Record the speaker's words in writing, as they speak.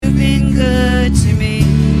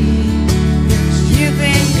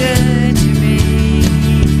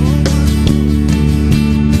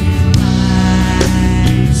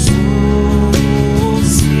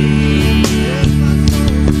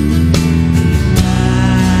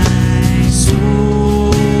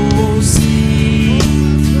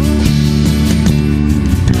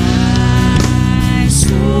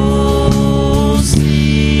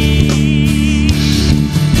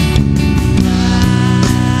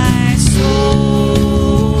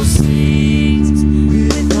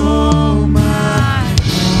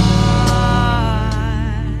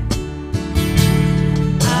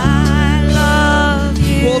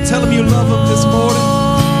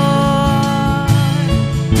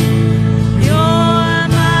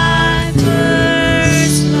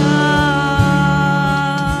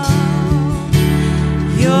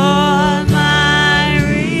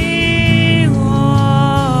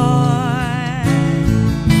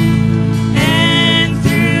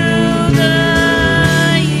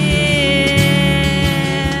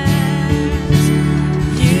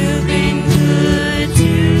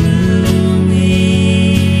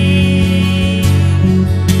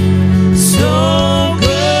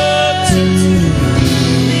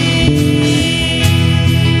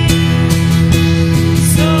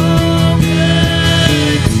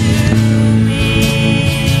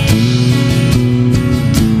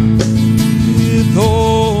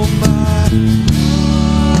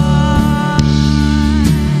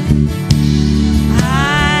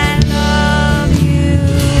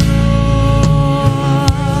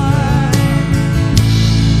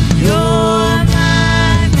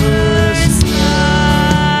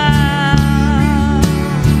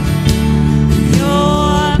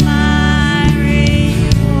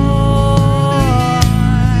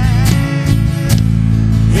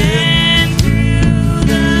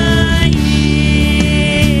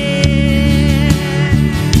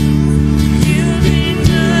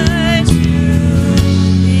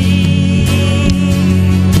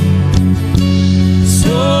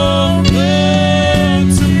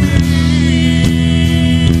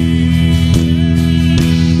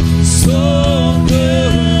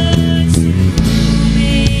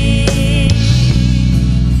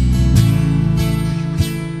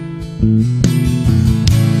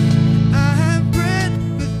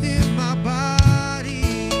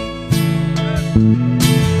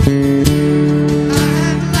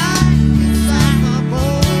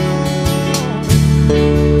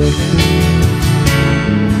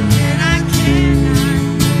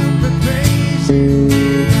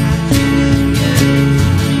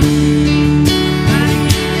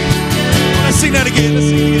again. Let's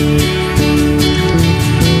sing it again.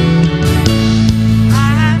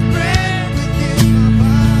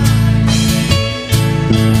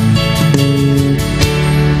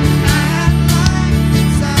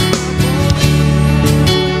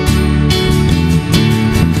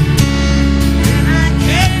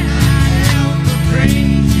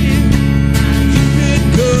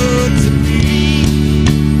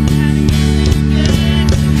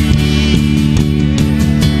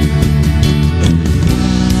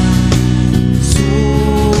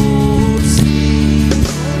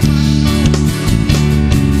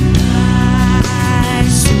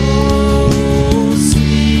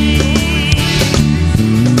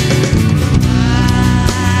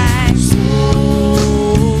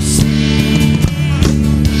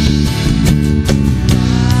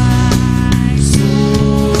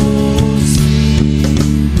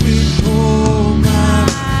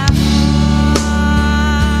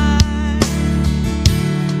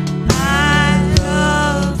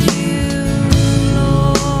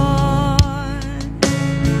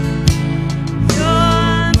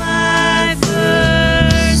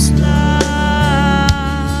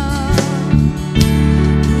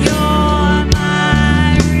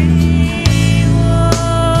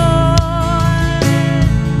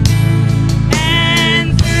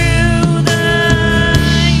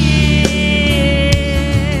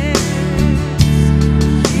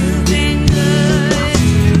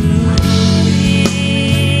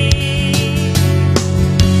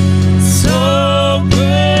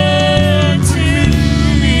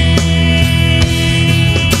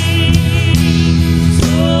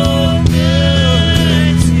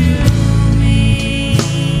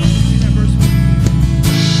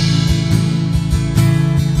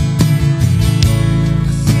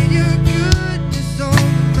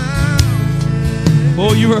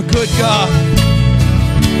 Oh, you are a good God.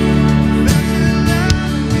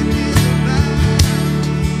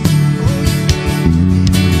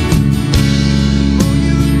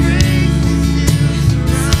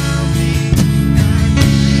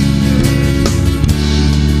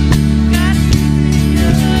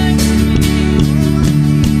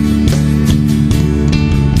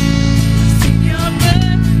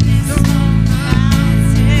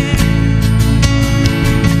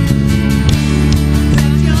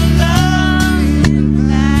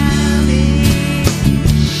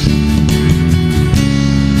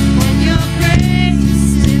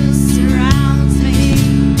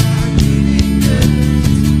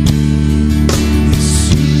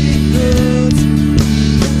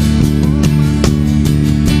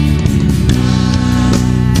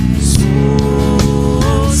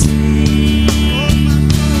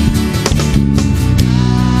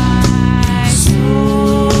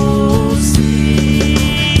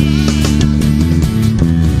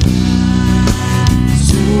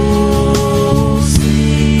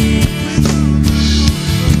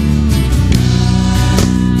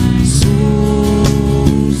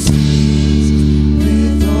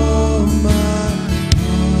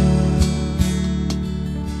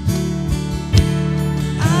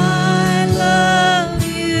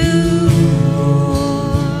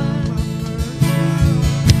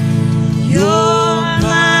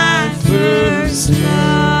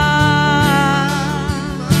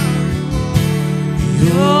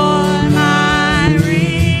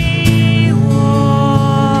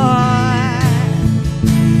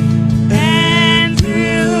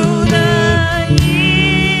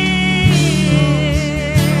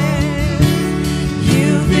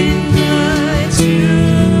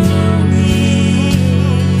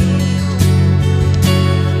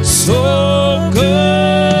 So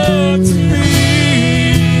good to me.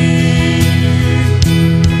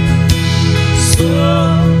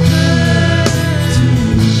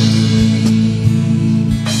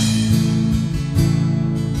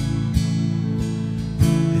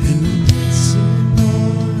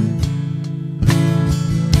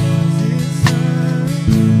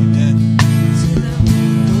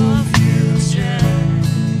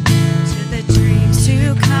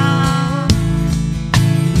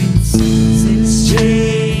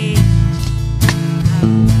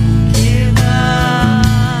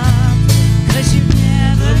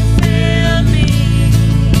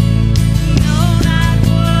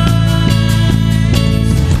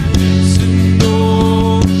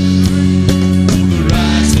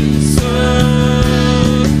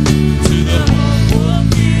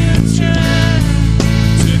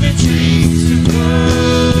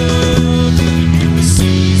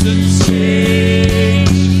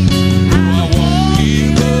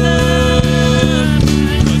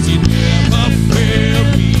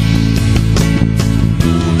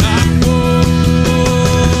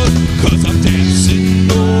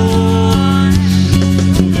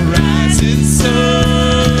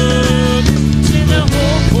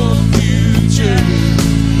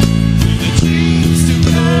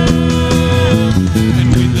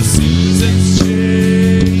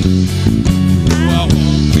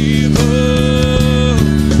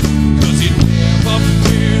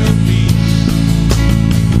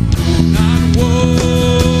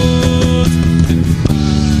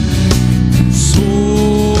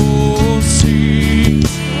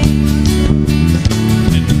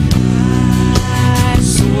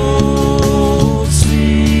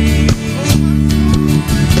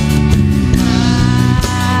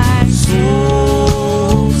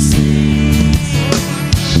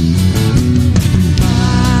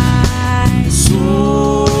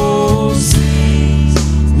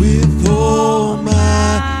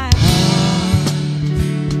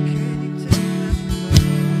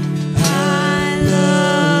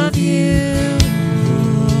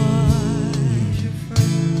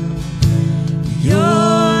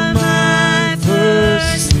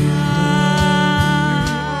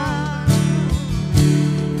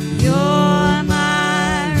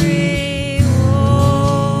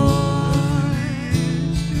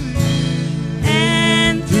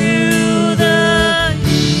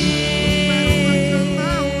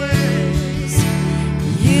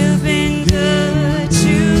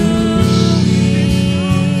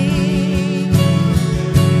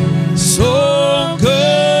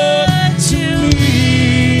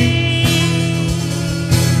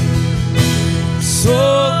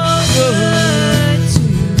 good to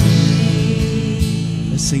me.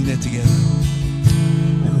 Let's sing that together.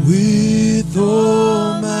 With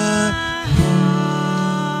all my heart,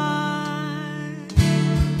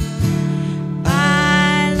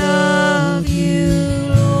 I love you,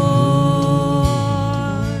 Lord.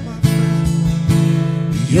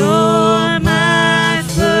 You're my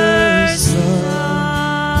first love.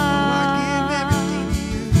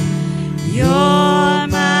 You're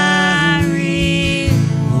my reward.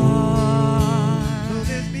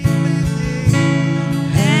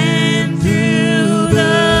 And through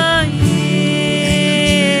the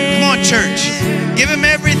church, give him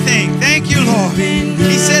everything. Thank you, Lord.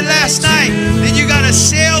 He said last night that you got to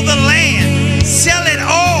sell the land, sell it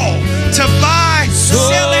all to buy,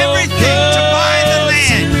 sell everything to buy the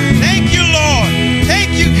land. Thank you, Lord.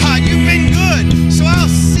 Thank you, God. You've been good. So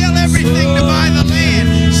I'll sell everything to buy the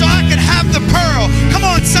land so I can have the pearl. Come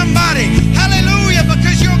on, somebody. Hallelujah,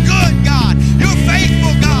 because you're good, God. You're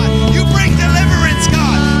faithful, God. You bring deliverance,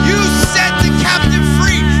 God. You set the captive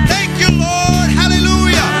free. Thank you, Lord.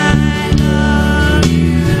 Hallelujah.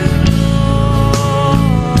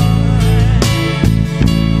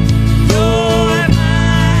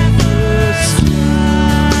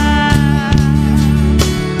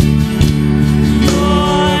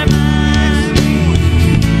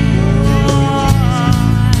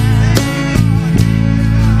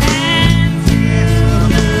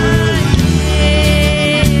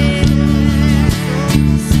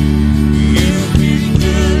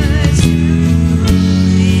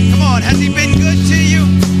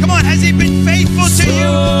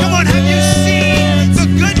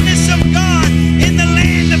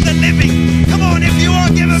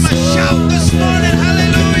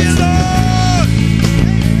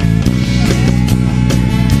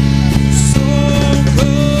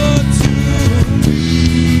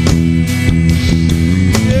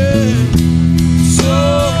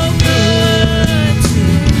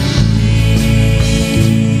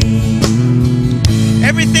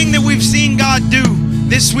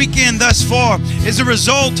 This weekend thus far is a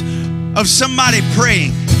result of somebody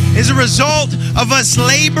praying. It's a result of us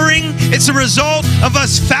laboring. It's a result of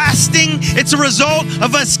us fasting. It's a result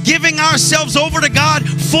of us giving ourselves over to God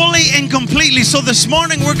fully and completely. So this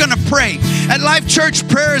morning we're going to pray. At Life Church,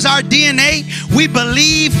 prayer is our DNA. We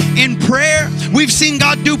believe in prayer. We've seen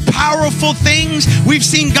God do powerful things. We've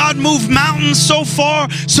seen God move mountains so far.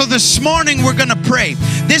 So this morning we're going to pray.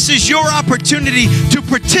 This is your opportunity to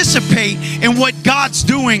participate in what God's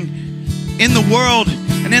doing in the world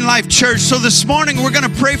and in Life Church. So this morning we're going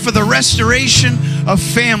to pray for the restoration of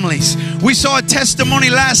families. We saw a testimony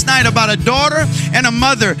last night about a daughter and a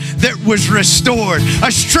mother that was restored.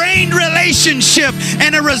 A strained relationship,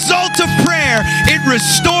 and a result of prayer, it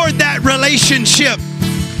restored that relationship.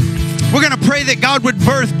 We're going to pray that God would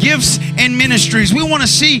birth gifts and ministries. We want to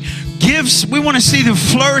see gifts. We want to see the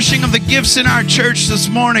flourishing of the gifts in our church this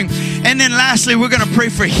morning. And then lastly, we're going to pray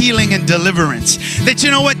for healing and deliverance. That, you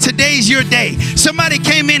know what, today's your day. Somebody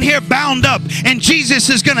came in here bound up, and Jesus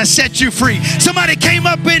is going to set you free. Somebody came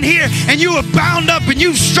up in here and you were bound up and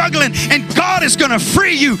you struggling, and God is going to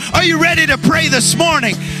free you. Are you ready to pray this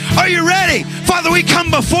morning? Are you ready? Father, we come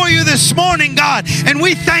before you this morning, God, and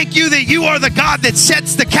we thank you that you are the God that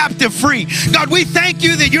sets the captive free. God, we thank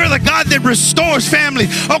you that you're the God that restores families.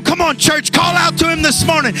 Oh, come on, church, call out to him this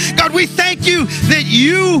morning. God, we thank you that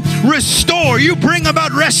you restore. You bring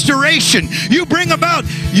about restoration. You bring about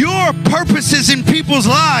your purposes in people's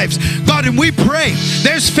lives. God, and we pray.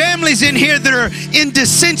 There's families in here that are in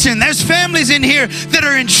dissension. There's families in here that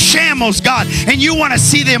are in shambles, God, and you want to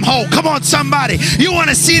see them whole. Come on, somebody. You want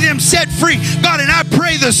to see them set free. God, and I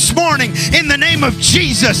pray this morning in the name of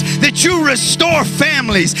Jesus that you restore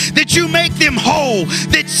families, that you make them whole,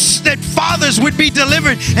 that fathers would be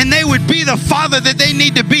delivered and they would be the father that they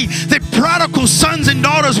need to be, that prodigal sons and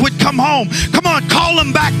daughters would come home. Come on, call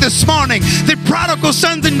them back this morning. That prodigal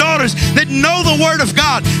sons and daughters that know the word of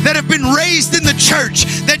God, that have been raised in the church,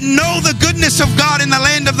 that know the goodness of God in the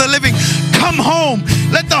land of the living, come home.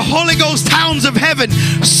 Let the Holy Ghost hounds of heaven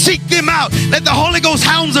seek them out. Let the Holy Ghost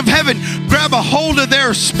hounds of heaven grab a hold of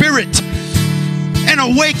their spirit and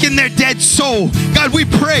awaken their dead soul. God, we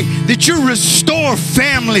pray that you restore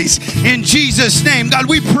families in Jesus' name. God,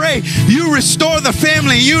 we pray you restore the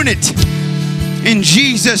family unit in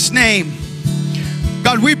Jesus' name.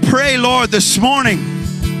 God, we pray, Lord, this morning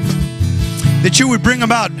that you would bring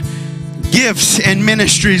about gifts and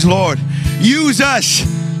ministries, Lord. Use us.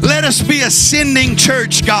 Let us be a sending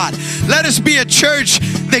church, God. Let us be a church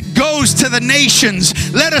that goes to the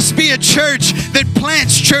nations. Let us be a church that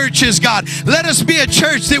plants churches, God. Let us be a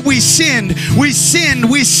church that we send.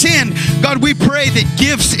 God, we pray that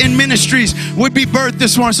gifts and ministries would be birthed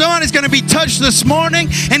this morning. Someone is going to be touched this morning,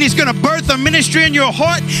 and he's going to birth a ministry in your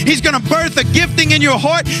heart. He's going to birth a gifting in your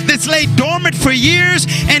heart that's laid dormant for years,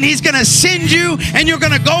 and he's going to send you, and you're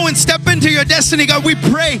going to go and step into your destiny. God, we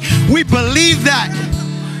pray, we believe that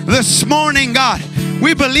this morning, God.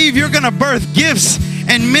 We believe you're going to birth gifts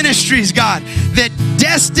and ministries, God, that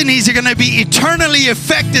destinies are going to be eternally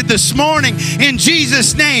affected this morning in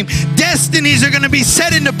Jesus' name. Destinies are going to be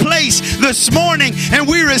set into place this morning, and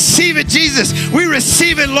we receive it, Jesus. We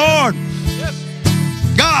receive it, Lord.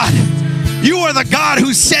 God, you are the God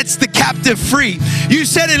who sets the captive free. You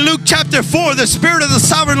said in Luke chapter 4, the Spirit of the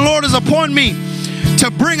Sovereign Lord is upon me to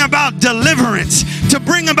bring about deliverance, to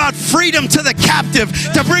bring about freedom to the captive,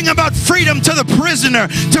 to bring about freedom to the prisoner,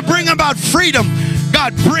 to bring about freedom.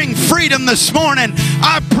 God, bring freedom this morning.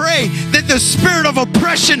 I pray that the spirit of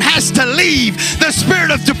oppression has to leave. The spirit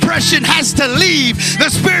of depression has to leave. The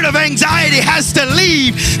spirit of anxiety has to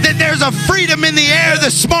leave. That there's a freedom in the air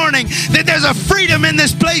this morning. That there's a freedom in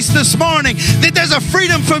this place this morning. That there's a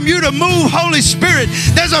freedom from you to move, Holy Spirit.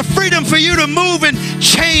 There's a freedom for you to move and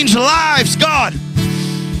change lives, God.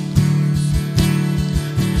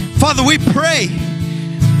 Father, we pray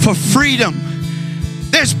for freedom.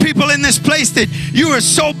 There's people in this place that you are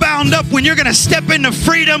so bound up. When you're going to step into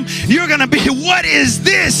freedom, you're going to be, what is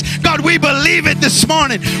this? God, we believe it this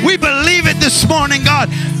morning. We believe it this morning,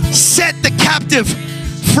 God. Set the captive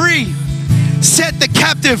free. Set the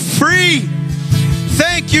captive free.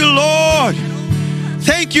 Thank you, Lord.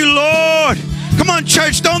 Thank you, Lord. Come on,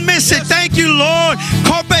 church, don't miss it. Thank you, Lord.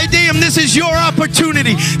 Carpe diem, this is your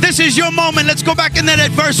opportunity. This is your moment. Let's go back in that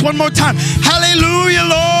verse one more time. Hallelujah,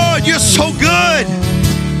 Lord. You're so good.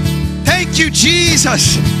 Thank you,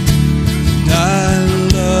 Jesus. I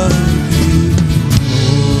love you,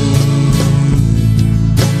 Lord.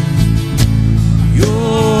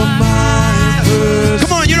 You're my first.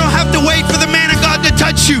 Come on, you don't have to wait for the man of God to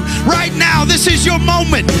touch you. Right now, this is your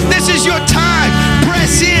moment. This is your time.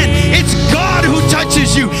 Press in. It's God who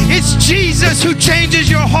touches you. It's Jesus who changes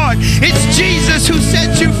your heart. It's Jesus who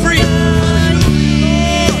sets you free.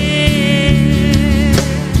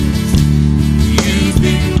 You've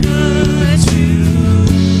been good to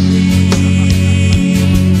me.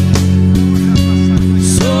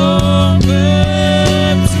 So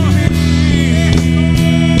good to me.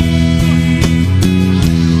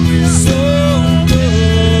 So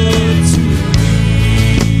good to me.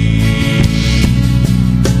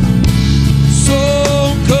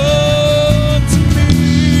 So good to me.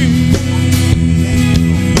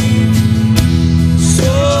 So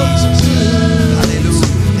good. Hallelujah.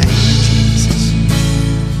 Thank you, Jesus.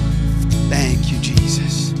 Thank you,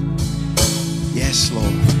 Jesus. Yes,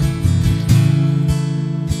 Lord.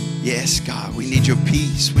 Yes, God. We need your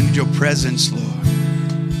peace. We need your presence, Lord.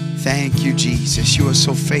 Thank you, Jesus. You are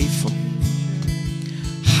so faithful.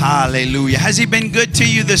 Hallelujah. Has he been good to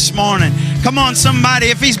you this morning? Come on, somebody.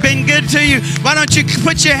 If he's been good to you, why don't you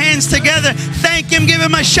put your hands together? Thank him. Give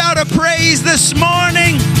him a shout of praise this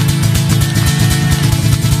morning.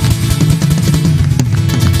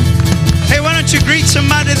 Hey, why don't you greet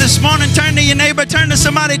somebody this morning? Turn to your neighbor. Turn to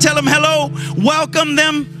somebody. Tell them hello. Welcome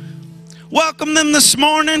them. Welcome them this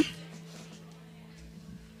morning.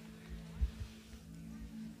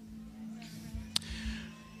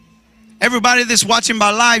 Everybody that's watching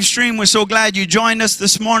by live stream, we're so glad you joined us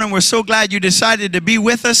this morning. We're so glad you decided to be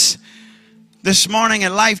with us this morning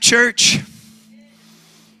at Life Church.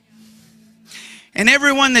 And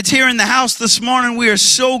everyone that's here in the house this morning, we are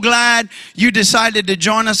so glad you decided to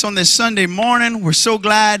join us on this Sunday morning. We're so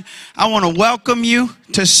glad. I want to welcome you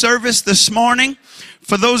to service this morning.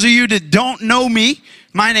 For those of you that don't know me,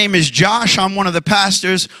 my name is Josh. I'm one of the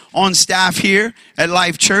pastors on staff here at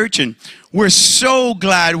Life Church, and we're so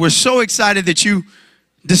glad, we're so excited that you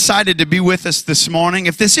decided to be with us this morning.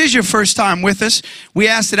 If this is your first time with us, we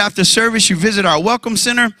ask that after service you visit our Welcome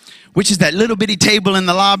Center, which is that little bitty table in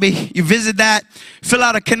the lobby. You visit that, fill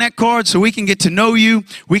out a connect card so we can get to know you,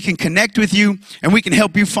 we can connect with you, and we can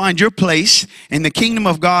help you find your place in the kingdom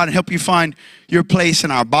of God and help you find your place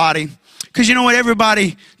in our body. Because you know what?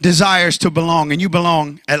 Everybody desires to belong, and you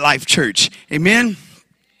belong at Life Church. Amen?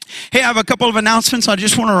 Hey, I have a couple of announcements I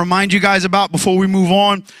just want to remind you guys about before we move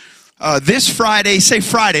on. This Friday, say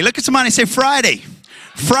Friday. Look at somebody and say Friday.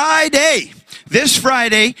 Friday. This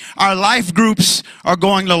Friday, our life groups are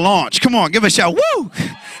going to launch. Come on, give a shout. Woo!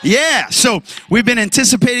 Yeah, so we've been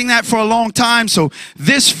anticipating that for a long time. So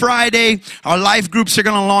this Friday, our life groups are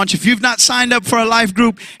going to launch. If you've not signed up for a life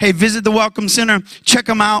group, hey, visit the Welcome Center, check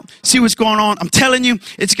them out, see what's going on. I'm telling you,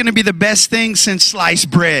 it's going to be the best thing since sliced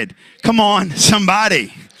bread. Come on,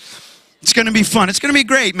 somebody. It's going to be fun. It's going to be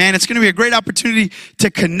great, man. It's going to be a great opportunity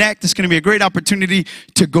to connect. It's going to be a great opportunity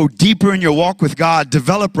to go deeper in your walk with God,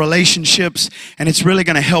 develop relationships, and it's really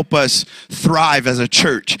going to help us thrive as a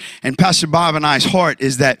church. And Pastor Bob and I's heart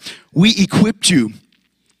is that we equipped you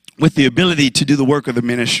with the ability to do the work of the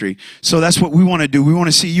ministry. So that's what we want to do. We want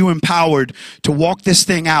to see you empowered to walk this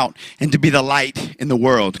thing out and to be the light in the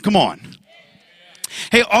world. Come on.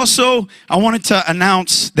 Hey, also, I wanted to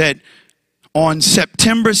announce that on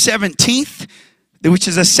September 17th, which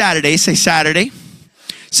is a Saturday, say Saturday,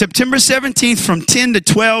 September 17th from 10 to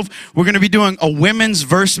 12, we're going to be doing a women's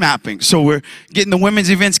verse mapping. So we're getting the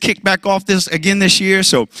women's events kicked back off this year.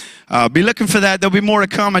 So be looking for that. There'll be more to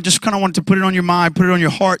come. I just kind of wanted to put it on your mind, put it on your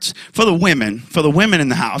hearts for the women in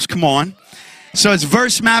the house. Come on. So it's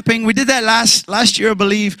verse mapping. We did that last year, I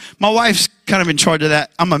believe. My wife's kind of in charge of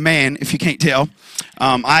that. I'm a man, if you can't tell.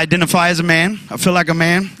 I identify as a man. I feel like a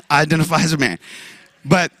man. I identify as a man.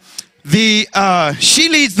 But she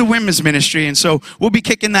leads the women's ministry, and so we'll be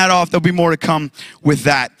kicking that off. There'll be more to come with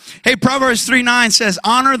that. Hey, Proverbs 3:9 says,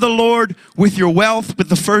 honor the Lord with your wealth, with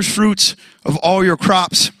the first fruits of all your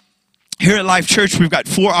crops. Here at Life Church, we've got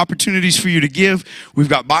 4 opportunities for you to give. We've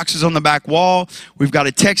got boxes on the back wall. We've got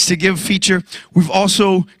a text to give feature. We've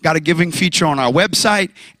also got a giving feature on our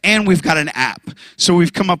website, and we've got an app. So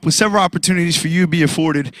we've come up with several opportunities for you to be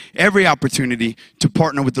afforded every opportunity to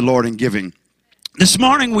partner with the Lord in giving. This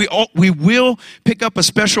morning, we will pick up a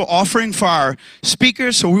special offering for our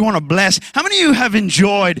speakers, so we want to bless. How many of you have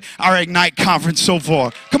enjoyed our Ignite conference so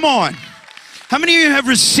far? Come on. How many of you have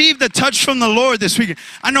received a touch from the Lord this weekend?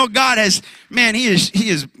 I know God has, man, he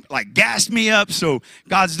is like gassed me up. So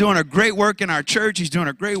God's doing a great work in our church. He's doing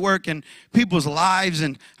a great work in people's lives.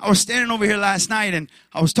 And I was standing over here last night and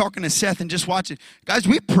I was talking to Seth and just watching. Guys,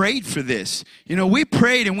 we prayed for this. You know, we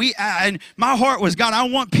prayed and my heart was, God, I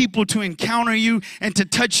want people to encounter you and to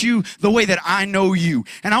touch you the way that I know you.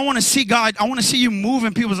 And I want to see God, I want to see you move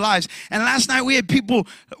in people's lives. And last night we had people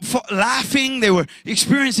laughing. They were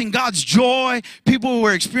experiencing God's joy. People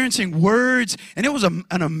were experiencing words. And it was an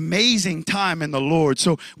amazing time in the Lord.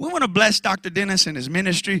 So we want to bless Dr. Dennis and his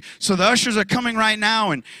ministry. So the ushers are coming right now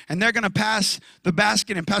and they're going to pass the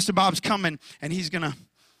basket, and Pastor Bob's coming and he's going to.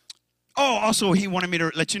 Oh, also, he wanted me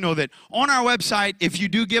to let you know that on our website, if you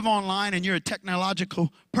do give online and you're a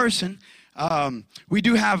technological person, we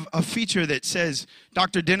do have a feature that says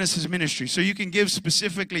Dr. Dennis's ministry. So you can give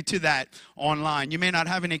specifically to that online. You may not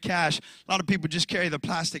have any cash. A lot of people just carry the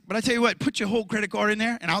plastic. But I tell you what, put your whole credit card in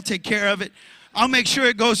there and I'll take care of it. I'll make sure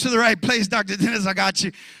it goes to the right place, Dr. Dennis. I got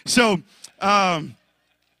you. So, but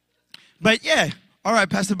yeah. All right,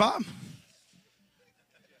 Pastor Bob.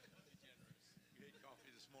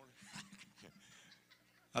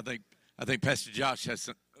 I think Pastor Josh has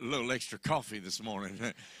a little extra coffee this morning.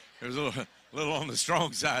 It was a little on the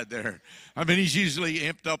strong side there. I mean, he's usually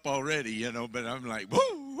amped up already, you know, but I'm like,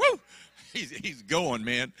 woo, woo. He's going,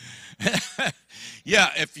 man.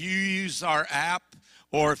 Yeah, if you use our app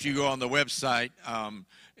or if you go on the website,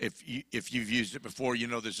 if you've used it before, you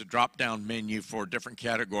know there's a drop-down menu for different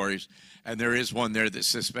categories, and there is one there that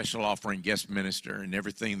says special offering guest minister, and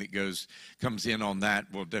everything that comes in on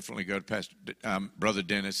that will definitely go to Pastor Brother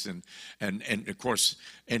Dennis, and of course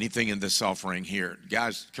anything in this offering here.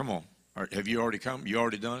 Guys, come on. Have you already come? You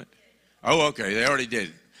already done it? Oh, okay, they already did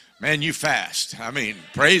it. Man, you fast. I mean,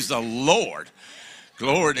 praise the Lord.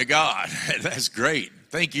 Glory to God. That's great.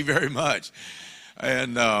 Thank you very much.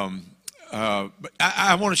 And but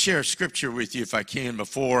I want to share a scripture with you if I can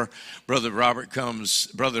before Brother Robert comes.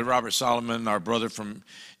 Brother Robert Solomon, our brother from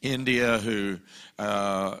India, who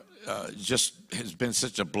just has been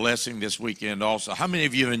such a blessing this weekend also. How many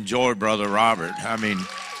of you enjoyed Brother Robert? I mean,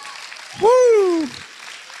 woo!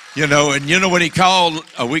 You know, when he called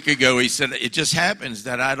a week ago, he said, it just happens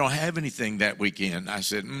that I don't have anything that weekend. I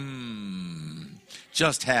said,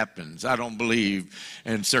 just happens. I don't believe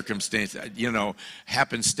in circumstance,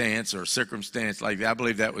 happenstance or circumstance like that. I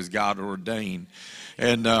believe that was God ordained.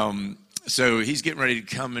 And so he's getting ready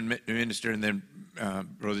to come and minister, and then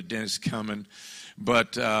Brother Dennis coming.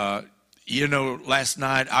 But, last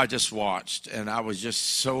night I just watched, and I was just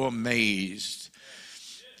so amazed.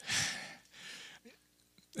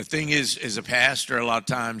 The thing is, as a pastor, a lot of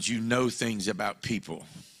times you know things about people.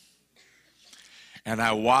 And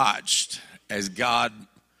I watched as God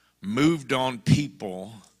moved on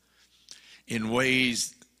people in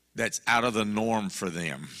ways that's out of the norm for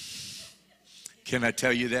them. Can I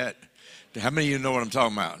tell you that? How many of you know what I'm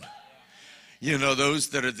talking about? You know, those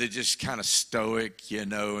that are just kind of stoic, you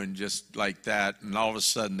know, and just like that, and all of a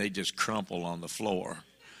sudden they just crumple on the floor.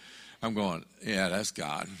 I'm going, yeah, that's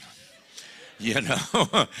God. You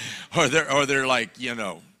know, or they're like, you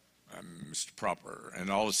know, I'm Mr. Proper, and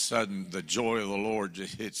all of a sudden the joy of the Lord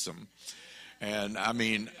just hits them. And I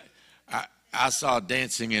mean, I saw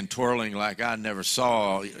dancing and twirling like I never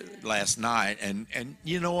saw last night. And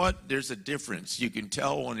you know what? There's a difference. You can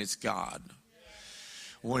tell when it's God,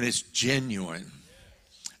 when it's genuine,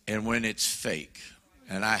 and when it's fake.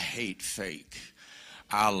 And I hate fake.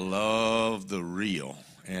 I love the real.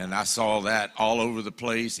 And I saw that all over the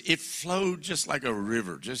place. It flowed just like a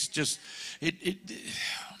river.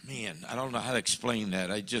 Man, I don't know how to explain that.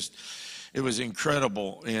 It was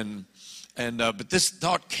incredible. But this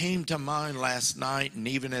thought came to mind last night, and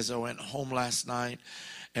even as I went home last night,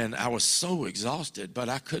 and I was so exhausted, but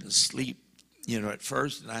I couldn't sleep, you know, at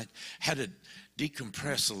first, and I had to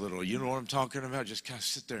decompress a little. You know what I'm talking about? Just kind of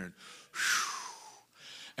sit there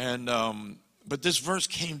and but this verse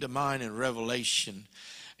came to mind in Revelation,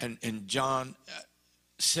 and John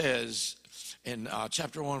says in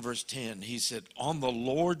chapter 1, verse 10, he said, on the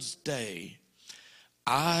Lord's day,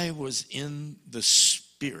 I was in the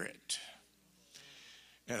Spirit.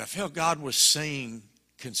 And I felt God was saying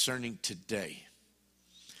concerning today,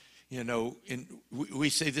 you know, we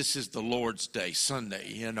say this is the Lord's day, Sunday,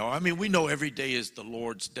 you know. I mean, we know every day is the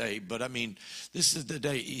Lord's day, but I mean, this is the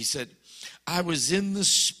day. He said, I was in the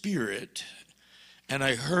Spirit, and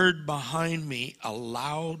I heard behind me a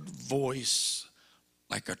loud voice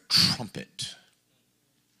like a trumpet.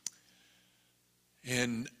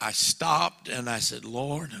 And I stopped and I said,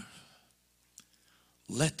 Lord,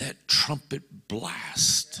 let that trumpet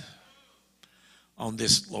blast on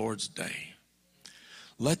this Lord's day.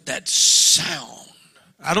 Let that sound.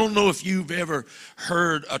 I don't know if you've ever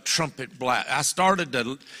heard a trumpet blast. I started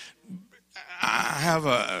to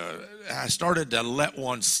let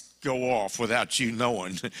one go off without you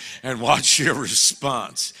knowing and watch your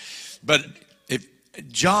response. But if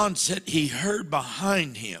John said he heard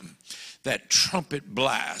behind him that trumpet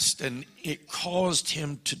blast, and it caused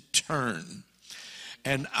him to turn.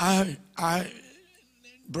 And I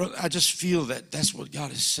just feel that that's what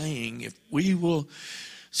God is saying. If we will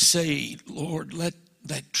say, Lord, let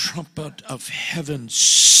that trumpet of heaven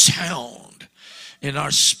sound in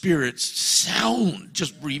our spirits, sound,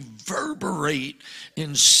 just reverberate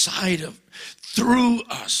through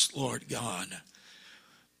us, Lord God.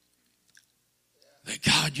 That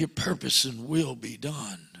God, your purpose and will be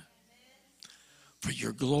done for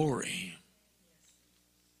your glory.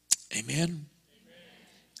 Amen.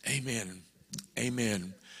 Amen.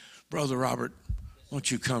 Amen. Brother Robert,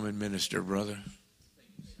 won't you come and minister, brother?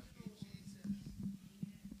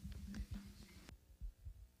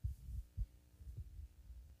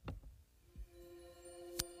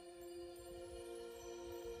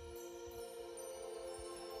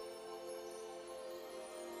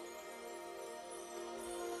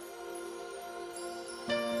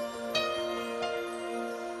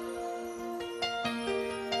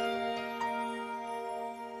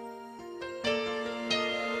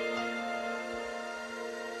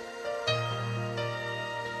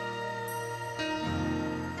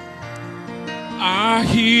 I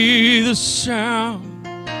hear the sound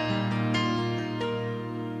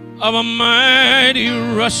of a mighty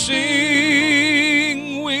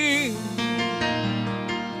rushing wind,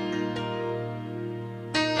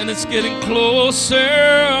 and it's getting closer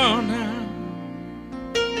now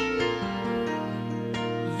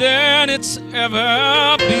than it's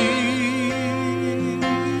ever been.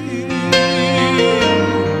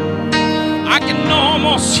 I can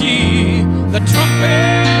almost hear the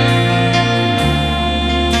trumpet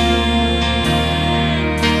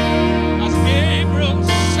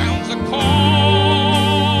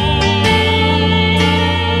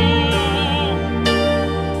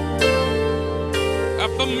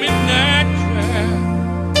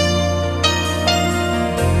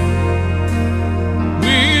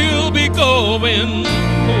going home.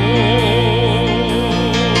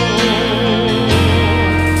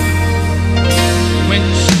 When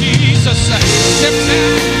Jesus stepped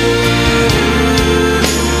out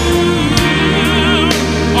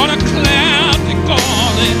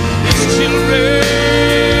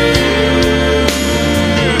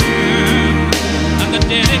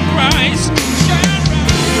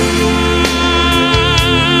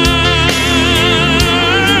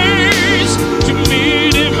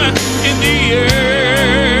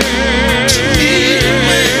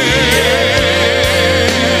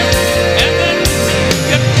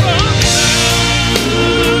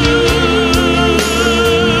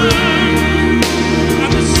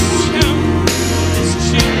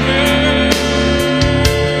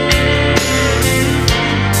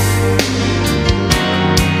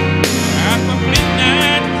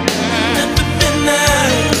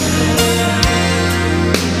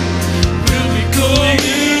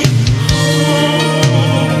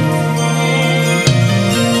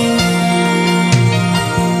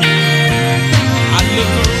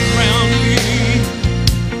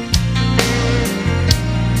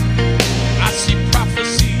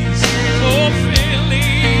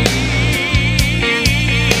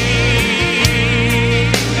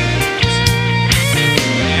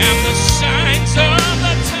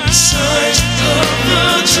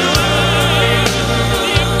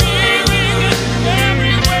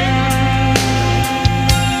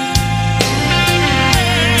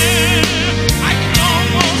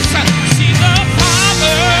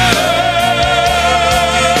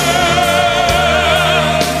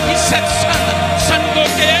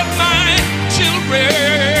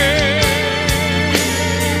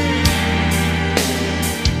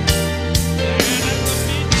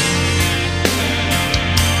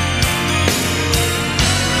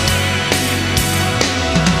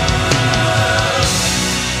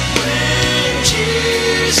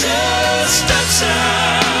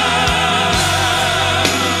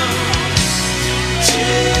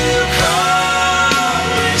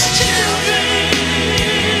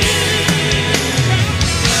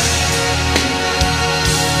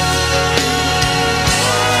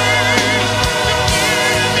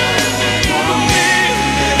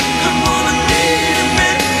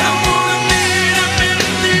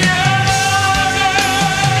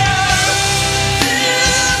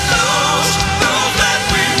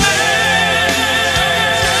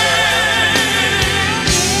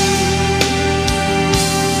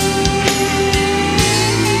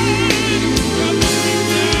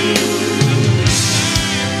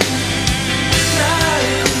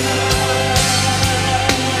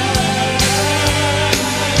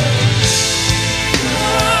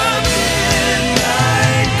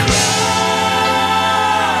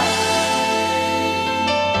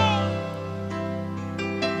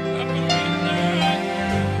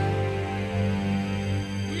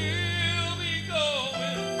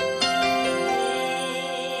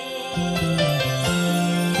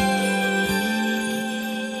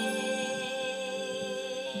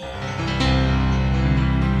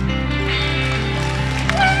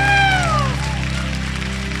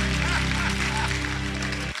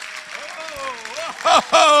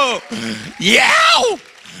Yow!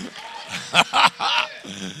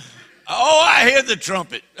 Oh, I hear the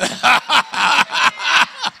trumpet.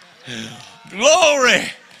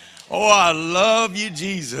 Glory. Oh, I love you,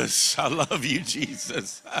 Jesus. I love you,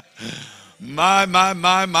 Jesus. My.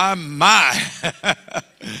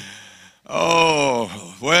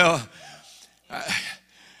 Oh, well,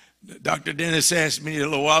 Dr. Dennis asked me a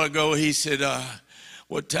little while ago, he said,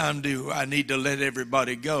 what time do I need to let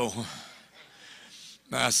everybody go?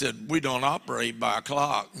 And I said, we don't operate by a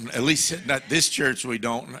clock. At least at this church we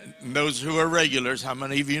don't. And those who are regulars, how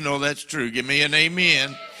many of you know that's true? Give me an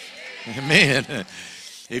amen. Amen.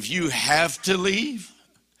 If you have to leave,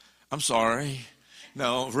 I'm sorry.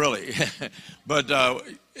 No, really. But,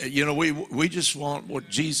 we just want what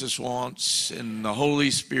Jesus wants and the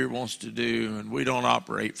Holy Spirit wants to do, and we don't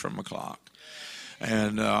operate from a clock.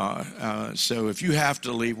 And so if you have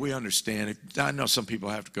to leave, we understand. I know some people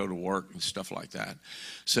have to go to work and stuff like that.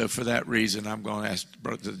 So for that reason, I'm going to ask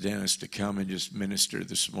Brother Dennis to come and just minister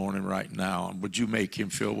this morning right now. Would you make him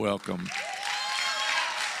feel welcome?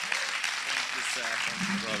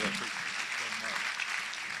 Thank you, brother.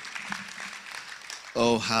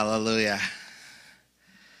 Oh, hallelujah.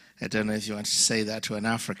 I don't know if you want to say that to an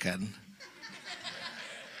African.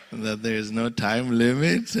 That there is no time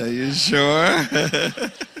limit. Are you sure?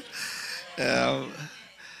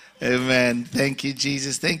 Amen. Thank you,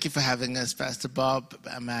 Jesus. Thank you for having us, Pastor Bob,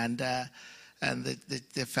 Amanda, and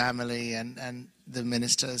the family and the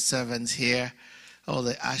minister servants here. All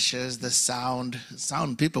the ushers, the sound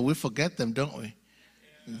people, we forget them, don't we?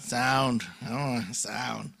 Sound.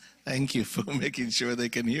 Thank you for making sure they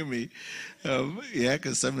can hear me.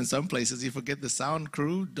 Because in some places you forget the sound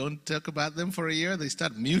crew. Don't talk about them for a year. They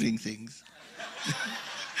start muting things.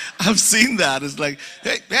 I've seen that. It's like,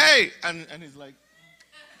 hey, and he's like,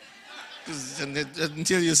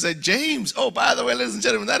 until you say James. Oh, by the way, ladies and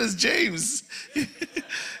gentlemen, that is James.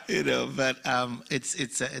 But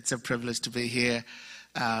it's a privilege to be here.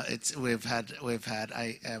 I'm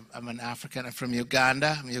an African. I'm from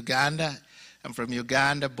Uganda. I'm from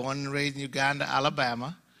Uganda, born and raised in Uganda,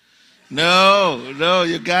 Alabama. No,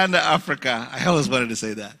 Uganda, Africa. I always wanted to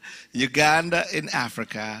say that. Uganda in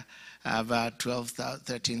Africa, about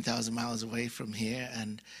 13,000 miles away from here,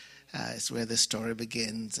 and it's where the story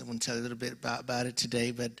begins. I want to tell you a little bit about it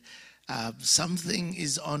today, but something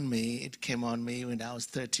is on me. It came on me when I was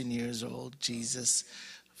 13 years old. Jesus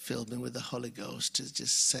filled me with the Holy Ghost to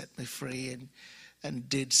just set me free and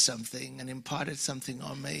did something and imparted something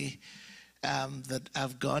on me. That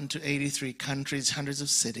I've gone to 83 countries, hundreds of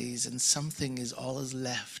cities, and something is always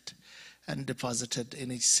left and deposited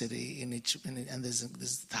in each city, and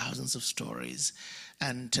there's thousands of stories.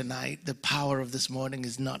 And tonight, the power of this morning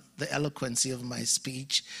is not the eloquency of my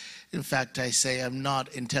speech. In fact, I say I'm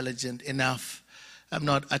not intelligent enough. I'm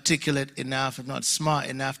not articulate enough. I'm not smart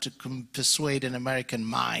enough to persuade an American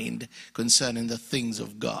mind concerning the things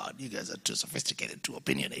of God. You guys are too sophisticated, too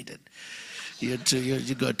opinionated. You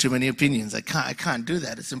got too many opinions. I can't do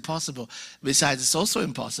that. It's impossible. Besides, it's also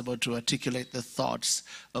impossible to articulate the thoughts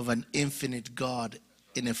of an infinite God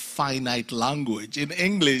in a finite language. In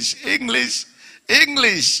English. I'm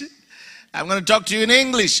going to talk to you in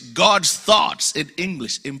English. God's thoughts in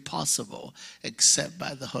English. Impossible, except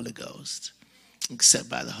by the Holy Ghost. Except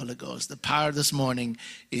by the Holy Ghost. The power this morning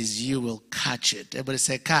is you will catch it. Everybody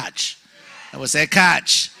say catch. I will say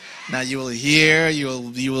catch. Now you will hear, I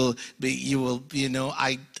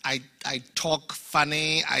talk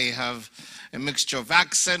funny. I have a mixture of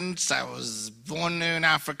accents. I was born in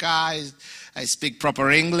Africa. I speak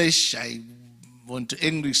proper English. I went to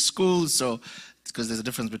English school, so because there's a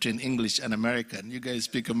difference between English and American. You guys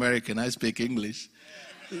speak American, I speak English.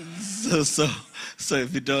 So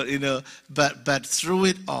if you don't, but through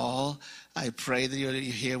it all, I pray that you're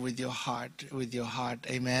here with your heart,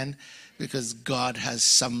 amen, because God has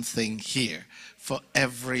something here for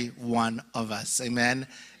every one of us, amen,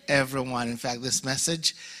 everyone. In fact, this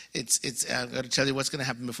message, I'm going to tell you what's going to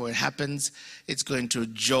happen before it happens. It's going to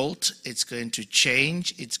jolt, it's going to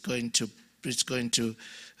change, it's going to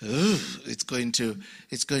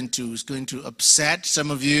upset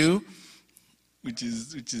some of you. Which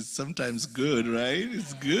is sometimes good, right?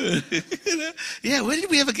 It's good. Yeah, where did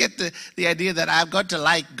we ever get the idea that I've got to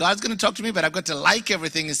like, God's going to talk to me, but I've got to like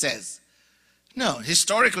everything he says? No,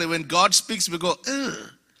 historically, when God speaks, we go,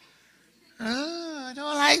 I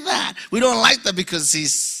don't like that. We don't like that because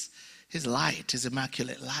his light, his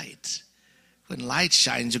immaculate light. When light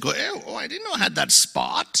shines, you go, oh, I didn't know I had that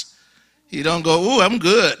spot. You don't go, oh, I'm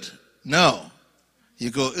good. No. You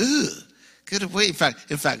go, get away. In fact,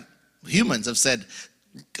 humans have said,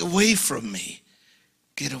 get away from me.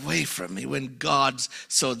 get away from me when God's.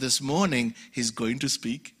 So this morning, he's going to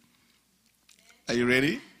speak. Are you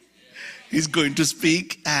ready? He's going to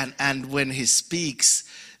speak, and when he speaks,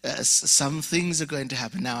 some things are going to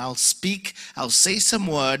happen. Now I'll say some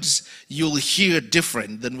words, you'll hear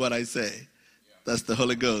different than what I say. That's the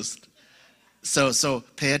Holy Ghost. So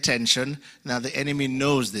pay attention. Now the enemy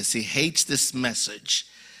knows this. He hates this message.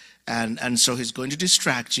 And so he's going to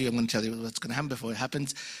distract you. I'm going to tell you what's going to happen before it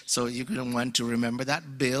happens. So you're going to want to remember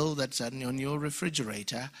that bill that's on your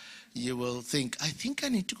refrigerator. You will think, I think I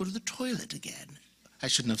need to go to the toilet again. I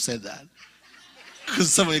shouldn't have said that.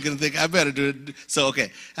 Because some of you are going to think, I better do it. So,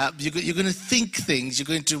 okay, you're going to think things. You're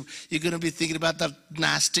going to be thinking about that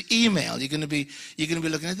nasty email. You're going to be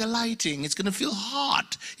looking at the lighting. It's going to feel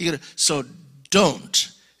hot. So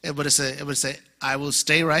don't. Everybody say, I will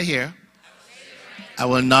stay right here. I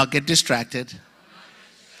will not get distracted.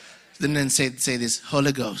 Then say this,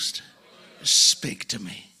 Holy Ghost, speak to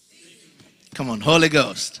me. Come on, Holy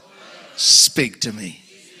Ghost, speak to me.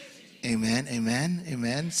 Amen, amen,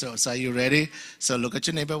 amen. So are you ready? So look at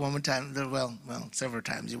your neighbor one more time. Well, several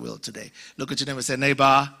times you will today. Look at your neighbor. Say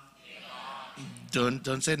neighbor.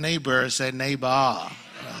 Don't say neighbor. Say neighbor.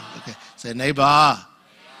 Okay. Say neighbor.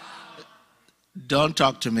 Don't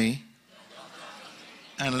talk to me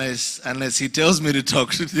unless he tells me to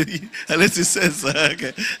talk to you. Unless he says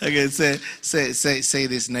okay. Okay. Say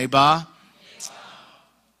this, neighbor.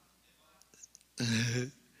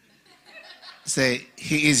 Say,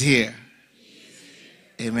 he is here.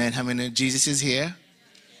 Amen. How many know Jesus is here?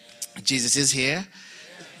 Jesus is here.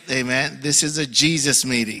 Amen. This is a Jesus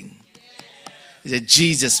meeting. It's a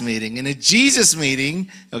Jesus meeting. In a Jesus meeting,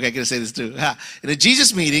 okay, I gotta say this too. In a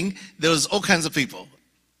Jesus meeting, there was all kinds of people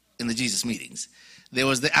in the Jesus meetings. There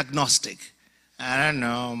was the agnostic. I don't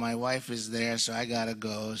know, my wife is there, so I gotta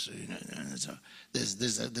go. So, so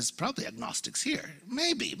there's probably agnostics here.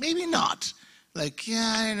 Maybe not. Like,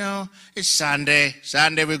 yeah, I know, it's Sunday.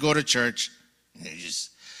 Sunday we go to church.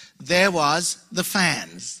 There was the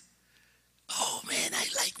fans. Oh, man, I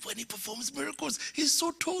like when he performs miracles. He's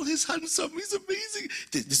so tall, he's handsome, he's amazing.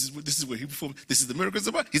 This is where he performed. This is the miracles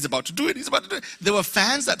about. He's about to do it. There were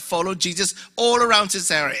fans that followed Jesus all around this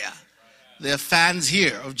area. There are fans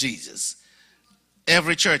here of Jesus.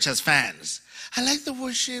 Every church has fans. I like the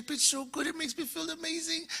worship. It's so good. It makes me feel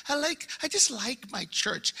amazing. I just like my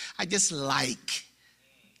church. I just like.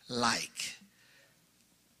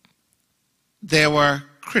 There were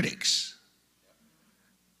critics.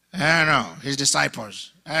 I don't know. His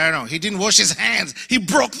disciples. I don't know. He didn't wash his hands. He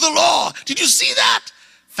broke the law. Did you see that?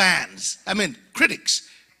 Fans. Critics.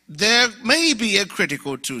 There may be a critic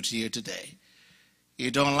or two here today.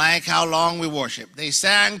 You don't like how long we worship. They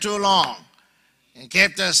sang too long. And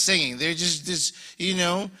kept us singing. They're just,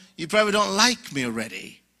 you probably don't like me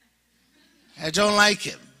already. I don't like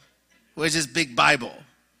him. Where's his big Bible?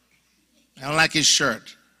 I don't like his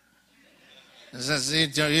shirt.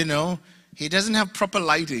 He doesn't have proper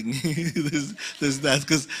lighting. there's that,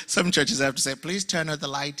 because some churches have to say, please turn on the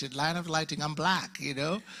line of lighting. I'm black,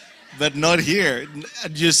 But not here.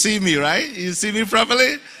 You see me, right? You see me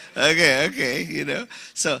properly? Okay,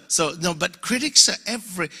 So no, but critics are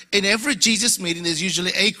in every Jesus meeting, there's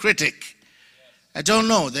usually a critic. I don't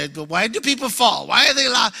know. Why do people fall? Why are they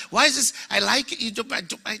loud? Why is this? I like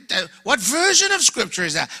it. What version of scripture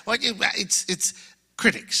is that? It's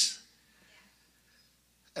critics.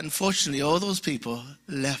 Unfortunately, all those people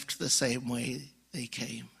left the same way they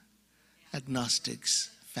came. Agnostics,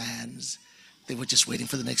 fans. They were just waiting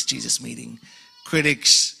for the next Jesus meeting.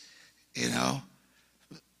 Critics,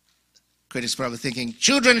 Critics probably thinking,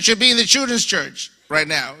 children should be in the children's church right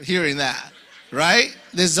now, hearing that, right?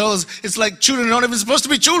 It's like children aren't even supposed to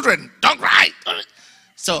be children. Don't cry.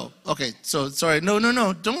 So sorry.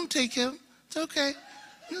 No, don't take him. It's okay.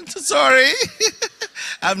 Sorry.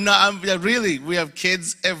 Really, we have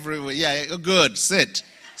kids everywhere. Yeah, good. Sit.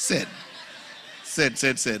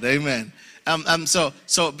 Amen.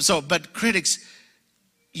 But critics,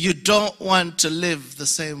 you don't want to live the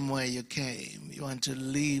same way you came. You want to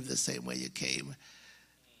leave the same way you came.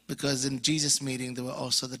 Because in Jesus' meeting, there were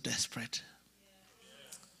also the desperate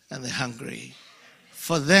and the hungry.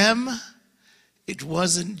 For them, it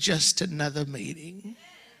wasn't just another meeting.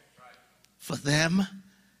 For them,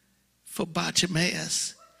 for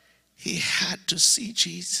Bartimaeus, he had to see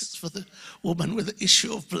Jesus. For the woman with the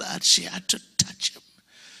issue of blood, she had to touch him.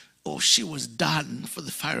 Oh, she was done. For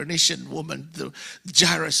the Pharisee woman, the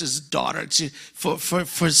Jairus' daughter. For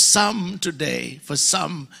some today,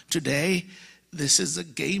 this is a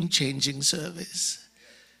game-changing service.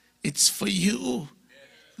 It's for you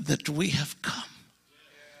that we have come.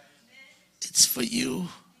 It's for you.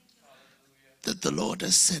 that the Lord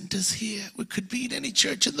has sent us here. We could be in any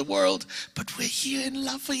church in the world, but we're here in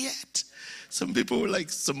Lafayette. Some people were like,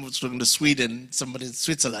 someone was talking to Sweden, somebody in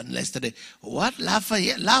Switzerland yesterday. What?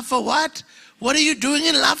 Lafayette? What? What are you doing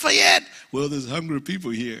in Lafayette? Well, there's hungry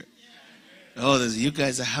people here. Oh, you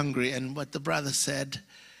guys are hungry. And what the brother said,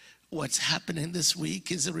 what's happening this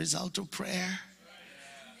week is a result of prayer.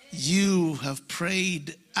 You have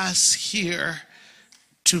prayed us here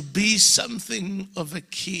to be something of a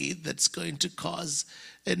key that's going to cause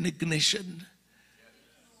an ignition.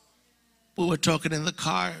 We were talking in the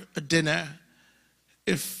car at dinner.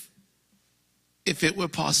 If it were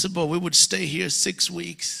possible, we would stay here 6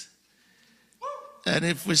 weeks. And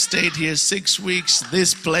if we stayed here 6 weeks,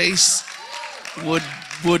 this place would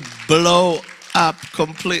blow up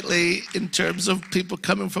completely in terms of people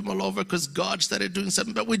coming from all over, because God started doing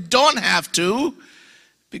something. But we don't have to,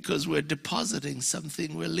 because we're depositing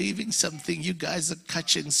something, we're leaving something. You guys are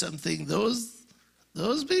catching something. Those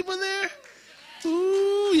people there,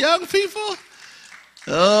 ooh, young people.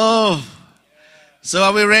 Oh, so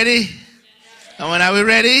are we ready? Are we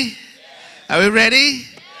ready? Are we ready?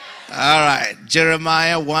 All right,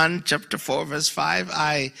 Jeremiah 1, chapter 4, verse 5.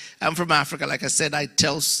 I am from Africa. Like I said, I've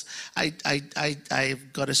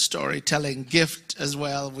got a storytelling gift as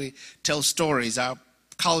well. We tell stories. Our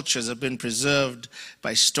cultures have been preserved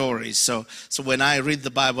by stories. So when I read the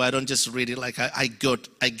Bible, I don't just read it like I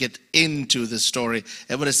get into the story.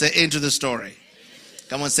 Everybody say into the story.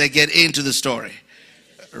 Come on, say get into the story.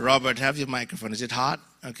 Robert, have your microphone. Is it hot?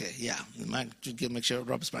 Okay, yeah. Make sure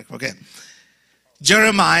Robert's microphone. Okay.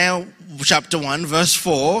 Jeremiah chapter 1 verse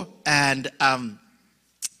 4, and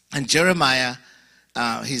Jeremiah,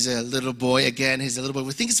 he's a little boy again. He's a little boy.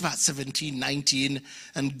 We think it's about 17, 19,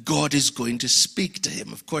 and God is going to speak to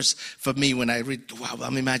him. Of course, for me, when I read, wow,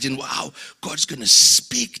 I'm imagining, wow, God's going to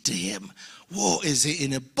speak to him. Whoa, is he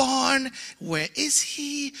in a barn? Where is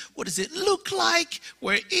he? What does it look like?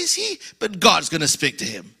 Where is he? But God's going to speak to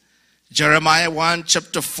him. Jeremiah 1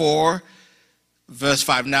 chapter 4. Verse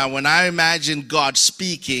 5. Now, when I imagine God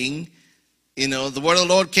speaking, the word of the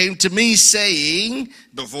Lord came to me saying,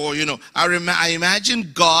 before, I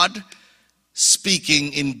imagine God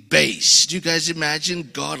speaking in bass. Do you guys imagine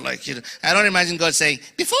God I don't imagine God saying,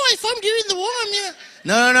 before I formed you in the womb,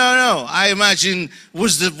 No. I imagine,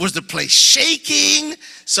 was the place shaking?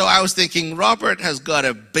 So I was thinking, Robert has got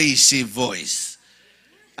a bassy voice.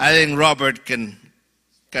 I think Robert can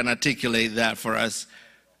articulate that for us.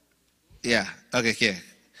 Yeah. Okay, here.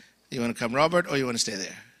 You want to come, Robert, or you want to stay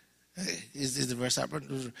there? Okay. Is the verse up?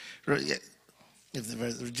 Yeah. If the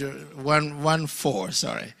verse 1:4,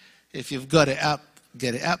 sorry. If you've got it up,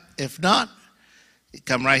 get it up. If not,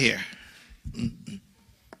 come right here.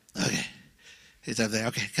 Okay. It's up there.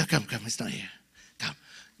 Okay, come. It's not here. Come.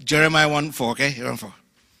 Jeremiah 1:4, okay? 1:4.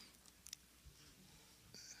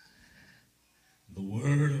 The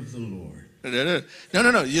word of the Lord. No.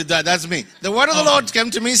 That's me. The word of the Lord came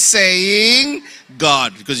to me saying,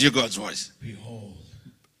 God, because you're God's voice. Behold,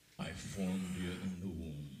 I formed you in the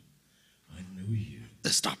womb. I knew you.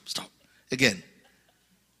 Stop. Again.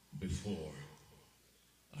 Before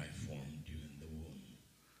I formed you in the womb,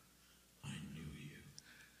 I knew you.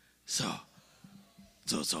 So,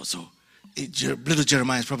 little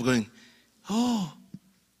Jeremiah is probably going, oh,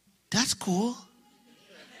 that's cool.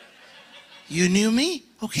 You knew me?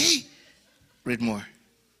 Okay. Read more.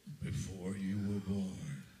 Before you were born,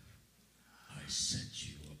 I set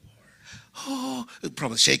you apart. Oh,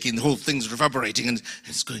 probably shaking. The whole thing's reverberating, and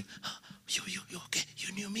it's going, oh, you okay?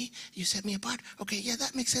 You knew me? You set me apart? Okay, yeah,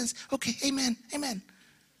 that makes sense. Okay, amen.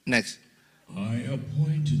 Next. I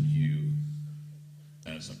appointed you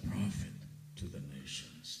as a prophet to the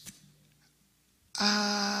nations.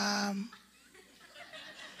 I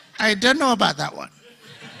don't know about that one.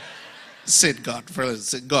 Sit, God.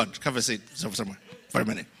 God, cover seat somewhere for a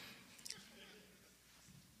minute.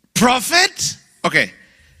 Prophet? Okay.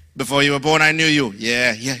 Before you were born, I knew you.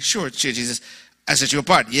 Yeah, sure, Jesus. I set you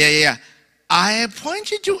apart. Yeah. I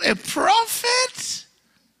appointed you a prophet?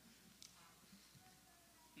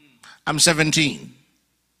 I'm 17.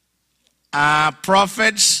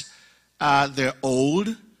 Prophets, they're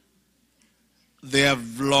old. They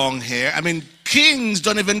have long hair. I mean, kings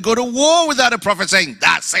don't even go to war without a prophet saying,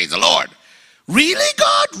 "That says the Lord." Really,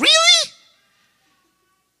 God? Really?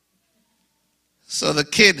 So the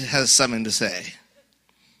kid has something to say.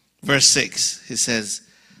 Verse 6, he says,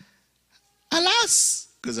 alas,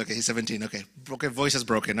 because okay, he's 17, okay, voice is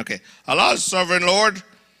broken, okay. Alas, sovereign Lord,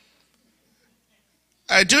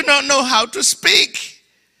 I do not know how to speak.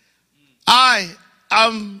 I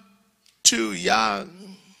am too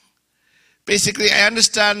young. Basically, I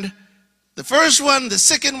understand The first one, the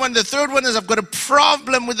second one, the third one is I've got a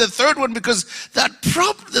problem with the third one because the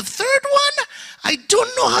third one, I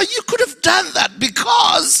don't know how you could have done that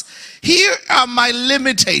because here are my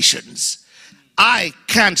limitations. I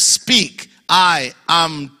can't speak. I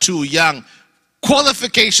am too young.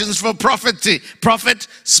 Qualifications for prophecy. Prophet,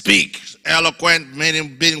 speak. Eloquent,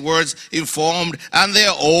 many words, informed, and they're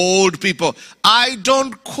old people. I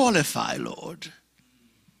don't qualify, Lord.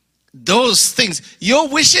 Those things, your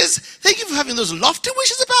wishes, thank you for having those lofty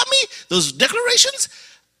wishes about me, those declarations.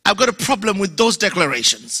 I've got a problem with those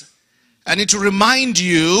declarations. I need to remind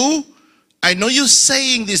you, I know you're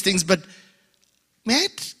saying these things, but may I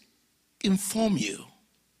inform you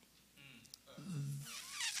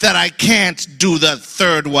that I can't do the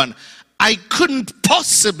third one. I couldn't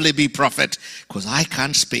possibly be prophet because I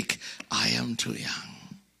can't speak. I am too young.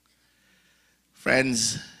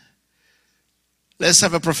 Friends, let's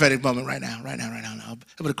have a prophetic moment right now. Now.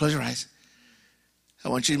 Everybody close your eyes. I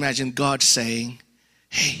want you to imagine God saying,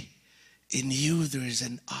 hey, in you there is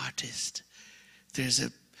an artist. There's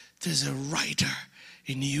a writer.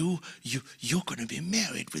 In you're going to be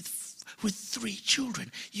married with 3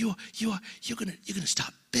 children. You're going to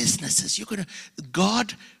start businesses.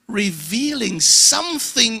 God revealing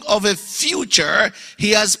something of a future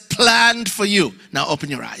he has planned for you. Now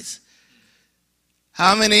open your eyes.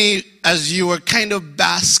 How many, as you were kind of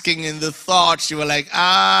basking in the thoughts, you were like,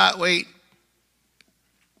 wait,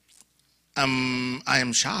 I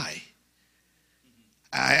am shy.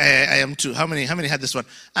 I am too, how many had this one?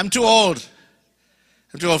 I'm too old.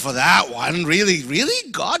 I'm too old for that one. Really?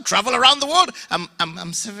 God, travel around the world?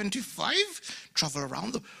 I'm 75, travel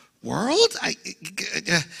around the world?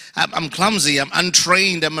 I'm clumsy, I'm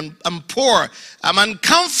untrained, I'm poor, I'm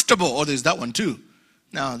uncomfortable. Oh, there's that one too.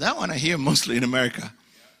 Now, that one I hear mostly in America.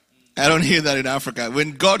 I don't hear that in Africa.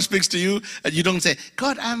 When God speaks to you, and you don't say,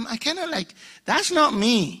 God, I kind of like, that's not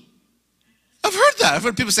me. I've heard that. I've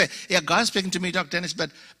heard people say, yeah, God's speaking to me, Dr. Dennis,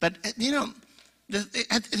 but you know, the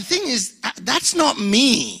thing is, that's not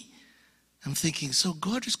me. I'm thinking, so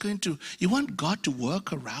God is going to, you want God to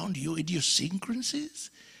work around your idiosyncrasies,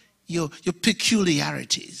 your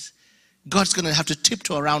peculiarities. God's going to have to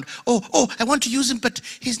tiptoe around. Oh, I want to use him, but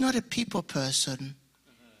he's not a people person.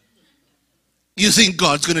 You think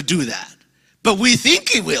God's going to do that? But we think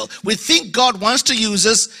he will. We think God wants to use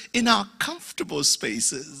us in our comfortable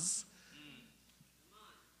spaces.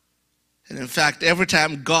 And in fact, every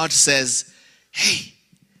time God says, hey,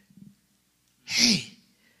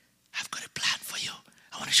 I've got a plan for you.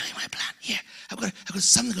 I want to show you my plan. Here, I've got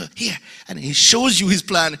something here. And he shows you his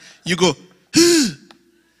plan. You go,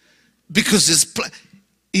 because his plan.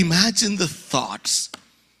 Imagine the thoughts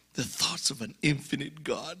of an infinite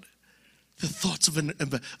God. The thoughts of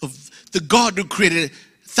the God who created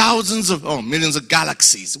thousands of, millions of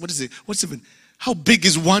galaxies. What is it? How big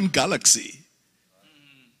is one galaxy?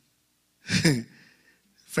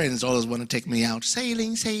 Friends always want to take me out.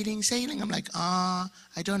 Sailing. I'm like, I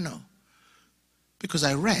don't know. Because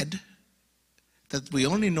I read that we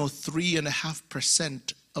only know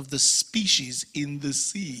 3.5% of the species in the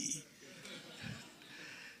sea.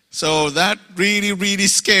 So that really, really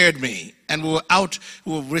scared me. And we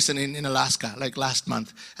were recently in Alaska, like last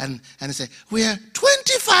month. And they said, we are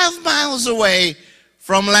 25 miles away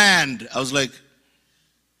from land. I was like,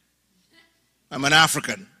 I'm an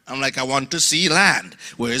African. I'm like, I want to see land.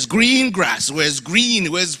 Where's green grass? Where's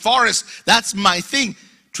green? Where's forest? That's my thing.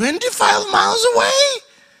 25 miles away?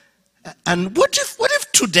 And what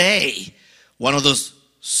if today, one of those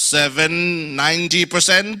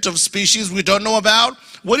 90% of species we don't know about,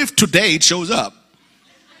 what if today it shows up?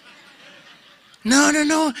 No,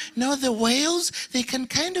 the whales, they can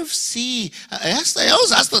kind of see. I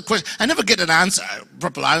always ask the question. I never get an answer,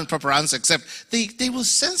 proper answer, except they will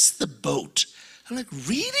sense the boat. I'm like,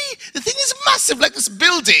 really? The thing is massive, like this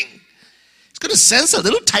building. It's going to sense a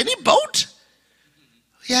little tiny boat?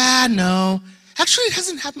 Yeah, no. Actually, it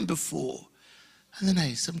hasn't happened before. And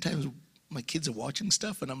then sometimes my kids are watching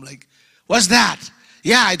stuff, and I'm like, what's that?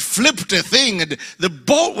 Yeah, I'd flipped a thing, and the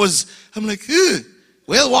boat was, I'm like,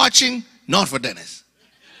 whale watching, not for Dennis.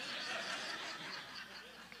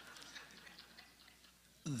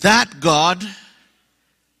 That God,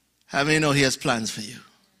 how many know he has plans for you?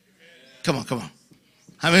 Come on.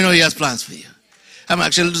 How many know he has plans for you?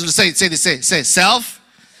 Actually, say this, say self.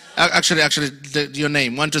 Actually, your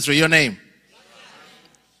name. 1, 2, 3, your name.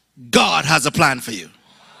 God has a plan for you.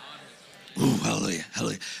 Ooh, hallelujah.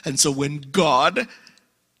 And so when God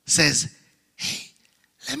says, hey,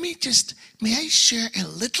 may I share a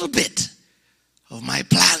little bit of my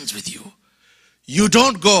plans with you? You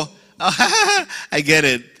don't go, I get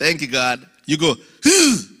it. Thank you, God. You go,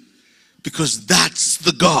 Because that's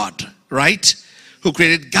the God, right? Who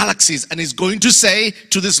created galaxies, and is going to say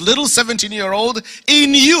to this little 17-year-old,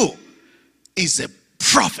 in you is a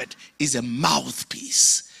prophet, is a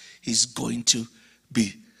mouthpiece. He's going to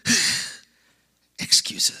be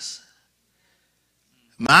excuses.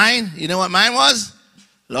 Mine, you know what mine was?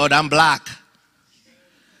 Lord, I'm black.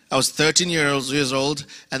 I was 13 years old,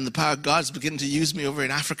 and the power of God's beginning to use me over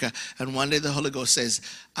in Africa. And one day the Holy Ghost says,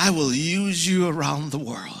 I will use you around the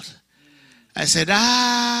world. I said,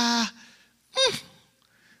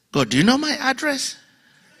 God, do you know my address?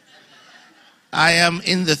 I am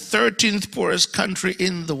in the 13th poorest country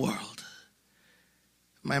in the world.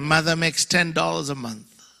 My mother makes $10 a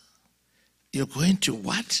month. You're going to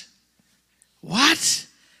what? What?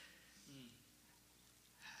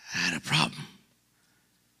 I had a problem.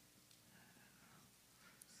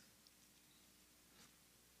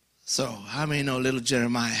 So, how many know little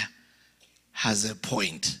Jeremiah has a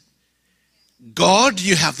point? God,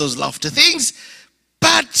 you have those lofty things,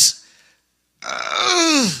 but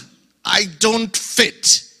I don't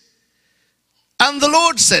fit. And the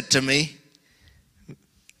Lord said to me,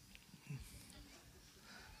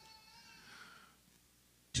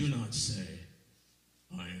 do not say,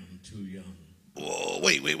 I am too young. Whoa,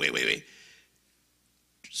 wait.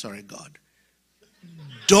 Sorry, God.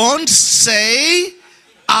 Don't say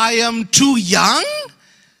I am too young,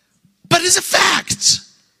 but it's a fact.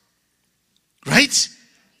 Right?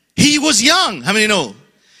 He was young. How many know?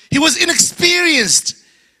 He was inexperienced.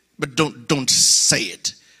 But don't say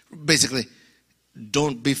it. Basically,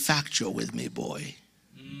 don't be factual with me, boy.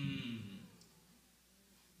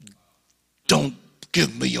 Don't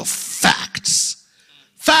give me your facts.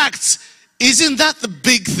 Facts, isn't that the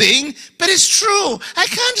big thing? But it's true. I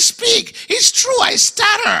can't speak. It's true. I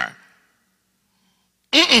stutter.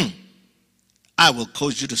 I will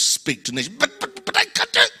cause you to speak to nations. But I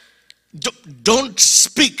can't. Don't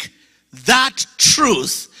speak that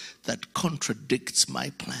truth that contradicts my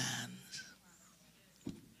plans.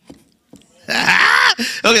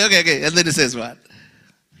 Okay. And then it says what?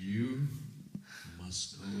 You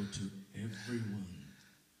must go to everyone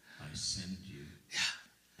I send you,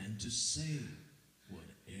 and to say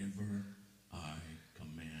whatever I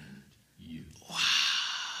command you. Wow.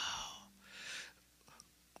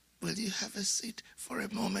 Will you have a seat for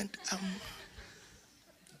a moment?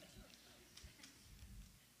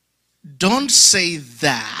 Don't say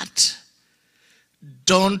that.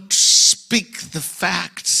 Don't speak the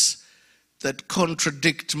facts that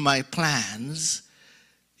contradict my plans.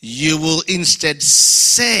 You will instead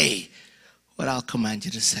say what I'll command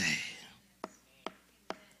you to say.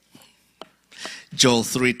 Joel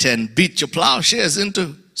 3:10, beat your plowshares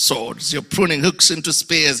into swords, your pruning hooks into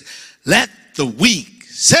spears. Let the weak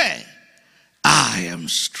say, I am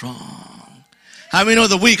strong. How many know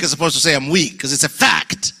the weak are supposed to say I'm weak? Because it's a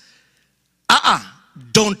fact.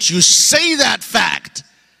 Don't you say that fact.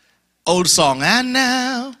 Old song. And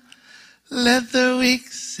now let the weak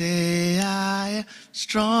say I am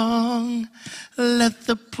strong. Let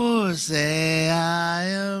the poor say I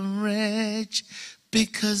am rich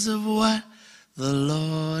because of what the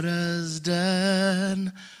Lord has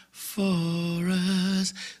done for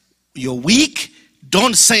us. You're weak?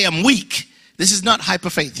 Don't say I'm weak. This is not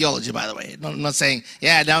hyper-faith theology, by the way. I'm not saying,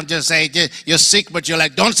 don't just say you're sick, but you're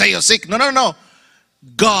like, don't say you're sick. No.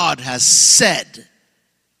 God has said,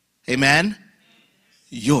 amen,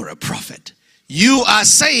 you're a prophet. You are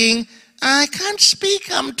saying, I can't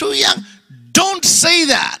speak, I'm too young. Don't say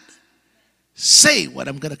that. Say what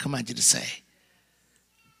I'm going to command you to say.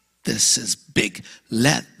 This is big.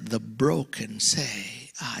 Let the broken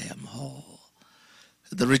say, I am whole.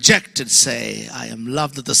 The rejected say, I am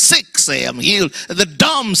loved. The sick say, I'm healed. The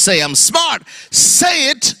dumb say, I'm smart. Say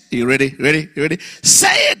it. You ready?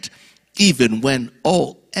 Say it. Even when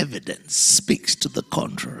all evidence speaks to the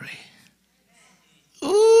contrary.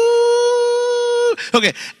 Ooh.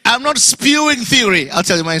 Okay, I'm not spewing theory. I'll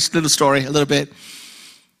tell you my little story a little bit.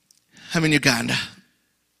 I'm in Uganda.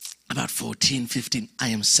 About 14, 15, I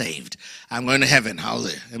am saved. I'm going to heaven.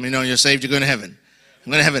 Hallelujah. I mean, you're saved, you're going to heaven.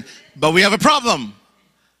 I'm going to heaven. But we have a problem.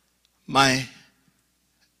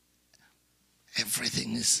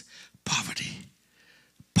 Everything is poverty.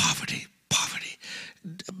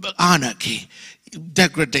 Anarchy,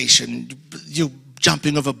 degradation. You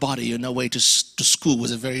jumping over body on our way to school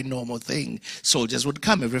was a very normal thing. Soldiers would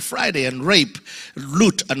come every Friday and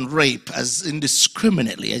loot and rape as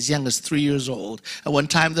indiscriminately as young as 3 years old. At one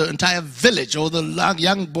time, the entire village, all the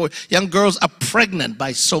young girls are pregnant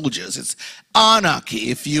by soldiers. It's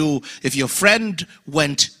anarchy. If your friend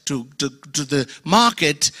went to the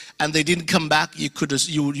market and they didn't come back, you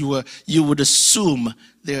would assume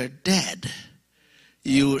they're dead.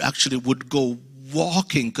 You actually would go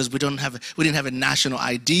walking because we didn't have a national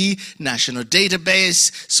ID, national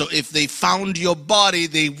database. So if they found your body,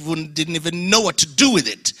 they didn't even know what to do with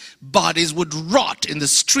it. Bodies would rot in the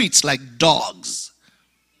streets like dogs.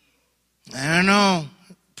 I don't know.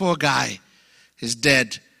 Poor guy is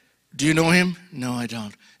dead. Do you know him? No, I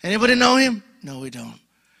don't. Anybody know him? No, we don't.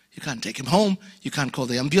 You can't take him home. You can't call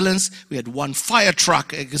the ambulance. We had one fire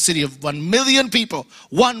truck, a city of 1 million people,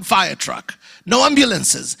 one fire truck. No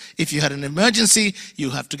ambulances. If you had an emergency, you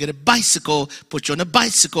have to get a bicycle, put you on a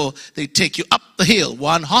bicycle. They take you up the hill.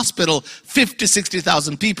 One hospital, 50,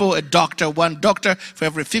 60,000 people. One doctor for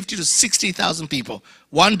every 50 to 60,000 people.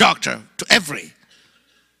 One doctor to every.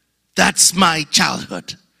 That's my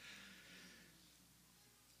childhood.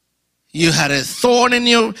 You had a thorn in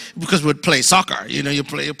you, because we'd play soccer. You know, you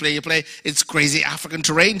play. It's crazy African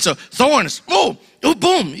terrain. So thorns, oh,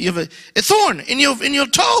 boom. You have a thorn in your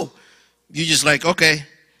toe. You just like, okay,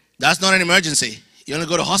 that's not an emergency. You only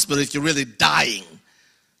go to hospital if you're really dying.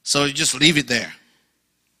 So you just leave it there.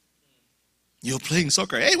 You're playing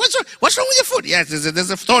soccer. Hey, what's wrong with your foot? Yeah, there's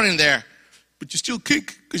a thorn in there. But you still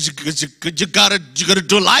kick because you gotta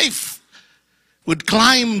do life. We'd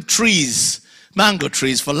climb trees. Mango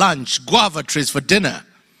trees for lunch, guava trees for dinner.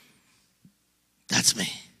 That's me.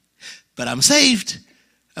 But I'm saved.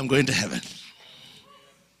 I'm going to heaven.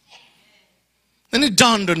 Then it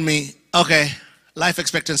dawned on me, okay, life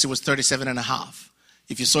expectancy was 37 and a half.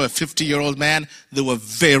 If you saw a 50-year-old man, they were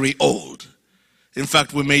very old. In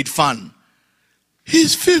fact, we made fun.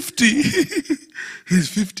 He's 50. He's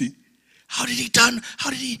 50. How did he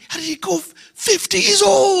go 50? He's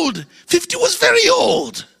old. 50 was very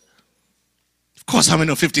old. Of course, how many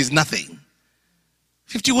know 50 is nothing?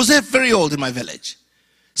 50 was very old in my village.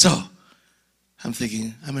 So, I'm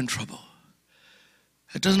thinking, I'm in trouble.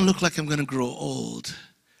 It doesn't look like I'm going to grow old.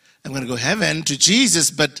 I'm going to go heaven to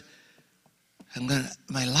Jesus, but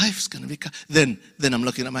my life's going to be... Then I'm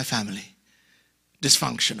looking at my family.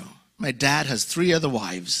 Dysfunctional. My dad has 3 other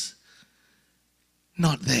wives.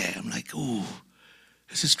 Not there. I'm like, ooh,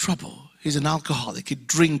 this is trouble. He's an alcoholic. He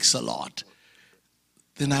drinks a lot.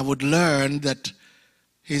 Then I would learn that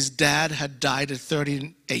his dad had died at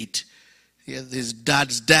 38. His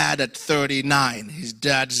dad's dad at 39. His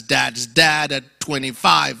dad's dad at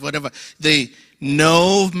 25, whatever.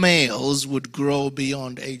 No males would grow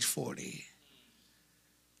beyond age 40.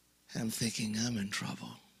 I'm thinking, I'm in trouble.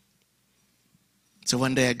 So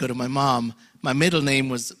one day I go to my mom. My middle name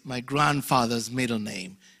was my grandfather's middle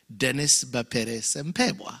name, Dennis Bapere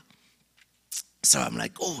Sempebwa. So I'm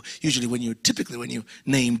like, oh, usually when you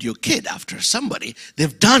named your kid after somebody,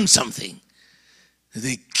 they've done something.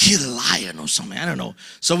 They kill a lion or something, I don't know.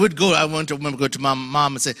 So I remember go to mom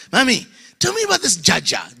and say, Mommy, tell me about this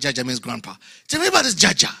Jaja. Jaja means grandpa. Tell me about this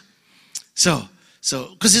Jaja. So,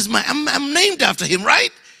 because I'm named after him, right?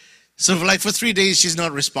 So for 3 days, she's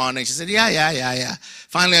not responding. She said, yeah.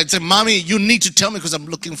 Finally, I said, Mommy, you need to tell me because I'm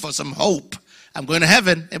looking for some hope. I'm going to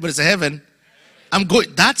heaven. Everybody say heaven. I'm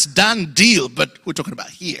going, that's done deal, but we're talking about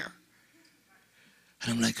here.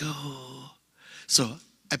 And I'm like, oh. So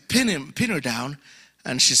I pin her down,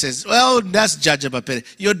 and she says, well, that's Jaja Bapere.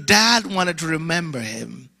 Your dad wanted to remember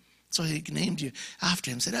him. So he named you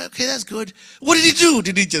after him. Said, okay, that's good. What did he do?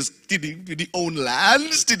 Did he own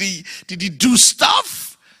lands? Did he do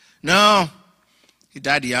stuff? No. He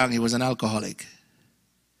died young. He was an alcoholic.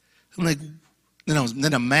 I'm like,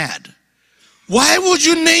 then I'm mad. Why would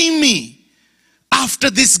you name me after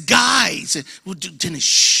this guy? He said, well, Dennis,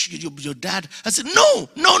 shh, your dad. I said, no,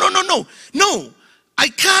 I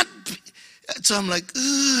can't. So I'm like,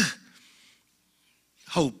 ugh.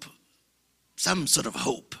 Hope, some sort of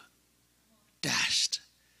hope, dashed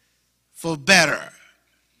for better.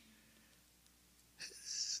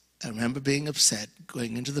 I remember being upset,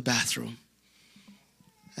 going into the bathroom,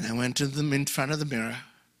 and I went in front of the mirror,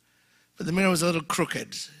 but the mirror was a little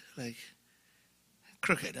crooked, like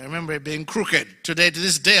crooked. I remember it being crooked. To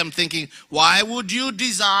this day, I'm thinking, why would you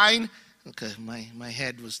design? Okay, my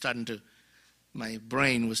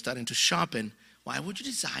brain was starting to sharpen. Why would you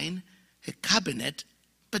design a cabinet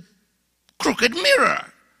but crooked mirror?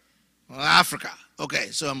 Well, Africa.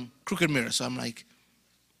 Okay, so I'm crooked mirror. So I'm like,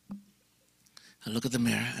 I look at the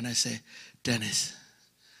mirror and I say, Dennis,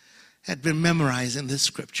 had been memorizing this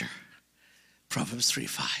scripture, Proverbs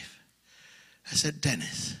 3:5. I said,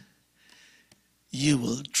 Dennis, you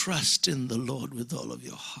will trust in the Lord with all of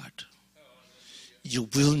your heart. You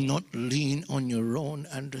will not lean on your own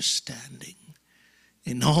understanding.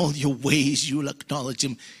 In all your ways, you will acknowledge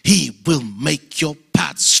him. He will make your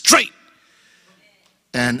path straight.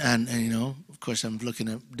 And you know, of course, I'm looking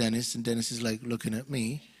at Dennis, and Dennis is like looking at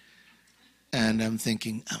me. And I'm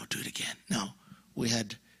thinking, I'll do it again. Now, we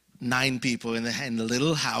had 9 people in the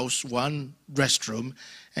little house, 1 restroom,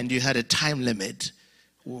 and you had a time limit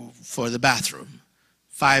for the bathroom.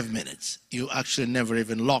 5 minutes. You actually never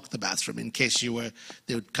even locked the bathroom in case they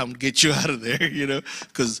would come get you out of there, you know,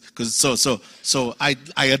 so I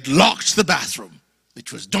had locked the bathroom,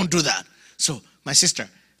 which was, don't do that. So my sister,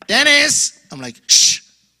 Dennis, I'm like, shh.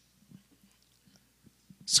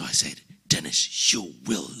 So I said, Dennis, you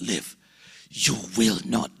will live. You will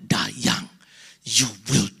not die young. You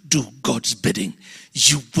will do God's bidding.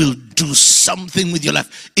 You will do something with your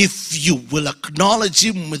life. If you will acknowledge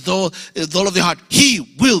him with all of your heart,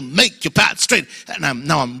 he will make your path straight. And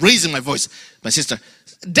I'm raising my voice. My sister,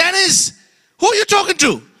 Dennis, who are you talking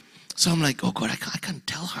to? So I'm like, oh God, I can't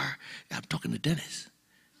tell her I'm talking to Dennis.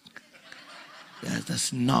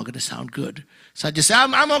 That's not going to sound good. So I just say,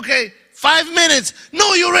 I'm okay. 5 minutes.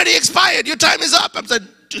 No, you already expired. Your time is up. I'm saying,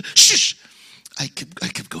 shh. I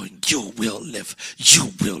kept going. You will live.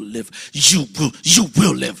 You will live. You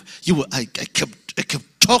will live. You will. I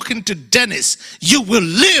kept talking to Dennis. You will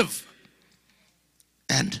live.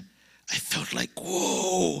 And I felt like,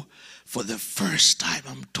 whoa, for the first time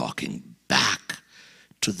I'm talking back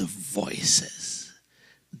to the voices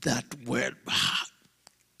that were,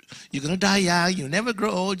 you're going to die young, you never grow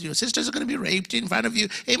old, your sisters are going to be raped in front of you.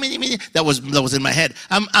 Amen. That was in my head.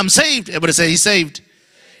 I'm saved. Everybody say he's saved.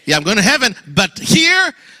 Yeah, I'm going to heaven, but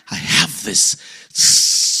here I have this.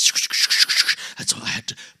 That's all I had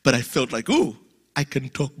to. But I felt like, ooh, I can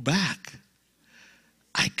talk back.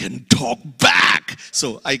 I can talk back.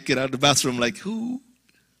 So I get out of the bathroom like, ooh.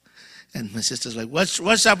 And my sister's like,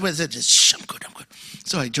 what's up with it? Shh, I'm good.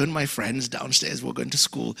 So I joined my friends downstairs. We're going to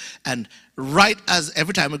school. And right as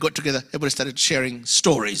every time we got together, everybody started sharing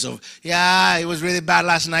stories of, yeah, it was really bad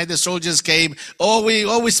last night. The soldiers came.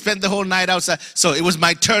 We spent the whole night outside. So it was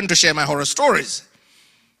my turn to share my horror stories.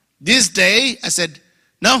 This day, I said,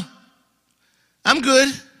 no, I'm good.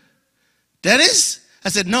 Dennis? I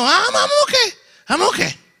said, no, I'm okay. I'm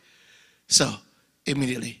okay. So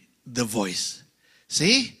immediately, the voice.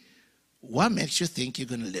 See? What makes you think you're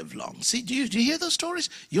going to live long? See, do you hear those stories?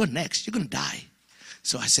 You're next. You're going to die.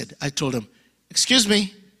 So I told him, excuse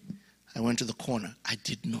me. I went to the corner. I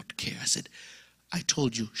did not care. I said, I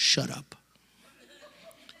told you, shut up.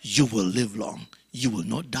 You will live long. You will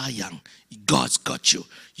not die young. God's got you.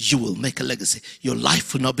 You will make a legacy. Your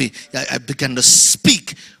life will not be. I began to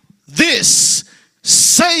speak this,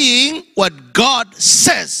 saying what God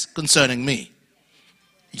says concerning me.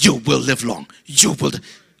 You will live long. You will.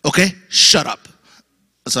 Okay, shut up.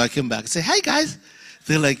 So I came back and said, hey guys.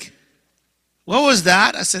 They're like, what was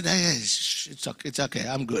that? I said, hey, it's okay,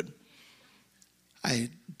 I'm good. I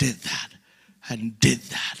did that and did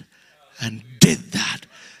that and did that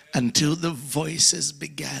until the voices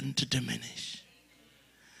began to diminish.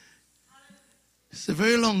 It's a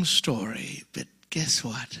very long story, but guess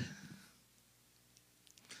what?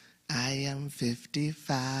 I am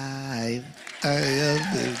 55. I am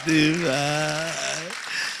 55.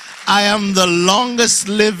 I am the longest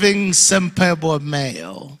living Sempebwa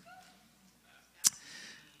male.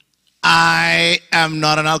 I am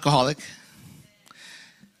not an alcoholic.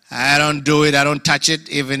 I don't do it. I don't touch it.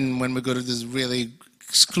 Even when we go to this really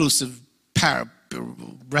exclusive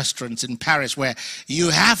restaurants in Paris where you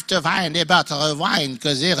have to find a bottle of wine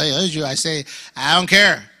because if I heard you, I say, I don't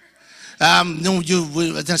care. No,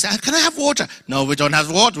 they say, can I have water? No, we don't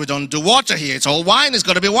have water. We don't do water here. It's all wine. It's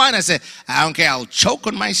got to be wine. I say, I don't care. I'll choke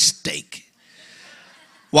on my steak.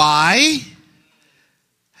 Why?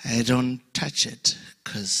 I don't touch it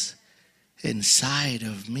because inside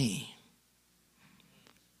of me,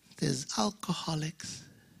 there's alcoholics.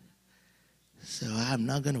 So I'm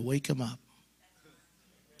not going to wake them up.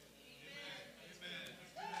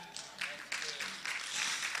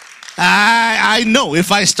 I know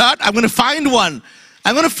if I start, I'm going to find one.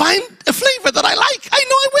 I'm going to find a flavor that I like. I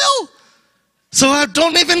know I will. So I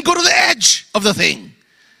don't even go to the edge of the thing.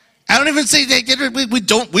 I don't even say we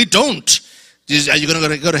don't. Are you going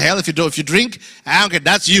to go to hell if you drink? I don't care.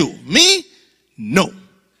 That's you. Me? No.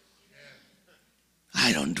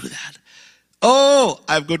 I don't do that. Oh,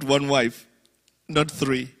 I've got one wife, not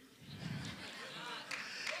 3.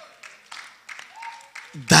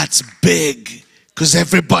 That's big. because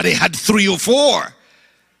everybody had 3 or 4.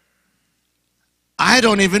 I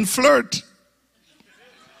don't even flirt.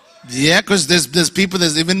 Yeah, because there's people,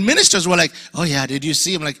 there's even ministers who are like, oh yeah, did you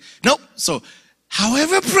see? I'm like, nope. So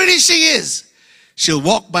however pretty she is, she'll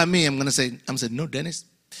walk by me. I'm saying, no, Dennis,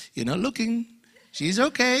 you're not looking. She's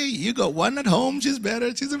okay. You got one at home. She's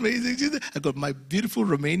better. She's amazing. I got my beautiful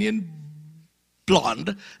Romanian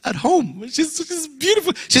blonde at home. She's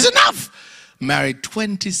beautiful. She's enough. Married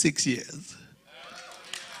 26 years.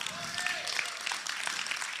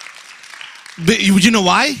 But you know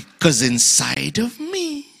why? Because inside of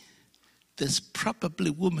me, there's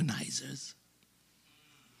probably womanizers.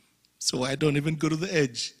 So I don't even go to the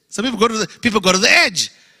edge. Some people go to the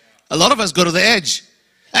edge. A lot of us go to the edge.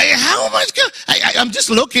 How much? I'm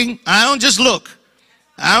just looking. I don't just look.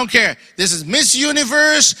 I don't care. This is Miss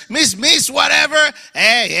Universe, Miss whatever.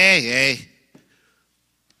 Hey.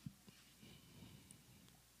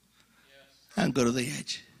 And go to the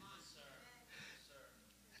edge.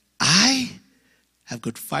 I have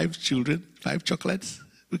got 5 children, 5 chocolates,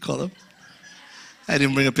 we call them. I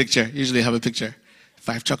didn't bring a picture. Usually I have a picture.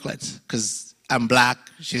 5 chocolates, because I'm black.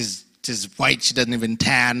 She's white. She doesn't even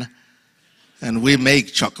tan. And we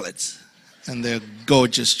make chocolates. And they're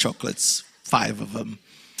gorgeous chocolates, 5 of them.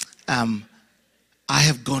 I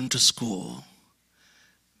have gone to school.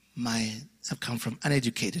 I've come from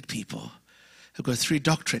uneducated people. I've got 3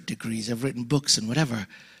 doctorate degrees. I've written books and whatever.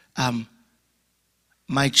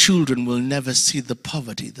 My children will never see the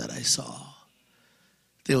poverty that I saw.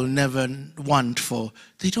 They will never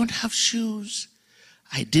they don't have shoes.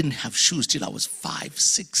 I didn't have shoes till I was 5,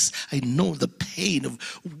 6. I know the pain of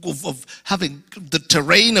having the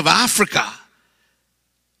terrain of Africa.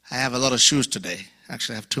 I have a lot of shoes today.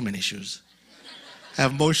 Actually, I have too many shoes. I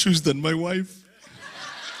have more shoes than my wife.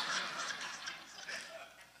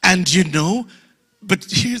 And but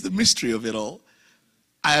here's the mystery of it all.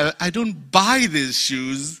 I don't buy these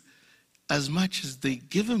shoes as much as they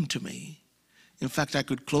give them to me. In fact, I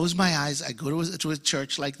could close my eyes. I go to a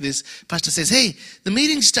church like this. Pastor says, hey, the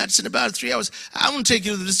meeting starts in about 3 hours. I want to take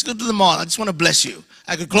you let's go to the mall. I just want to bless you.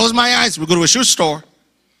 I could close my eyes. We go to a shoe store.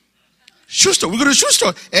 We go to a shoe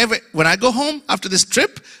store. When I go home after this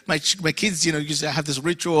trip, my kids, usually I have this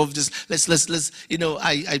ritual of just let's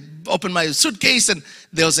I open my suitcase and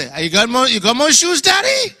they'll say, you got more shoes,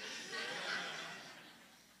 Daddy?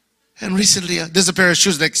 And recently, there's a pair of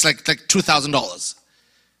shoes that's like $2,000.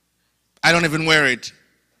 I don't even wear it.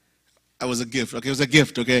 It was a gift. Okay, it was a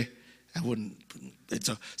gift. Okay, I wouldn't.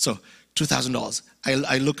 So $2,000.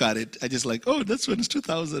 I look at it. I just like, oh, that's when it's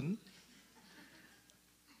 $2,000.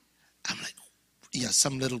 I'm like, yeah,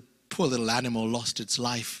 some poor little animal lost its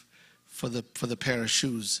life for the pair of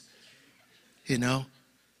shoes.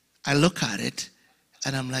 I look at it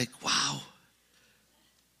and I'm like, wow.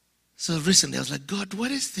 So recently I was like, God, what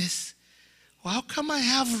is this? Well, how come I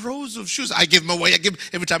have rows of shoes? I give them away.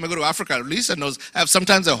 Every time I go to Africa, Lisa knows, I have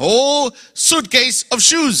sometimes a whole suitcase of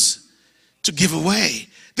shoes to give away.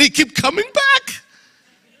 They keep coming back.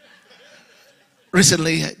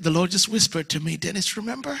 Recently, the Lord just whispered to me, Dennis,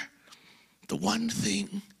 remember the one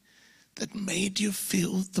thing that made you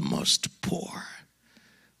feel the most poor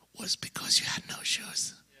was because you had no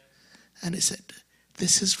shoes. And he said,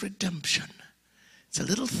 this is redemption. It's a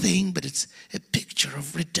little thing, but it's a picture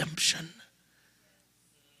of redemption.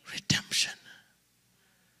 Redemption.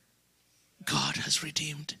 God has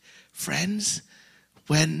redeemed. Friends,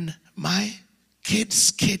 when my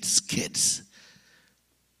kids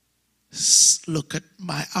look at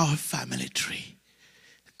our family tree,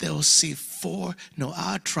 they'll see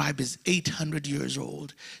our tribe is 800 years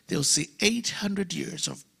old. They'll see 800 years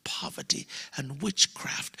of poverty and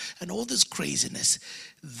witchcraft and all this craziness.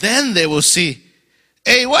 Then they will see,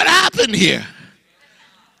 hey, what happened here?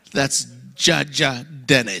 That's Jaja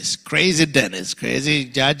Dennis, crazy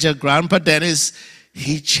Jaja Grandpa Dennis.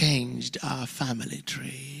 He changed our family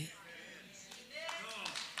tree.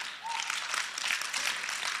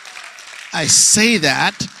 I say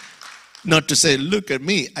that not to say, look at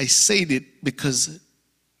me. I said it because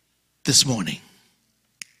this morning,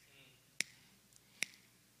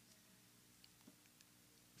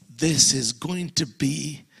 this is going to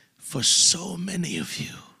be for so many of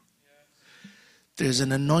you. There's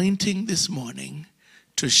an anointing this morning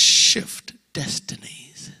to shift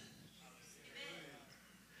destinies.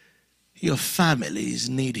 Your families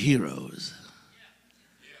need heroes.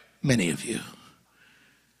 Many of you.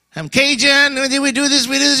 I'm Cajun, we do this.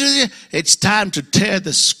 It's time to tear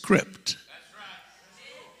the script.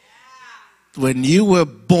 When you were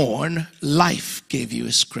born, life gave you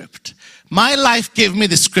a script. My life gave me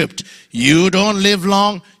the script. You don't live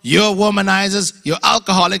long. You're womanizers. You're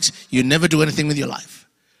alcoholics. You never do anything with your life.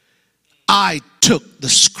 I took the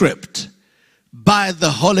script by the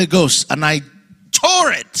Holy Ghost and I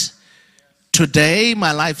tore it. Today,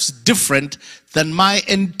 my life's different than my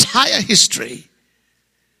entire history.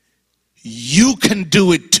 You can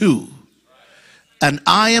do it too. And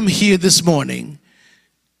I am here this morning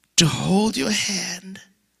to hold your hand,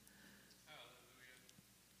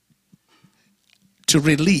 to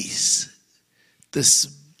release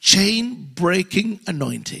this chain-breaking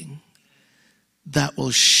anointing that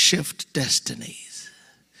will shift destinies.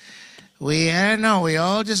 We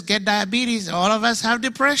all just get diabetes. All of us have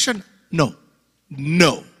depression. No.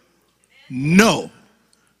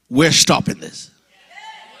 We're stopping this.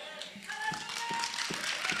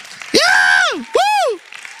 Yeah! Woo!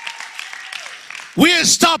 We're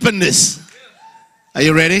stopping this. Are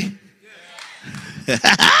you ready?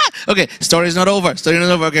 Okay, story's not over.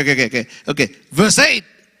 Okay. Verse 8.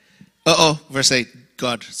 Verse 8.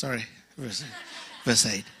 God, sorry. Verse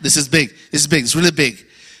 8. This is big. It's really big.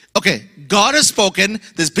 Okay, God has spoken.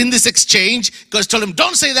 There's been this exchange. God's told him,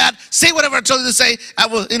 don't say that. Say whatever I told you to say. I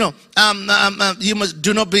will, you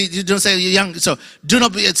don't say you're young. So do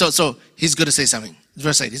not be, so he's going to say something.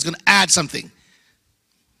 Verse 8. He's going to add something.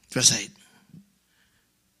 Verse 8.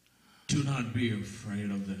 Do not be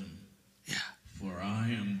afraid of them. Yeah. For I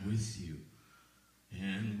am with you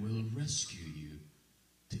and will rescue you,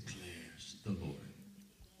 declares the Lord.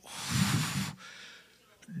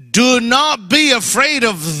 Do not be afraid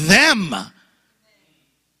of them.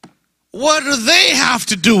 What do they have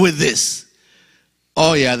to do with this?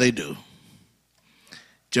 Oh, yeah, they do.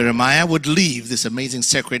 Jeremiah would leave this amazing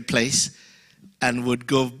sacred place and would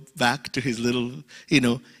go back to his little,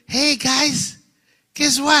 hey, guys,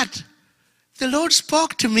 guess what? The Lord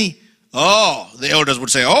spoke to me. Oh, the elders would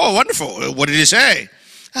say, oh, wonderful. What did he say?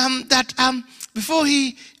 Before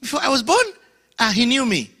I was born, he knew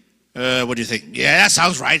me. What do you think? Yeah, that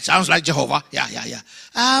sounds right. Sounds like Jehovah. Yeah.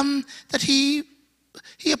 That he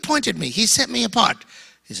appointed me. He set me apart.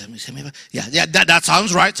 He set me apart. Yeah, that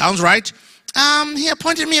sounds right. Sounds right. He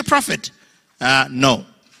appointed me a prophet. No.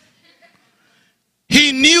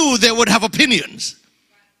 He knew they would have opinions.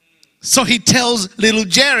 So he tells little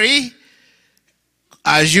Jerry,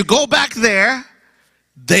 as you go back there,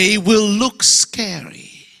 they will look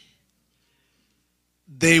scary.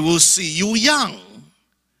 They will see you young.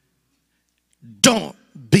 Don't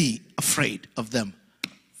be afraid of them.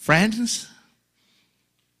 Friends,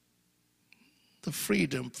 the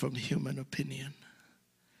freedom from human opinion.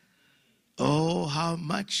 Oh, how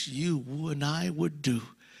much you and I would do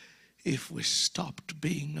if we stopped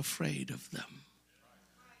being afraid of them.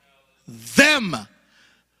 Them.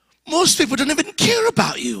 Most people don't even care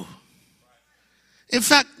about you. In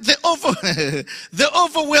fact, the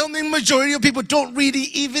overwhelming majority of people don't really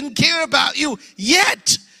even care about you.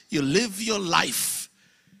 Yet, you live your life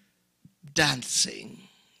dancing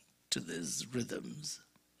to these rhythms.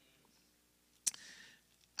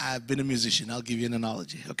 I've been a musician. I'll give you an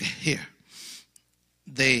analogy. Okay, here.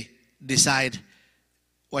 They decide,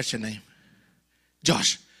 what's your name?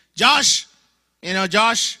 Josh. Josh,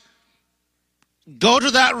 Josh, go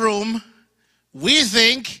to that room. We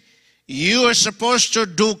think you are supposed to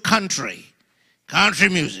do country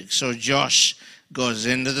music. So Josh goes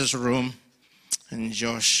into this room. And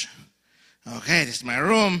Josh, okay, this is my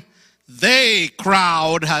room. They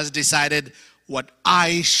crowd has decided what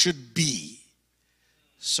I should be.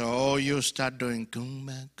 So you start doing,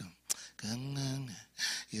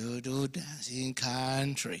 you do dancing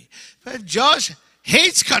country. But Josh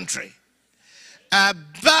hates country.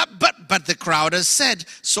 But the crowd has said,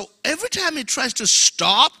 so every time he tries to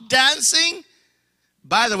stop dancing,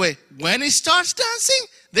 by the way, when he starts dancing,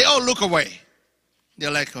 they all look away.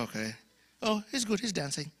 They're like, okay. Oh, he's good, he's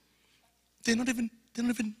dancing. They're not even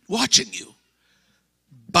watching you.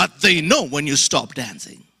 But they know when you stop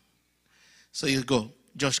dancing. So you go,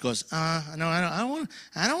 Josh goes, no, I don't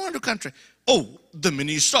want to do country. Oh, the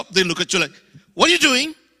minute you stop, they look at you like, what are you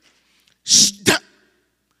doing?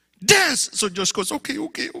 Dance. So Josh goes, okay.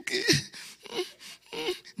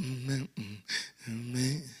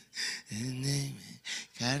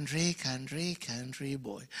 Country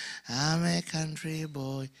boy. I'm a country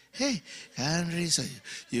boy. Hey, country. So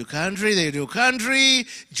you country, they do country.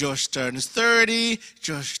 Josh turns 30.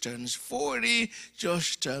 Josh turns 40.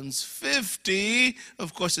 Josh turns 50.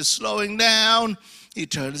 Of course, it's slowing down. He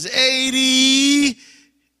turns 80.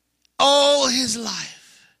 All his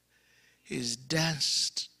life, he's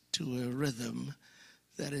danced to a rhythm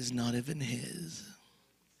that is not even his.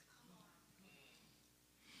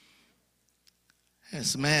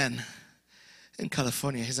 This man in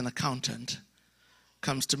California, he's an accountant,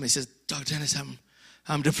 comes to me, says, Dr. Dennis,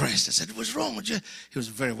 I'm depressed. I said, what's wrong with you? He was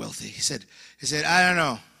very wealthy. He said, I don't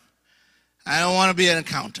know. I don't want to be an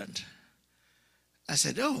accountant. I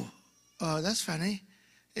said, oh, that's funny.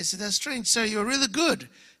 He said, that's strange, sir. You're really good.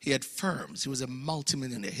 He had firms. He was a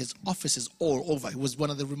multimillionaire. His office is all over. He was one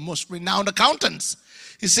of the most renowned accountants.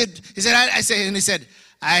 He said,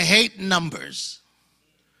 I hate numbers.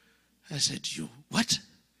 I said, you what?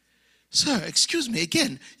 Sir, excuse me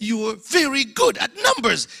again. You were very good at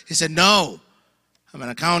numbers. He said, no, I'm an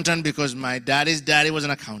accountant because my daddy's daddy was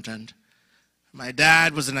an accountant. My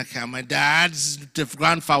dad was an accountant. My dad's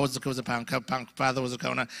grandfather was an accountant. Father was an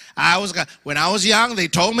accountant. When I was young, they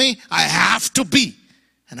told me I have to be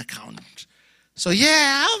an accountant. So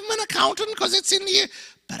yeah, I'm an accountant because it's in here.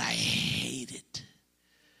 But I hate it.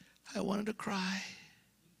 I wanted to cry.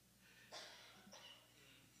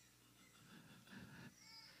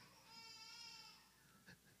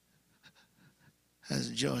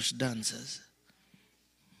 As Josh dances,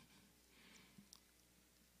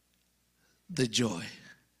 the joy,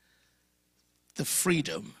 the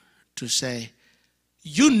freedom to say,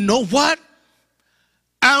 you know what?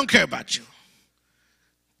 I don't care about you.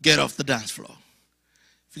 Get off the dance floor.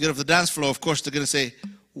 If you get off the dance floor, of course, they're going to say,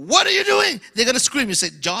 what are you doing? They're going to scream. You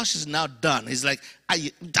say, Josh is now done. He's like,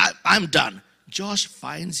 I'm done. Josh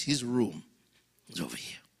finds his room. He's over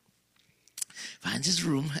here. Finds his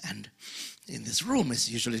room, and in this room it's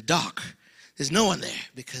usually dark. There's no one there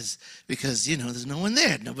because there's no one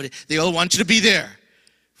there. They all want you to be there.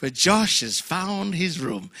 But Josh has found his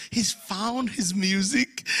room. He's found his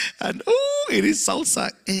music, and it is salsa.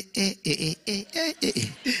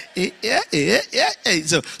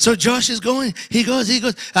 So Josh is going. He goes.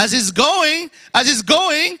 As he's going,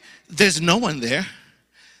 there's no one there.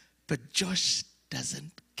 But Josh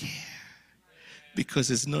doesn't care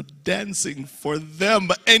because it's not dancing for them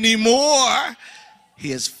anymore.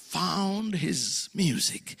 He has found his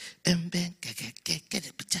music.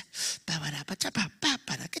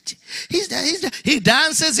 He's there. He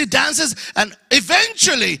dances, and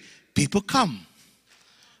eventually people come.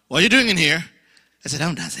 What are you doing in here? I said,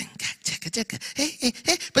 I'm dancing. Hey.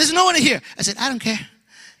 But there's no one here. I said, I don't care.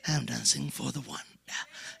 I'm dancing for the one.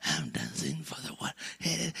 I'm dancing for the one.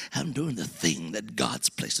 I'm doing the thing that God's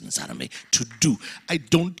placed inside of me to do. I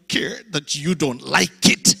don't care that you don't like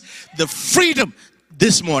it. The freedom.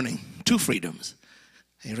 This morning, 2 freedoms.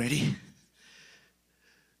 Are you ready?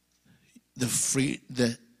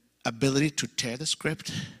 The ability to tear the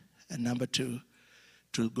script, and number 2,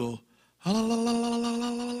 to go la, la, la, la, la, la,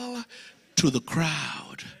 la, la, to the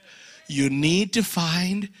crowd. You need to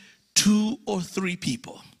find 2 or 3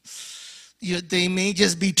 people. They may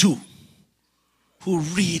just be 2 who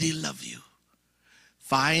really love you.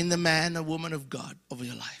 Find the man or woman of God over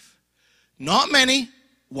your life. Not many,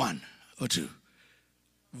 1 or 2.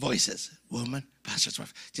 Voices, woman, pastor's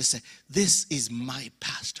wife. Just say, this is my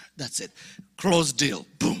pastor. That's it. Close deal.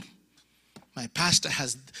 Boom. My pastor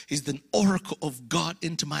is the oracle of God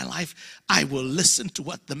into my life. I will listen to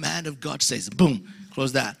what the man of God says. Boom.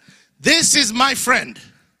 Close that. This is my friend.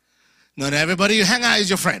 Not everybody you hang out is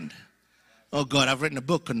your friend. Oh God, I've written a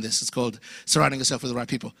book on this. It's called Surrounding Yourself with the Right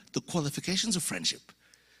People. The qualifications of friendship.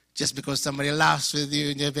 Just because somebody laughs with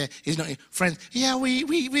you, he's not your friend. Yeah,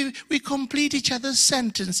 we complete each other's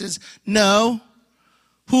sentences. No.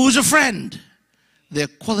 Who's a friend? Their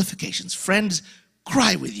qualifications. Friends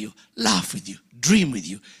cry with you, laugh with you, dream with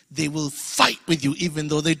you. They will fight with you even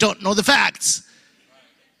though they don't know the facts.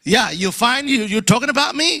 Yeah, you'll find you're talking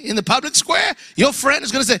about me in the public square. Your friend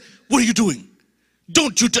is going to say, what are you doing?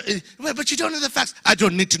 Don't you? But you don't know the facts. I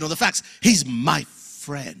don't need to know the facts. He's my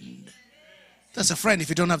friend. That's a friend. If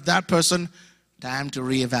you don't have that person, time to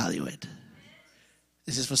reevaluate.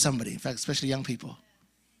 This is for somebody, in fact, especially young people.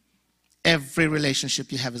 Every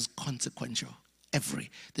relationship you have is consequential.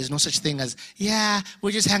 There's no such thing as, yeah,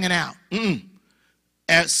 we're just hanging out.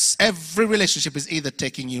 Every relationship is either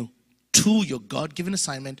taking you to your God-given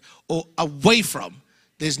assignment or away from.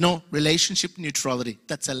 There's no relationship neutrality.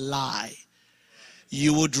 That's a lie.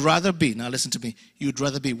 You would rather be, now listen to me, you'd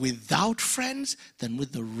rather be without friends than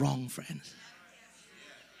with the wrong friends.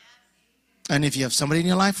 And if you have somebody in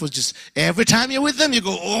your life who's just, every time you're with them, you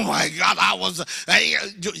go, oh my God,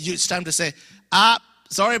 it's time to say,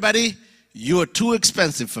 sorry, buddy, you are too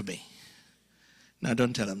expensive for me. Now,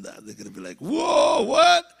 don't tell them that. They're going to be like, whoa,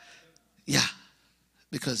 what? Yeah,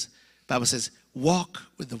 because the Bible says, walk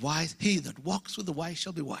with the wise. He that walks with the wise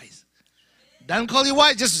shall be wise. Don't call you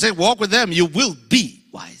wise, just to say walk with them, you will be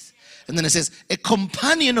wise. And then it says, a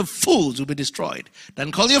companion of fools will be destroyed.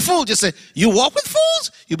 Don't call you a fool, just say, you walk with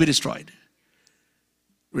fools, you'll be destroyed.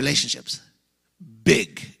 Relationships.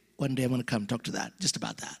 Big. One day I'm going to come talk to that, just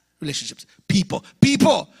about that. Relationships. People.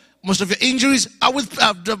 People. Most of your injuries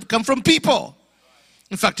have come from people.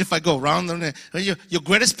 In fact, if I go around, your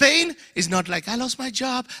greatest pain is not like, I lost my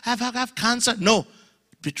job, I have cancer. No.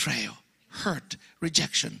 Betrayal, hurt,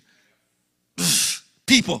 rejection.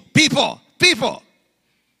 People.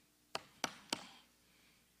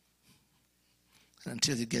 And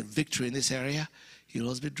until you get victory in this area, you'll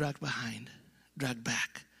always be dragged behind, dragged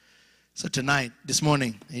back. So tonight, this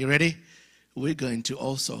morning, are you ready? We're going to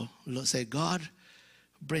also say, God,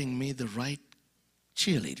 bring me the right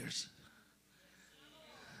cheerleaders.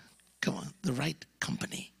 Come on, the right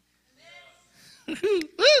company.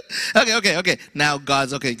 Okay. Now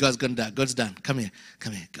God's gonna die. God's done. Come here.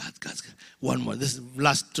 God's good. One more. This is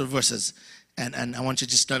last 2 verses. And I want you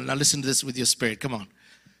to just now listen to this with your spirit. Come on.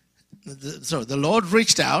 So the Lord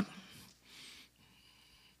reached out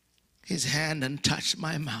his hand and touched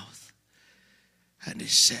my mouth. And he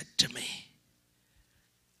said to me,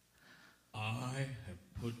 I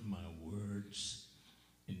have put my words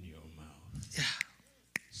in your mouth. Yeah.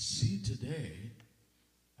 See, today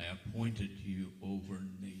I appointed you over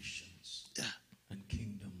nations and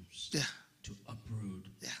kingdoms to uproot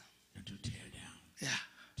and to tear down,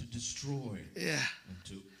 to destroy and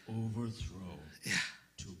to overthrow,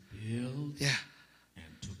 to build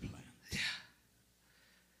and to plant.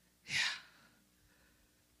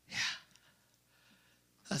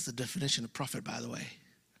 That's the definition of prophet, by the way.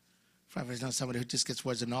 Prophet is not somebody who just gets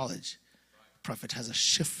words of knowledge. Prophet has a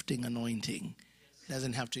shifting anointing. He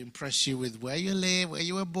doesn't have to impress you with where you live, where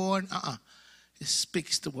you were born. He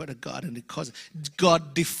speaks the word of God, and because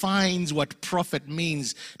God defines what prophet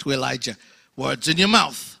means to Elijah. Words in your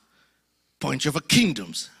mouth, point you over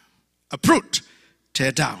kingdoms, uproot,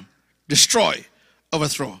 tear down, destroy,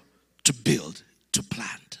 overthrow, to build, to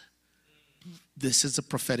plant. This is a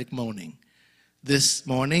prophetic morning. This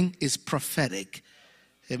morning is prophetic.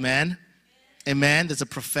 Amen. Amen. There's a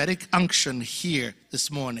prophetic unction here this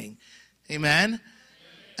morning. Amen.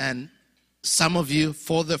 And some of you,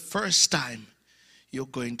 for the first time, you're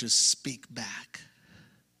going to speak back.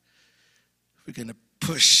 We're going to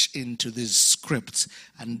push into these scripts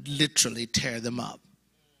and literally tear them up.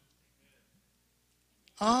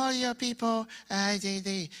 All your people,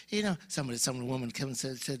 some woman came and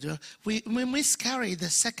said, we miscarried the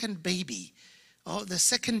second baby. Oh, the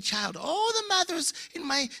second child. All the mothers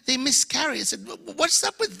they miscarry. I said, what's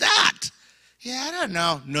up with that? Yeah, I don't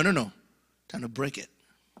know. No. Time to break it.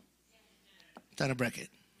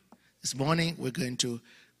 This morning, we're going to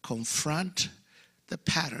confront the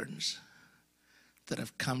patterns that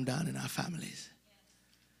have come down in our families.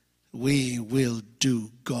 We will do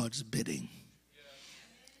God's bidding.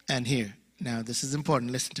 And here, now this is important.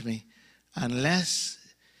 Listen to me. Unless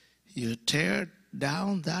you tear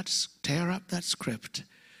up that script,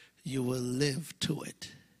 you will live to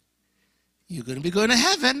it. You're going to be going to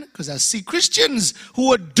heaven, because I see Christians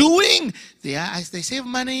who are doing, they save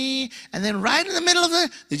money, and then right in the middle of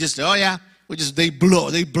they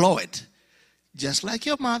blow it. Just like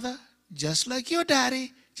your mother, just like your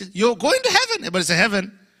daddy. You're going to heaven. Everybody say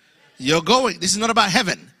heaven. You're going. This is not about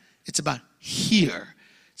heaven. It's about here.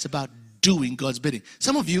 It's about doing God's bidding.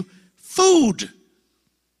 Some of you, food.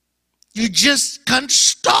 You just can't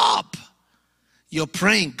stop. You're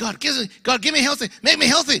praying, God, give me healthy, make me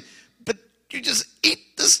healthy. But you just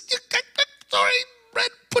eat this. Bread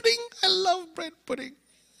pudding. I love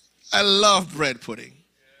bread pudding.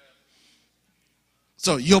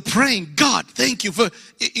 So you're praying, God, thank you for,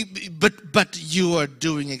 but you are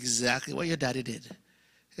doing exactly what your daddy did.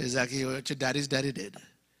 Exactly what your daddy's daddy did,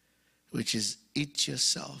 which is eat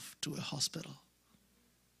yourself to a hospital.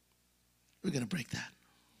 We're going to break that.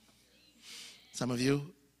 Some of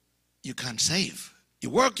you can't save. You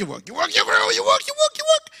work.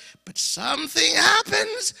 But something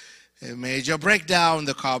happens. A major breakdown.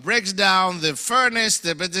 The car breaks down. The furnace.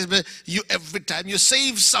 Every time you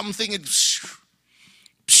save something,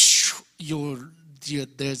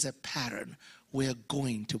 there's a pattern. We're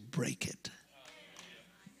going to break it.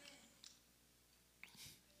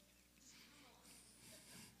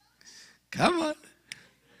 Come on.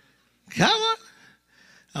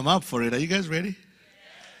 I'm up for it. Are you guys ready?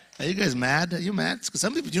 Are you guys mad? Are you mad? Because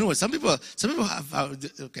some people, you know what? Some people have,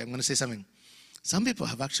 okay, I'm going to say something. Some people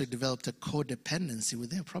have actually developed a codependency with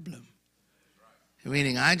their problem.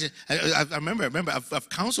 Meaning, I remember, I've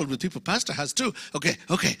counseled with people. Pastor has too. Okay.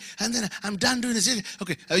 And then I'm done doing this.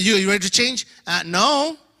 Okay, are you ready to change?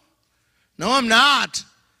 No, I'm not.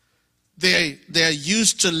 They're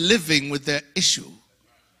used to living with their issue.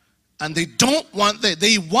 And they don't want that.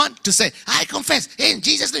 They want to say, I confess in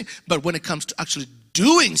Jesus' name. But when it comes to actually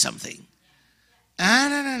doing something.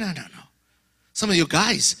 No. Some of you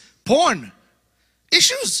guys, porn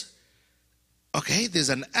issues. Okay, there's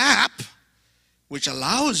an app which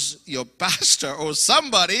allows your pastor or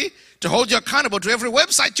somebody to hold you accountable to every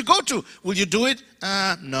website you go to. Will you do it?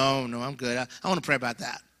 No, I'm good. I want to pray about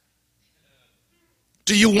that.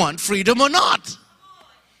 Do you want freedom or not?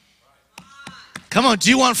 Come on, do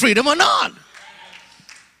you want freedom or not?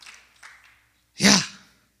 Yeah.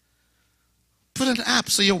 Put an app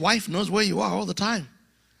so your wife knows where you are all the time.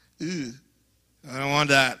 Ew, I don't want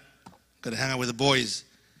that. Got to hang out with the boys.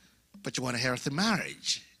 But you want a healthy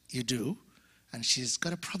marriage. You do. And she's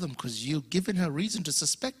got a problem because you've given her reason to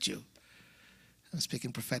suspect you. I'm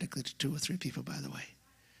speaking prophetically to 2 or 3 people, by the way.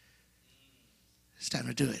 It's time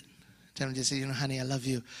to do it. Time to just say, honey, I love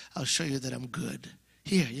you. I'll show you that I'm good.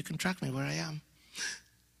 Here, you can track me where I am.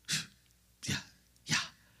 Yeah.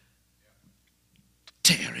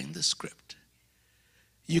 Tearing the script.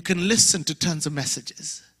 You can listen to tons of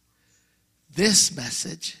messages. This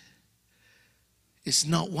message is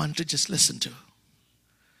not one to just listen to.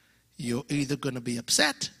 You're either going to be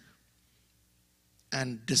upset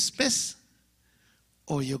and dismiss,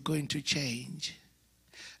 or you're going to change.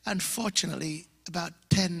 Unfortunately, about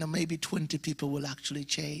 10 or maybe 20 people will actually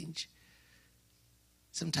change.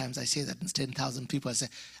 Sometimes I say that in 10,000 people. I say,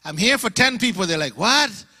 I'm here for 10 people. They're like,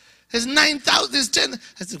 what? There's 9,000, there's 10.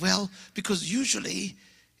 I said, well, because usually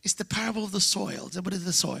it's the parable of the soils. What are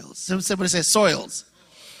the soils? Somebody says soils.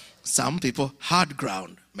 Some people, hard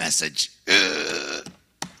ground. Message.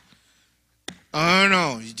 Oh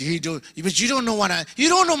no, but you don't know you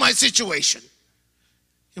don't know my situation.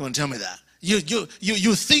 You want to tell me that? You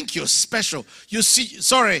think you're special.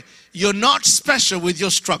 You're not special with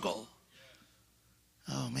your struggle.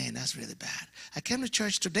 Oh man, that's really bad. I came to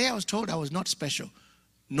church today, I was told I was not special.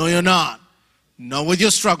 No, you're not. Not with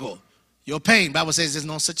your struggle. Your pain. Bible says there's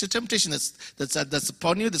no such a temptation that's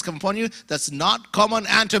upon you, that's come upon you, that's not common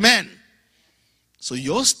unto men. So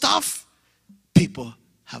your stuff, people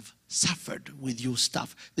have suffered with your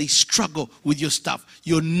stuff. They struggle with your stuff.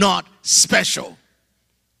 You're not special.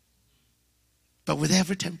 But with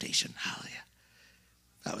every temptation, hallelujah,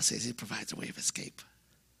 Bible says he provides a way of escape.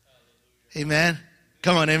 Amen.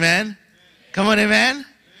 Come on, amen. Come on, amen.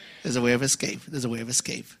 There's a way of escape. There's a way of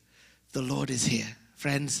escape. The Lord is here.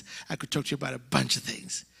 Friends, I could talk to you about a bunch of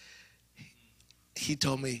things. He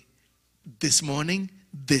told me this morning,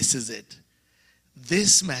 this is it.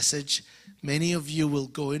 This message, many of you will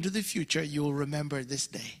go into the future, you will remember this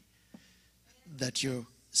day that you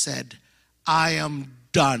said, I am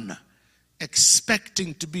done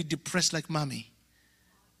expecting to be depressed like mommy.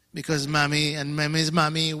 Because mommy and mommy's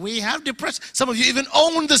mommy, we have depressed. Some of you even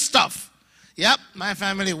own the stuff. Yep, my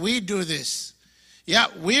family, we do this. Yeah,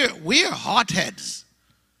 we're hotheads.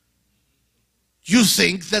 You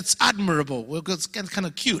think that's admirable. Well, it's kind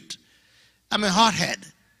of cute. I'm a hothead.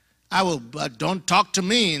 Don't talk to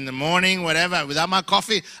me in the morning, whatever. Without my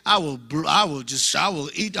coffee, I will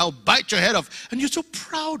eat, I'll bite your head off. And you're so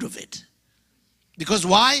proud of it. Because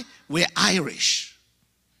why? We're Irish.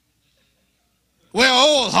 We're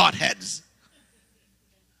all hotheads.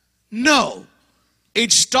 No,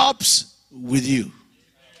 it stops with you.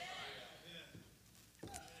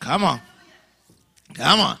 Come on.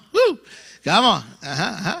 Come on. Woo. Come on.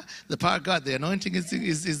 The power of God, the anointing is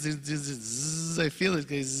I feel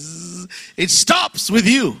it. It stops with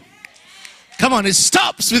you. Come on, it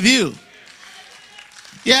stops with you.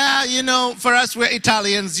 Yeah, for us, we're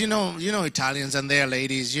Italians. You know Italians and their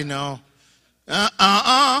ladies, You're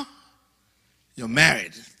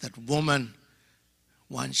married. That woman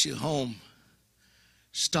wants you home.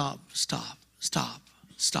 Stop.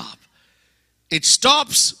 It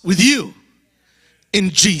stops with you in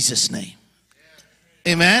Jesus' name.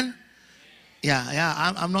 Amen?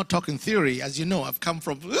 Yeah, I'm not talking theory. As you know, I've come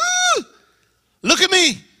from, look at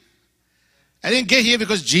me. I didn't get here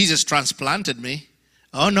because Jesus transplanted me.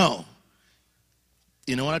 Oh, no.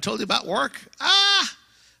 You know what I told you about work?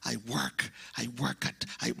 I work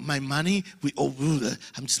my money.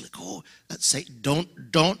 I'm just like, let's say, don't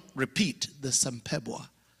repeat the Sempebwa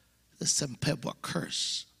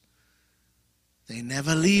curse. They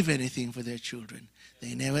never leave anything for their children.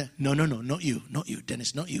 They never, no, not you,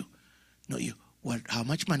 Dennis, not you. How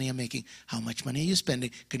much money are you making? How much money are you spending?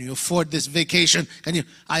 Can you afford this vacation?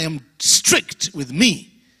 I am strict with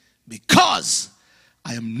me because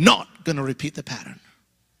I am not going to repeat the pattern.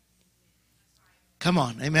 Come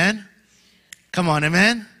on, amen? Come on,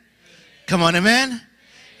 amen? Come on, amen?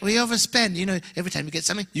 We overspend. Every time you get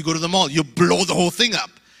something, you go to the mall, you blow the whole thing up.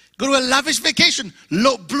 Go to a lavish vacation,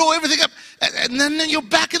 blow everything up, and then you're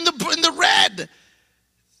back in the red.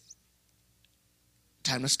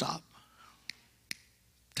 Time to stop.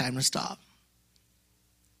 Time to stop.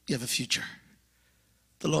 You have a future.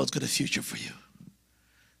 The Lord's got a future for you.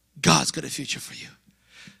 God's got a future for you.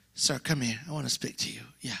 Sir, come here. I want to speak to you.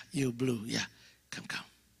 Yeah, you blue. Yeah, come.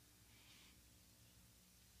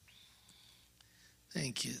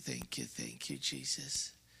 Thank you,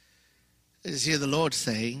 Jesus. I just hear the Lord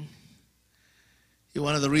saying, you're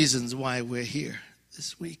one of the reasons why we're here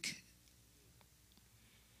this week.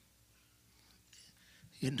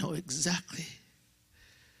 You know exactly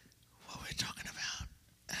what we're talking about.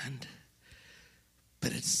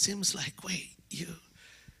 But it seems like, wait, you're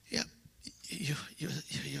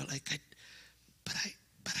like,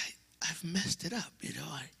 I've messed it up, you know.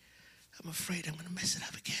 I'm afraid I'm going to mess it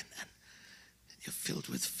up again. And you're filled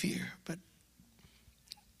with fear, but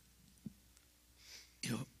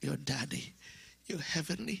your daddy, your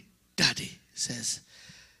heavenly daddy says,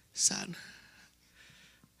 son,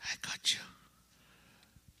 I got you.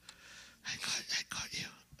 I got you.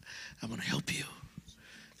 I'm going to help you.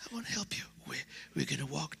 We're going to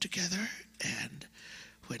walk together, and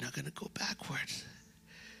we're not going to go backwards.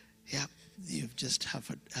 Yeah, you've just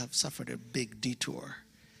have suffered a big detour.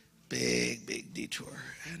 Big detour.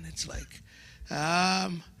 And it's like,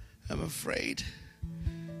 I'm afraid.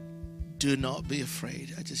 Do not be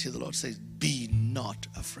afraid. I just hear the Lord say, be not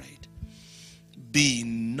afraid. Be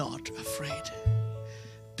not afraid.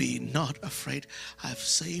 Be not afraid. I've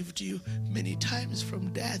saved you many times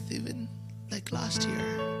from death, even like last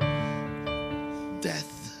year.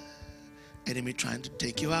 Death. Enemy trying to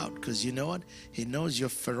take you out, because you know what? He knows you're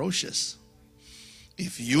ferocious.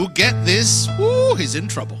 If you get this, he's in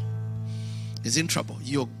trouble. He's in trouble.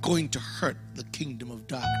 You're going to hurt the kingdom of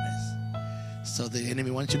darkness. So the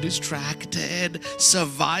enemy wants you distracted,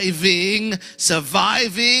 surviving.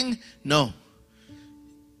 No.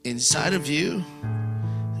 Inside of you,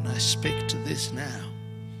 and I speak to this now,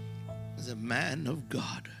 as a man of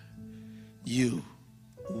God, you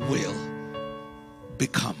will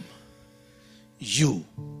become. You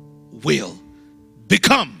will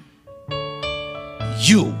become.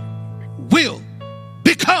 You will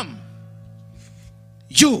become.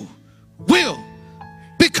 You will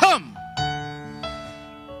become.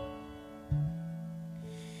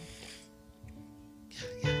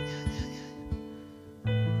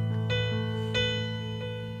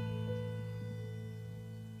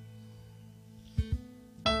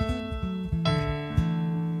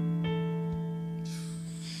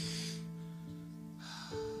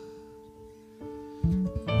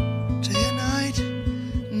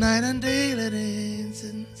 Night and day let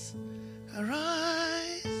incense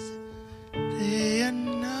arise. Day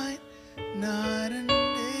and night, night and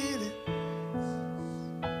day let...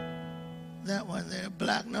 That one there,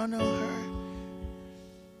 black, no, her.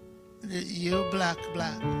 You black,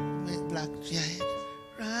 yeah,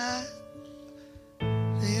 right.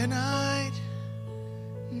 Day and night,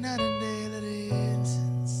 night and day let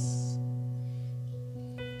incense.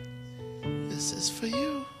 This is for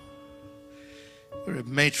you. You're a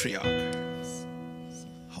matriarch,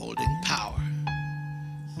 holding power,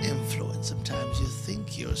 influence. Sometimes you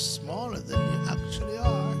think you're smaller than you actually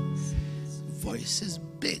are. Voice is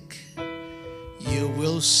big. You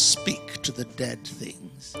will speak to the dead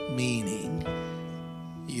things, meaning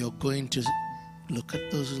you're going to look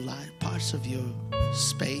at those parts of your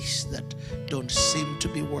space that don't seem to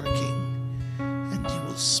be working, and you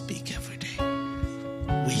will speak every day.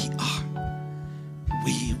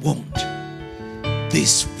 We won't.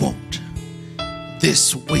 This won't.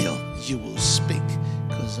 This will. You will speak.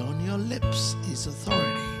 Because on your lips is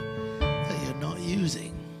authority that you're not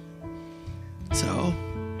using. So,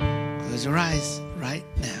 close your eyes right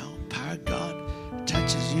now. Power of God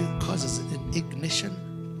touches you, causes an ignition.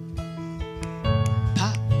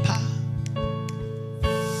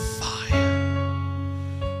 Fire.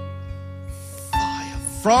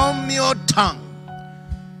 From your tongue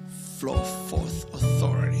flow forth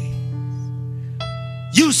authority.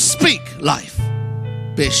 You speak life.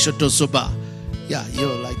 Yeah,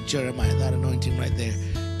 you're like Jeremiah, that anointing right there.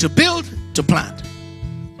 To build, to plant.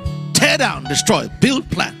 Tear down, destroy,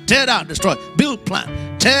 build, plant. Tear down, destroy, build,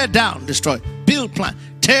 plant. Tear down, destroy, build, plant.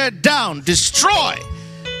 Tear down, destroy.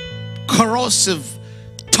 Corrosive,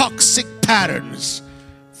 toxic patterns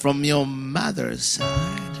from your mother's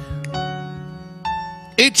side.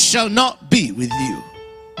 It shall not be with you.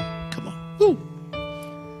 Come on. Woo.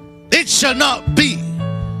 It shall not be.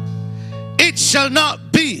 It shall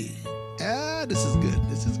not be. This is good.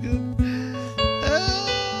 This is good.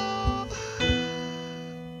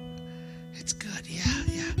 It's good. Yeah.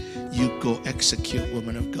 You go execute,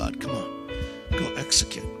 woman of God. Come on. Go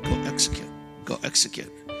execute. Go execute. Go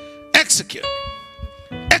execute. Execute.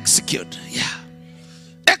 Execute. Yeah.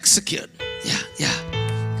 Execute. Yeah,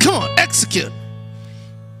 yeah. Come on, execute.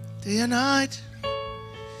 Day and night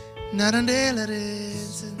and day, let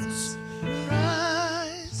incense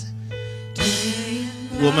rise.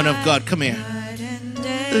 Woman of God, come here.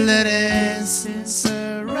 Let incense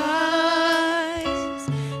arise.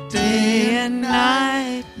 Day and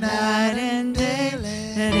night, night and day,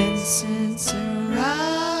 let incense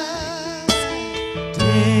arise.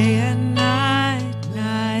 Day and night,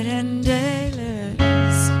 night and day, let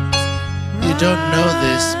incense arise. You don't know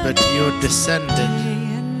this, but you're descended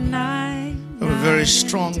of a very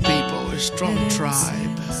strong people, a strong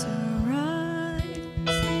tribe.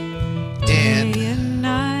 And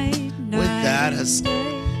with that, as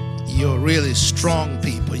you're really strong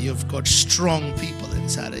people, you've got strong people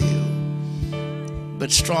inside of you.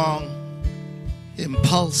 But strong,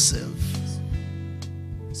 impulsive,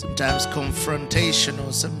 sometimes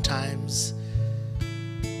confrontational, sometimes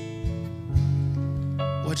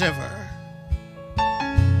whatever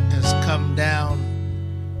has come down,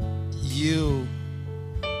 you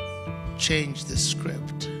change the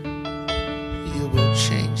script. You will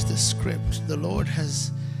change the script. The Lord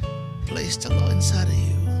has placed a lot inside of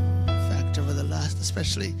you. In fact, over the last,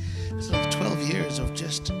 especially it's like 12 years of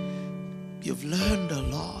just, you've learned a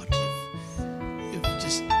lot. You've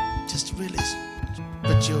just really,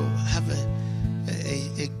 but you have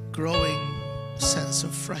a growing sense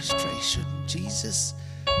of frustration. Jesus,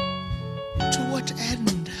 to what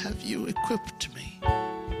end have you equipped me?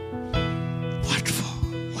 What for?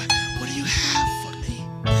 What do you have for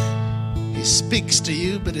me? He speaks to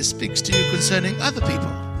you, but he speaks to you concerning other people.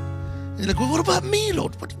 And you're like, well, what about me,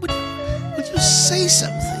 Lord? Would you say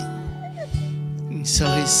something? And so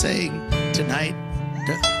he's saying tonight,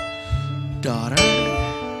 daughter,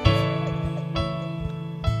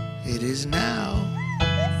 it is now.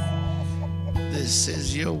 This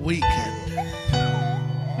is your weekend.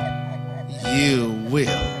 You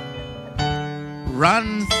will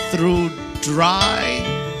run through dry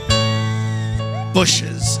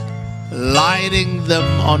bushes, lighting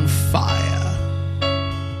them on fire.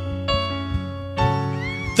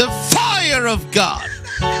 The fire of God.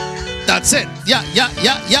 That's it. Yeah.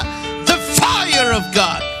 The fire of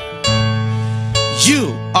God.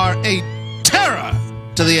 You are a terror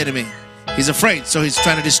to the enemy. He's afraid, so he's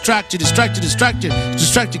trying to distract you,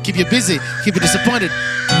 keep you busy, keep you disappointed.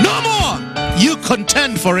 No more! You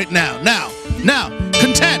contend for it now.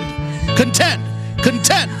 Contend.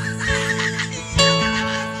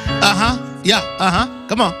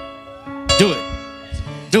 Come on. Do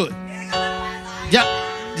it.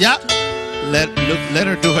 Yeah. Let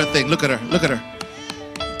her do her thing. Look at her.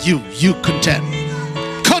 You contend.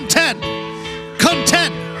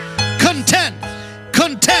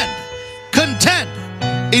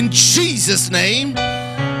 In Jesus' name.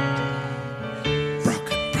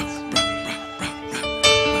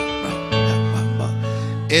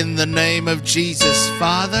 In the name of Jesus,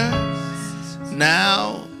 Father,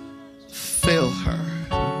 now fill her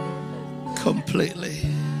completely.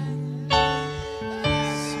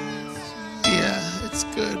 Yeah, it's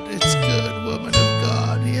good, woman of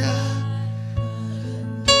God. Yeah.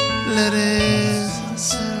 Let it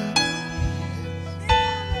answer.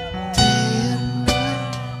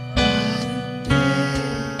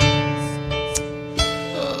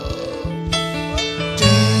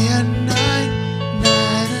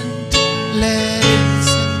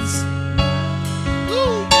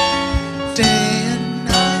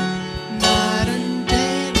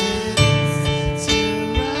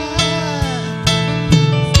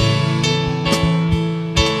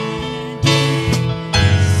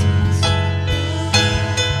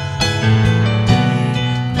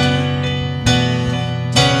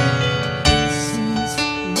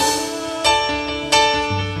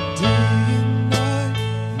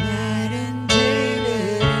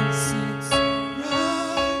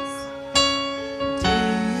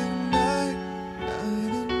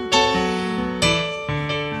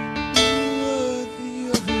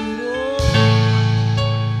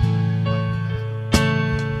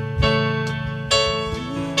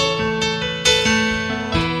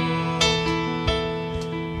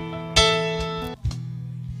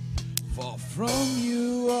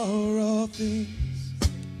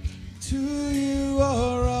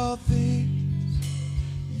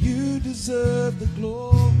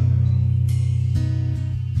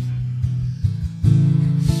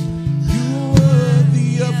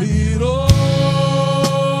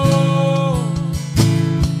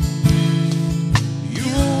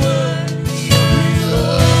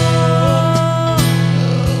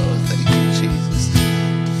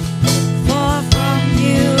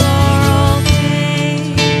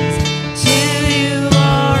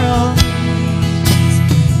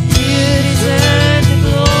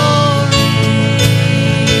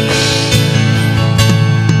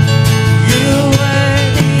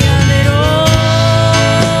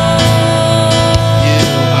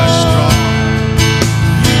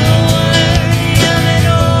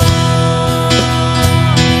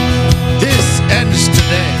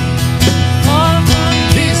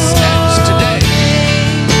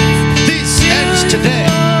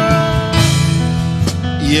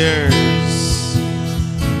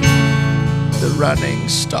 The running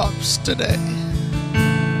stops today.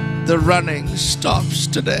 The running stops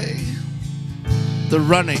today. The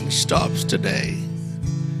running stops today.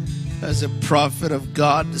 As a prophet of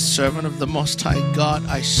God, the servant of the Most High God,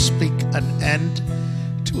 I speak an end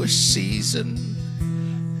to a season,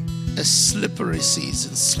 a slippery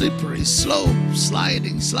season, slippery, slow,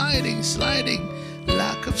 sliding,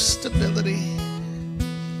 lack of stability.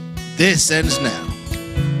 This ends now.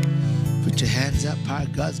 Put your hands up high.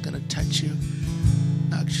 God's going to touch you.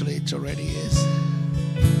 Actually, it already is.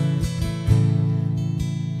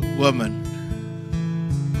 Woman,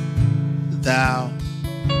 thou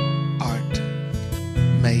art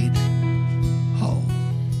made whole.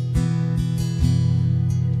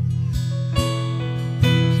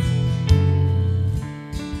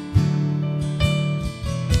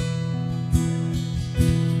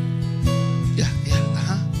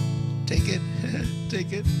 Take it.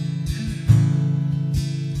 Take it.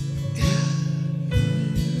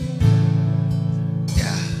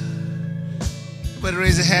 Everybody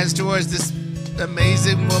raise your hands towards this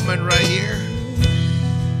amazing woman right here.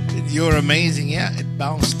 You're amazing. Yeah, it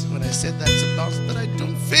bounced when I said that's a bounce, but I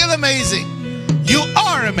don't feel amazing. You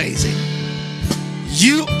are amazing.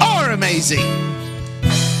 You are amazing.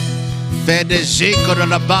 This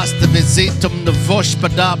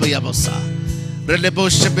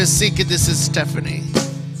is Stephanie.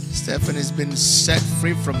 Stephanie's been set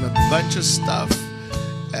free from a bunch of stuff.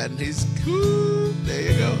 And he's cool. There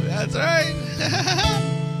you go. That's right.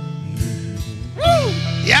 Woo!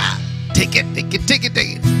 Yeah. Take it.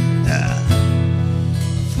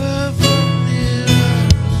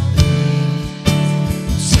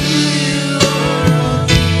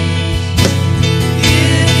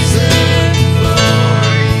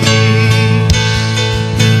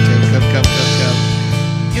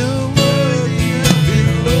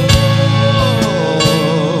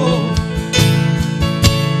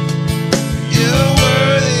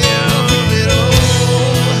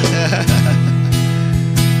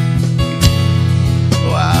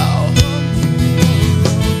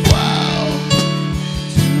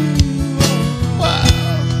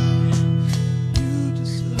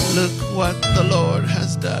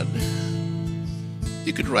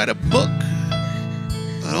 You could write a book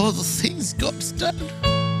on all the things God's done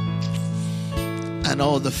and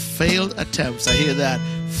all the failed attempts. I hear that.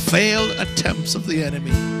 Failed attempts of the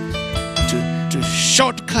enemy to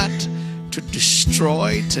shortcut, to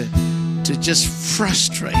destroy, to just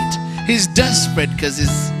frustrate. He's desperate because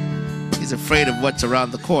he's afraid of what's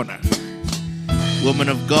around the corner. Woman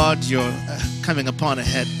of God, you're coming upon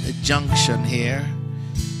a junction here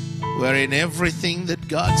wherein everything that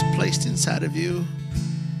God's placed inside of you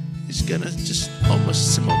is going to just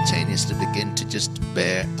almost simultaneously begin to just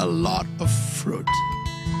bear a lot of fruit.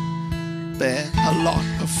 Bear a lot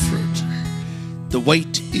of fruit. The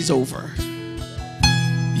wait is over.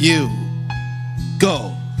 You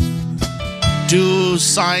go. Do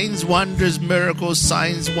signs, wonders, miracles,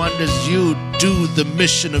 signs, wonders. You do the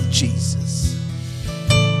mission of Jesus.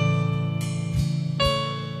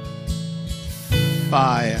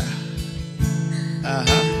 Fire.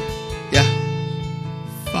 Yeah.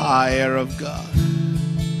 Fire of God.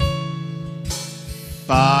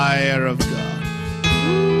 Fire of God.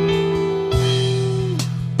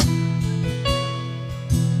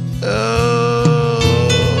 Oh,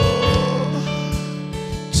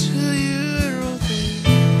 to you are all things.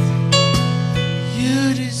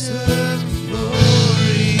 You deserve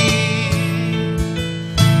glory.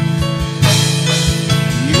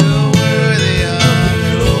 You're worthy of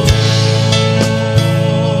it all.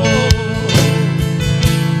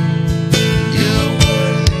 You're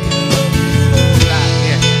worthy of it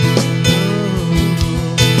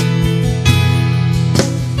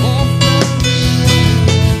all.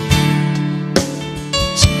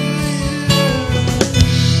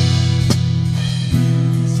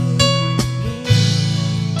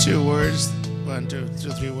 Two words. 1, 2,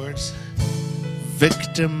 3 words.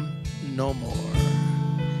 Victim no more.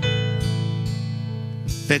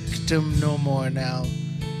 Victim no more. Now,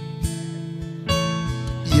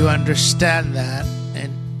 you understand that,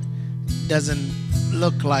 and it doesn't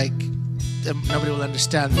look like nobody will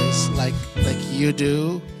understand this like you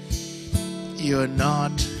do. You're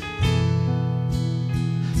not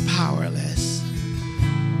powerless.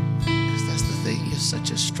 Because that's the thing. You're such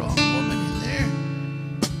a strong woman in there.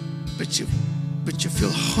 But you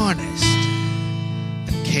feel harnessed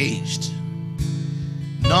and caged.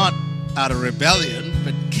 Not out of rebellion,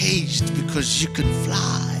 but caged because you can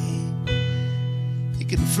fly. You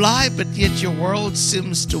can fly, but yet your world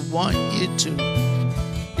seems to want you to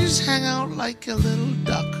just hang out like a little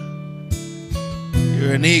duck.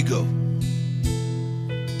 You're an eagle.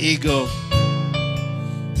 Ego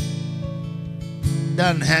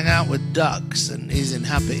doesn't hang out with ducks and isn't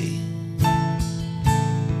happy.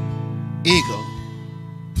 Ego.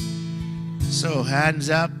 So hands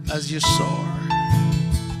up as you soar.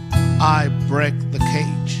 I break the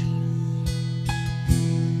cage.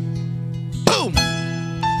 Boom!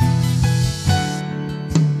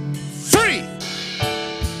 Free!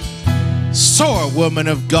 Soar, woman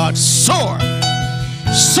of God, soar!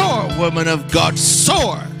 Soar, woman of God,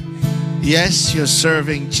 soar! Yes, you're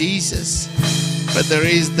serving Jesus, but there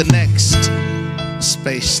is the next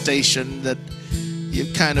space station that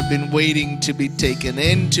you've kind of been waiting to be taken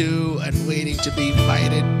into and waiting to be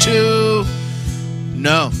invited to.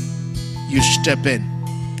 No, you step in,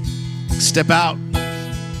 step out,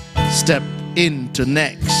 step into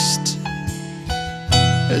next.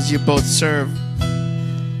 As you both serve,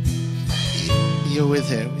 you're with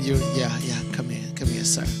him. Yeah, come here,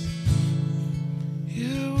 sir.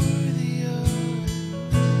 You're worthy of.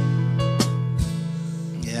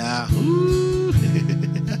 Yeah. Ooh.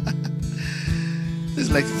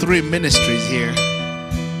 There's like 3 ministries here.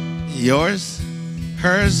 Yours,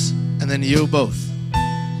 hers, and then you both.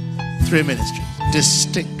 3 ministries.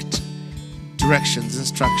 Distinct directions,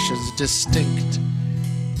 instructions, distinct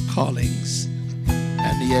callings,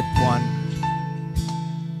 and yet one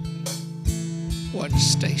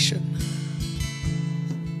station.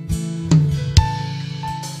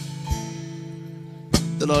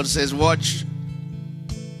 The Lord says, watch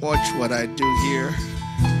what I do here.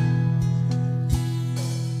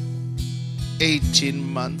 18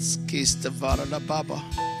 months, Kistavala Baba.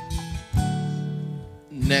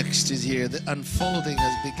 Next is here. The unfolding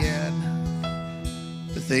has begun.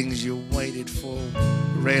 The things you waited for,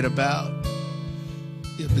 read about,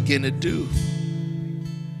 you'll begin to do.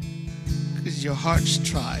 Because your heart's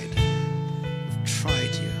tried. I've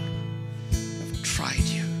tried you. I've tried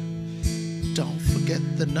you. Don't forget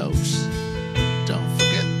the notes. Don't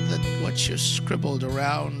forget that what you scribbled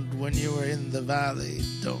around when you were in the valley.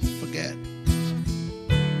 Don't forget.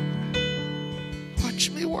 Watch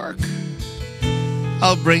me work.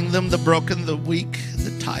 I'll bring them the broken, the weak,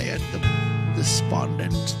 the tired, the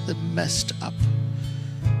despondent, the messed up.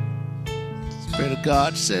 The Spirit of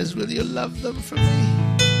God says, will you love them for me?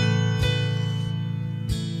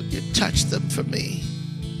 Will you touch them for me?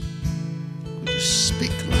 Will you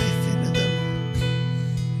speak life into them?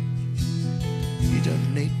 You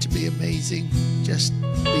don't need to be amazing. Just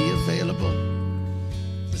be available.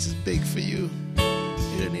 This is big for you.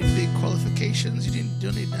 You don't need big qualifications. You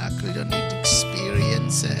don't need accolades. You don't need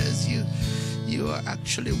experiences. You are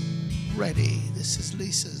actually ready. This is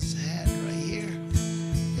Lisa's hand right here.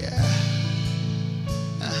 Yeah.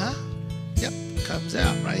 Yep. Comes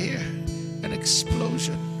out right here. An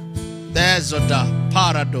explosion. There's Oda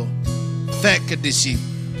Parado Fekadisi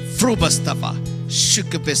Frubastafa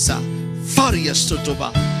Shukabesa Faria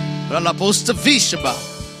Sotoba Ralabosta Vishaba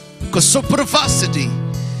Kosoprofacity.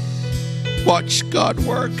 Watch God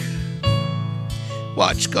work.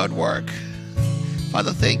 Watch God work.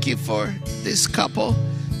 Father, thank you for this couple.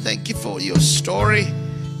 Thank you for your story.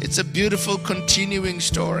 It's a beautiful continuing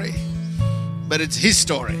story, but it's his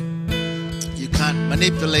story. You can't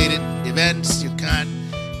manipulate it, events. You can't.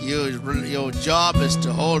 Your job is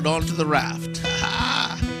to hold on to the raft.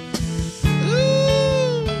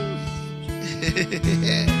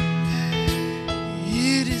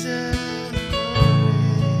 You deserve.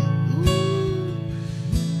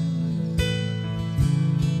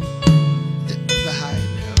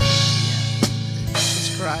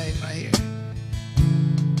 Crying right here.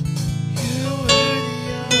 You're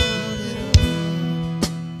worthy of it all.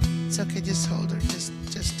 It's okay, just hold her, just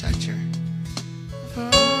touch her.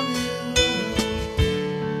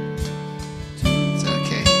 It's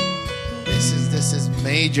okay. This is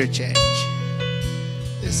major change.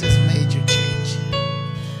 This is major change,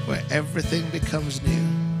 where everything becomes new.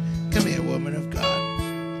 Come here, woman of God.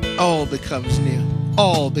 All becomes new.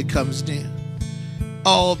 All becomes new.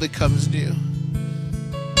 All becomes new.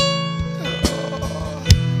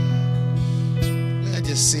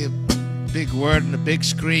 Just see a big word on the big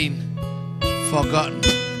screen. Forgotten.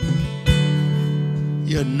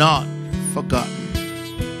 You're not forgotten.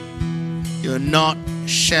 You're not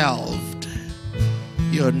shelved.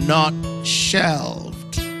 You're not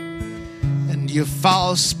shelved. And you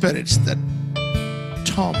foul spirits that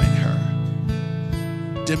torment her,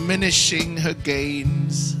 diminishing her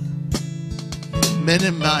gains,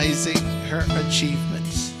 minimizing her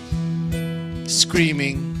achievements,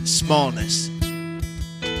 screaming smallness.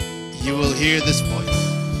 You will hear this voice.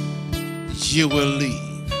 You will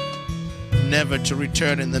leave, never to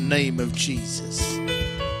return in the name of Jesus.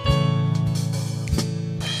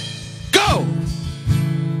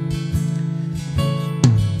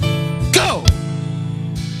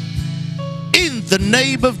 the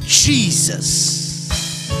name of Jesus.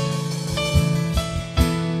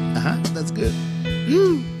 That's good.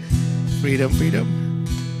 Woo. Freedom, freedom.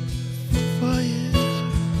 Fire.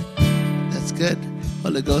 That's good.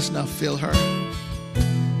 Holy Ghost, now fill her.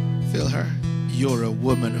 Fill her. You're a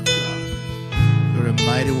woman of God. You're a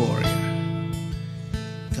mighty warrior.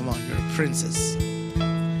 Come on, you're a princess.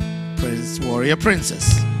 Prince, warrior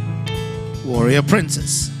princess. Warrior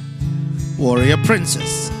princess. Warrior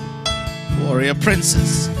princess. Warrior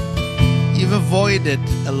princess. You've avoided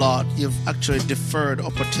a lot. You've actually deferred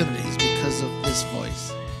opportunities because of this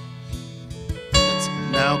voice. It's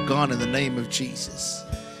now gone in the name of Jesus.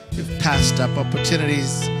 You've passed up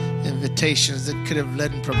opportunities, invitations that could have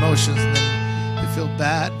led in promotions, and then you feel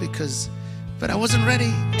bad because, but I wasn't ready.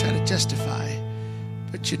 You try to justify.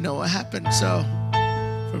 But you know what happened. So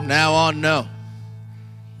from now on, no.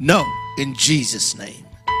 No, in Jesus' name.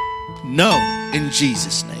 No, in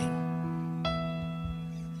Jesus' name.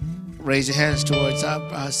 Raise your hands towards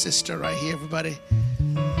our sister right here, everybody.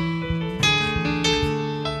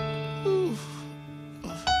 Ooh.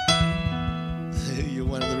 You're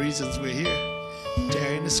one of the reasons we're here.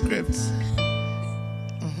 Tearing the scripts.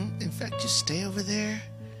 In fact, just stay over there,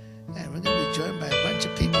 and we're going to be joined by a bunch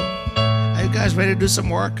of people. Are you guys ready to do some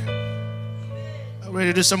work? Are we ready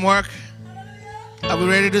to do some work? Are we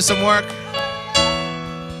ready to do some work?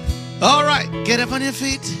 All right, get up on your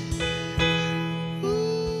feet.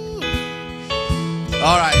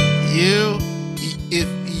 All right, if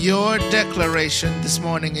your declaration this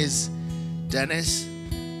morning is, Dennis,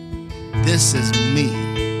 this is me.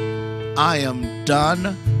 I am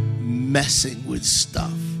done messing with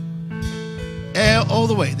stuff. All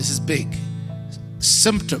the way, this is big.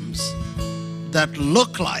 Symptoms that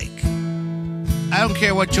look like, I don't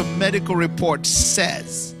care what your medical report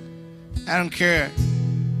says. I don't care.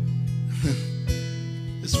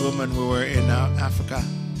 This woman, we were in Africa.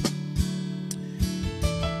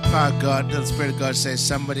 Oh God, the Spirit of God says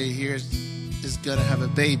somebody here is going to have a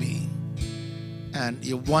baby. And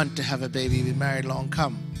you want to have a baby, you've been married long,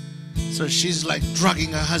 come. So she's like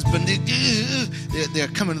drugging her husband. They're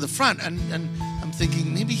coming to the front. And I'm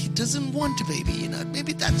thinking, maybe he doesn't want a baby, you know.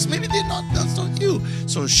 Maybe that's not you.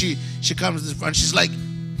 So she comes to the front. She's like,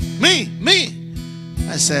 me.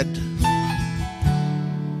 I said,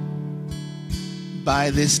 by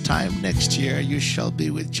this time next year, you shall be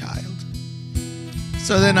with child.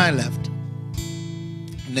 So then I left.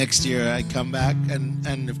 Next year I come back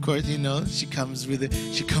and of course, you know, she comes with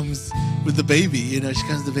the baby, you know, she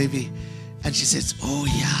comes with the baby and she says, oh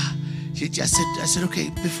yeah. I said, okay,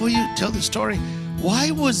 before you tell the story, why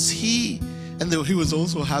was he, and he was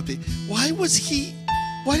also happy, why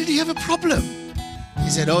did he have a problem? He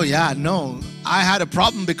said, oh yeah, no, I had a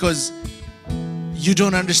problem because you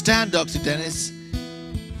don't understand, Dr. Dennis.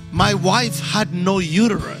 My wife had no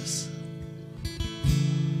uterus.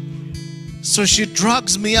 So she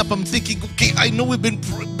drugs me up. I'm thinking, okay, I know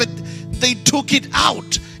but they took it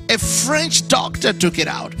out. A French doctor took it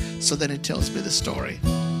out. So then it tells me the story.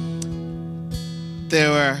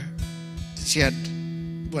 She had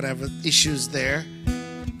whatever issues there.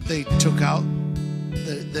 They took out,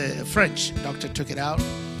 the French doctor took it out.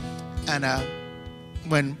 And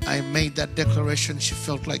when I made that declaration, she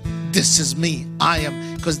felt like, this is me. I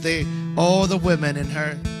am, because all the women in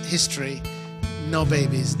her history, no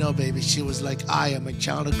babies. She was like, I am a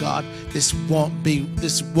child of God. This won't be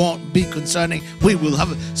concerning. We will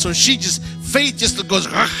have it. So faith just goes,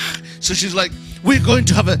 so she's like, we're going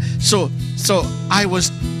to have a, so I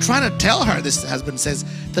was trying to tell her, this husband says,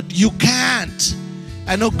 that you can't.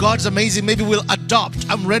 I know God's amazing. Maybe we'll adopt.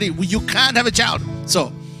 I'm ready. You can't have a child.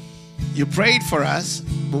 So you prayed for us.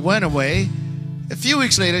 We went away. A few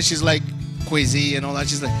weeks later, she's like queasy and all that.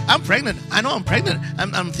 She's like, I'm pregnant. I know I'm pregnant.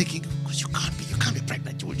 I'm thinking, you can't be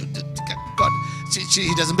pregnant. God,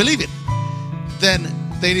 he doesn't believe it. Then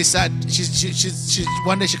they decide. She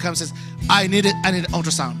one day she comes and says, I need an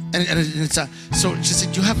ultrasound. And so she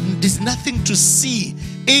said, there's nothing to see.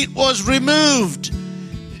 It was removed.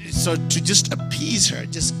 So to just appease her,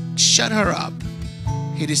 just shut her up,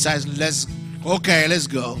 he decides, let's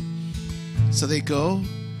go. So they go,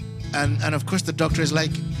 and of course the doctor is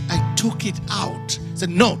like, I took it out. I said,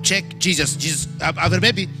 no, check, Jesus, I've got a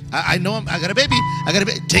baby. I know I got a baby.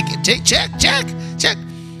 Take it, check.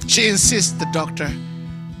 She insists, the doctor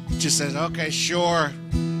just says, okay, sure.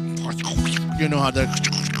 You know how the,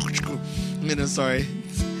 sorry,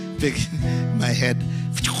 big, my head.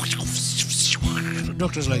 The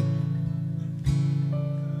doctor's like,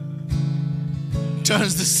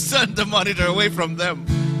 turns the monitor away from them.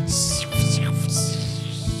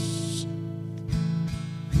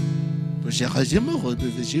 But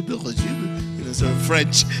sort of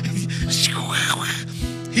French.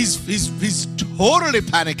 He's totally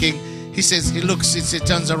panicking. He says, he looks, he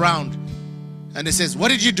turns around, and he says, "What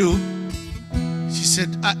did you do?" She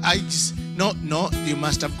said, I just, no, you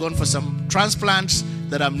must have gone for some transplants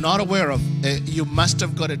that I'm not aware of. You must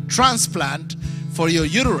have got a transplant for your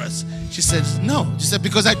uterus. She said, no. She said,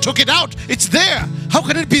 because I took it out. It's there. How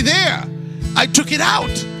can it be there? I took it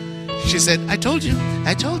out. She said, I told you.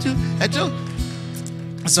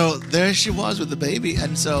 So there she was with the baby.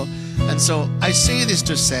 And so I say this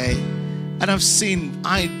to say, and I've seen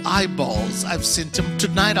eyeballs. I've seen,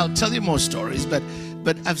 tonight I'll tell you more stories, but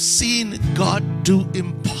I've seen God do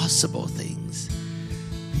impossible things.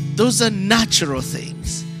 Those are natural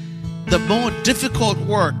things. The more difficult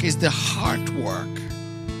work is the heart work.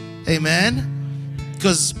 Amen?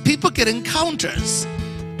 Because people get encounters,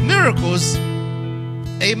 miracles,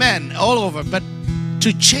 amen, all over. But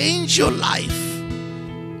to change your life,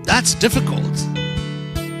 that's difficult.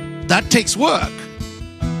 That takes work.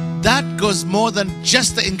 That goes more than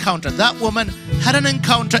just the encounter. That woman had an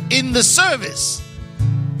encounter in the service.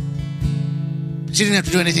 She didn't have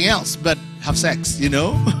to do anything else but have sex,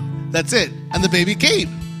 That's it. And the baby came.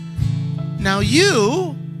 Now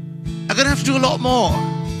you are going to have to do a lot more.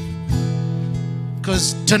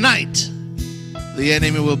 Because tonight, the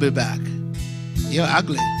enemy will be back. You're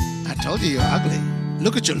ugly. I told you you're ugly.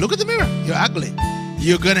 Look at you. Look at the mirror. You're ugly.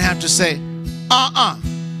 You're going to have to say,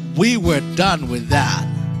 we were done with that.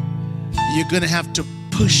 You're going to have to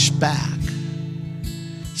push back.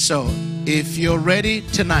 So if you're ready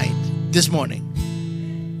tonight, this morning,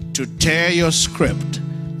 to tear your script,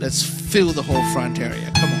 let's fill the whole front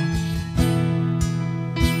area. Come on.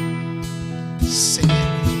 Sing it.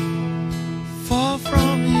 For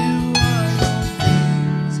from you are all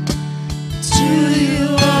things, to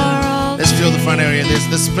you are all. Let's fill the front area. There's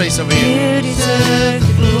this place over here. You deserve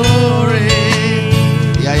the glory.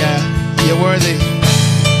 Yeah. You're worthy.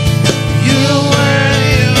 You're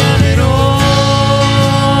worthy of it all.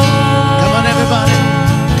 Come on, everybody.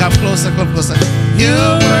 Come closer. You're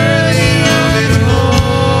worthy of it all.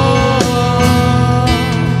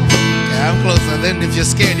 Yeah, I'm closer. Then if you're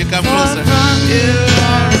scared, you come closer. You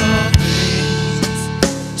are all things.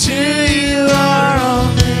 To you are all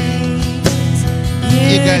things.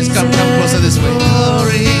 You guys come closer this way.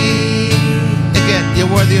 Glory. Again, you're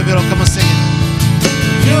worthy of it all. Come on, sing it.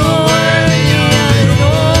 You're worthy of it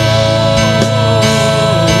all.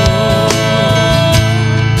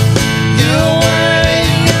 You're worthy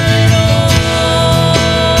of it all.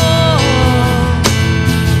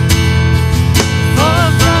 For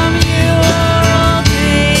from you are all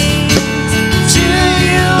things, to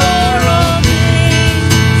you are all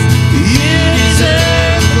things. You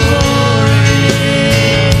deserve glory.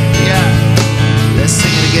 Yeah. Let's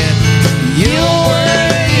sing it again. You're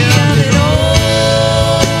worthy of it all.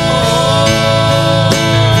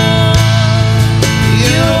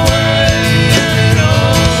 You're worthy of it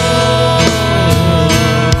all.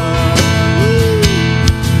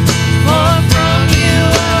 For from you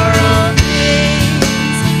are all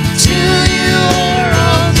things, to you are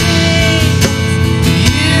all things.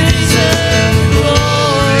 You deserve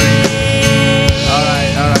glory. All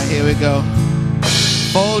right, here we go.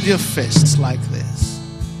 Fold your fists like this.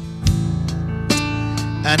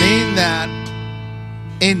 And in that,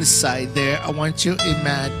 inside there, I want you to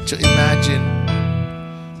imagine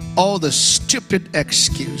all the stupid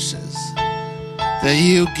excuses that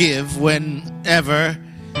you give whenever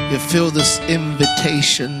you feel this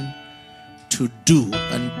invitation to do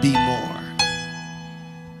and be more.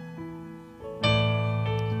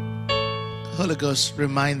 Holy Ghost,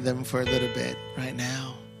 remind them for a little bit right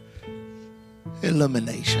now.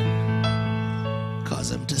 Illumination. Cause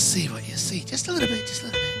them to see what you see. Just a little bit.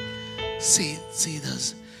 See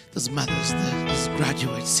those mothers, those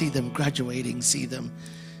graduates. See them graduating. See them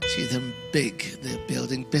big. They're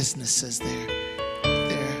building businesses.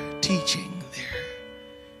 They're teaching. They're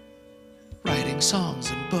writing songs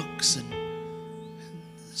and books and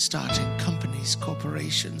starting companies,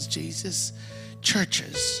 corporations. Jesus,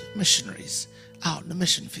 churches, missionaries out in the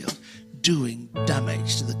mission field, doing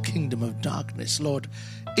damage to the kingdom of darkness. Lord,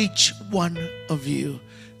 each one of you,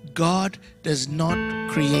 God does not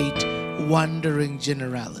create wandering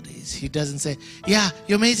generalities. He doesn't say, yeah,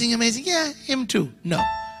 you're amazing. Yeah, him too. No,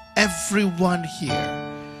 everyone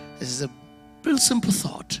here. This is a real simple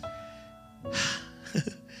thought. A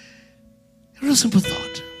real simple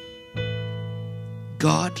thought.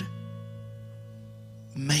 God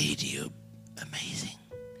made you amazing.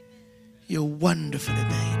 You're wonderfully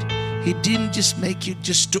made. He didn't just make you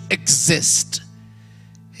just to exist.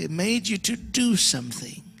 He made you to do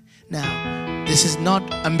something. Now, this is not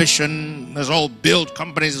ambition. Let's all build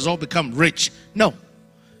companies. Let's all become rich. No.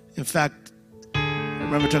 In fact, I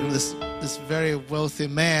remember talking to this very wealthy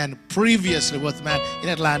man, previously wealthy man in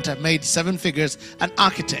Atlanta, made 7 figures, an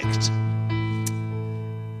architect.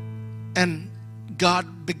 And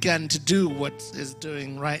God began to do what is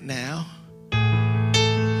doing right now.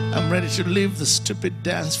 I'm ready to leave the stupid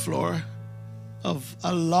dance floor of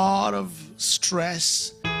a lot of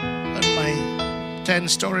stress on my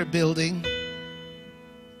 10-story building.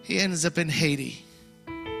 He ends up in Haiti.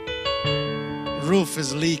 Roof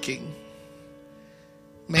is leaking.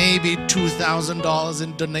 Maybe $2,000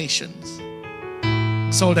 in donations.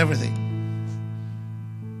 Sold everything.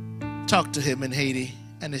 Talked to him in Haiti,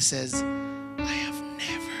 and he says, I have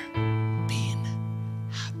never been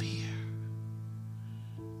happier.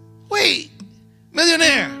 Wait,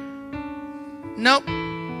 millionaire. Nope,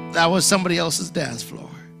 that was somebody else's dance floor.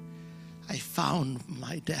 I found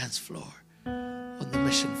my dance floor on the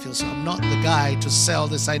mission field. So I'm not the guy to sell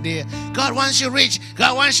this idea. God wants you rich.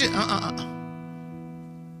 God wants you.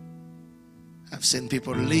 I've seen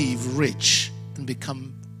people leave rich and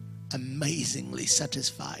become amazingly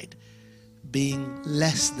satisfied, being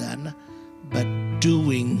less than, but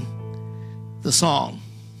doing the song.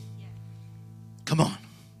 Come on.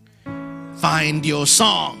 Find your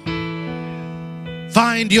song.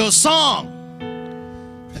 Find your song.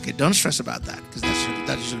 Okay, don't stress about that, because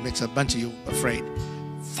that usually makes a bunch of you afraid.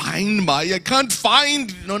 I can't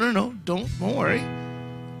find. No. Don't worry.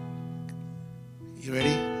 You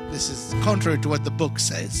ready? This is contrary to what the book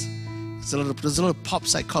says. There's a little pop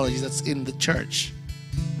psychology that's in the church.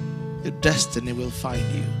 Your destiny will find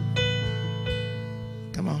you.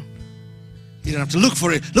 Come on. You don't have to look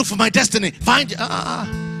for it. Look for my destiny. Find it.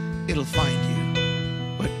 It'll find you.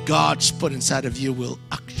 What God's put inside of you will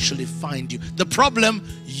actually find you. The problem,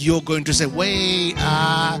 you're going to say, wait,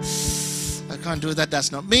 I can't do that.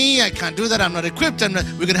 That's not me. I can't do that. I'm not equipped. We're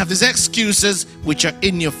going to have these excuses which are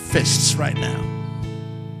in your fists right now.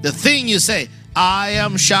 The thing you say, I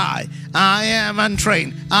am shy, I am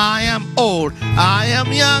untrained, I am old, I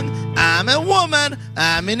am young, I'm a woman,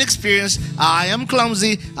 I'm inexperienced, I am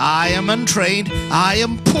clumsy, I am untrained, I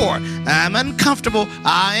am poor, I'm uncomfortable,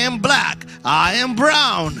 I am black, I am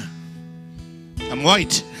brown, I'm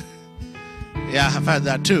white. Yeah, I've had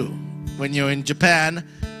that too. When you're in Japan,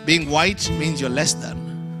 being white means you're less than.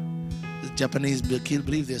 The Japanese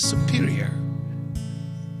believe they're superior.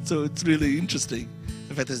 So it's really interesting.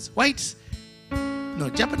 In fact, there's whites,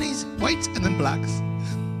 Japanese, whites, and then blacks.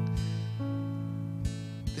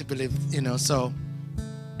 They believe, so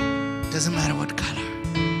it doesn't matter what color.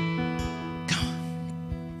 Come on.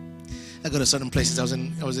 I go to certain places. I was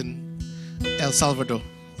in El Salvador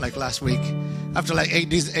like last week. After like 8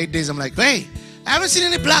 days, I'm like, hey, I haven't seen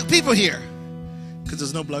any black people here. Because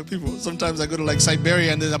there's no black people. Sometimes I go to like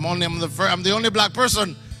Siberia and I'm the only black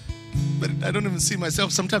person. But I don't even see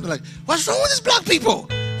myself. Sometimes I'm like, what's wrong with these black people?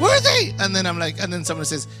 Where are they? And then someone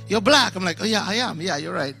says, you're black. I'm like, oh yeah, I am. Yeah,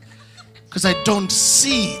 you're right. Because I don't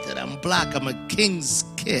see that I'm black. I'm a king's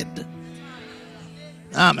kid.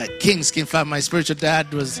 I'm a king's kid. In fact, my spiritual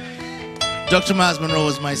dad was, Dr. Miles Monroe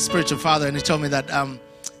was my spiritual father. And he told me that,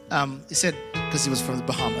 he said, because he was from the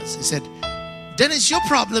Bahamas. He said, Dennis, your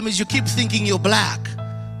problem is you keep thinking you're black.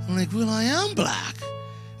 I'm like, well, I am black.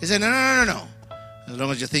 He said, no. As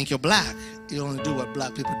long as you think you're black, you only do what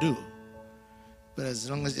black people do. But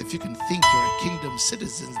if you can think you're a kingdom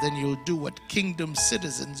citizen, then you'll do what kingdom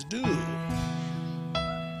citizens do.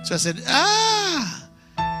 So I said,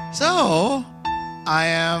 so I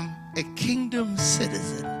am a kingdom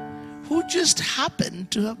citizen who just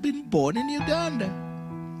happened to have been born in Uganda.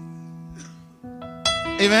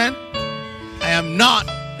 Amen? I am not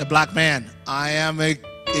a black man. I am a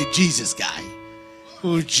Jesus guy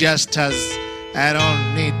who just I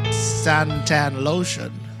don't need suntan lotion.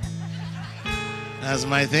 That's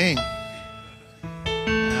my thing.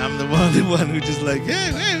 I'm the only one who just like,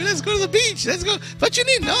 hey, let's go to the beach. Let's go. But you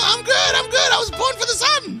need, no, I'm good. I was born for the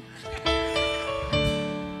sun.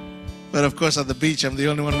 But of course, at the beach, I'm the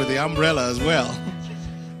only one with the umbrella as well.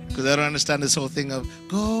 Because I don't understand this whole thing of,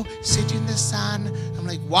 go sit in the sun. I'm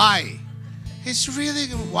like, why? It's really,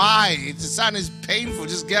 why? The sun is painful.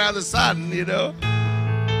 Just get out of the sun,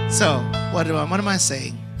 So, what am I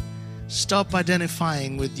saying? Stop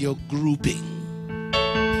identifying with your grouping.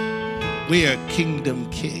 We are kingdom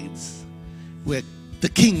kids. We're the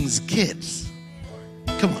king's kids.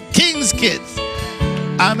 Come on, king's kids.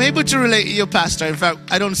 I'm able to relate to your pastor. In fact,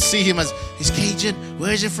 I don't see him as, he's Cajun.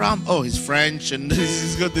 Where is he from? Oh, he's French. And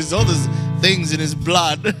he's got all these things in his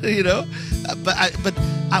blood, But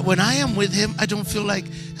when I am with him, I don't feel like,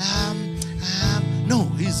 no,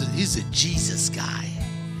 he's he's a Jesus guy.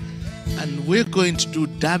 And we're going to do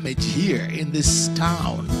damage here in this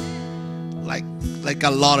town. Like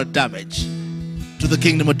a lot of damage to the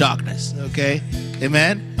kingdom of darkness. Okay?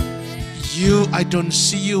 Amen? I don't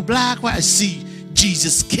see you black. I see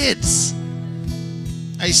Jesus kids.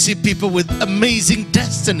 I see people with amazing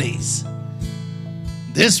destinies.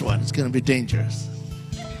 This one is going to be dangerous.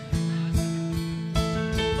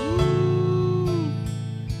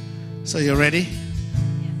 So you ready?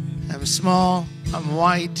 I'm small, I'm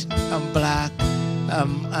white, I'm black,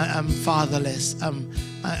 I'm fatherless, I'm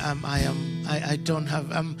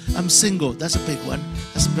single. That's a big one.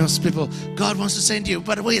 That's most people. God wants to send you,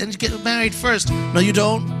 but wait, and get married first. No, you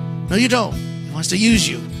don't. No, you don't. He wants to use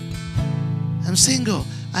you. I'm single.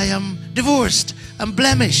 I am divorced. I'm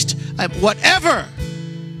blemished. I'm whatever.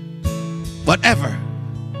 Whatever.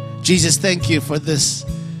 Jesus, thank you for this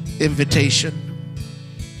invitation.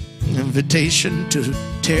 Invitation to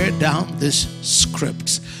tear down this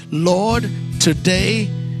script. Lord, today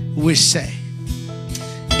we say,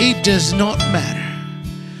 it does not matter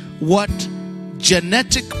what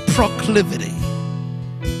genetic proclivity.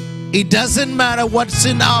 It doesn't matter what's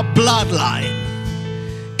in our bloodline.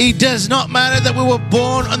 It does not matter that we were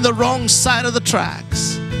born on the wrong side of the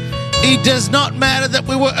tracks. It does not matter that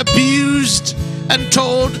we were abused and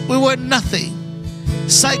told we were nothing.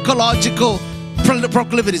 Psychological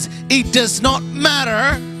proclivities. It does not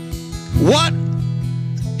matter what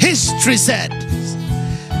history said.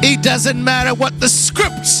 It doesn't matter what the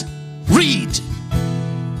scripts read.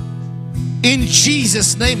 In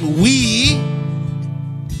Jesus' name, we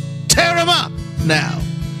tear them up now.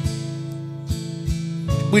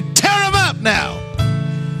 We tear them up now.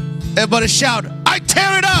 Everybody shout, I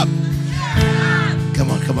tear it up. Come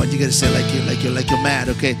on, come on. You gotta say it like you're mad,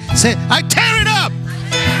 okay? Say, I tear it up.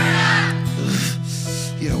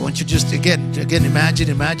 You know, once you just again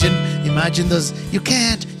imagine those. You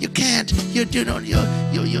can't. You can't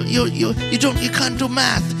do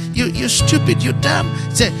math. You're stupid. You're dumb.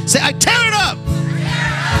 Say, I tear it up.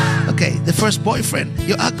 Okay, the first boyfriend,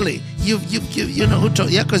 you're ugly. You know who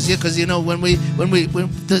told? Yeah, because you know when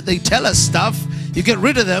they tell us stuff, you get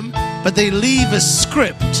rid of them, but they leave a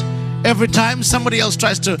script. Every time somebody else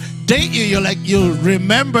tries to date you, you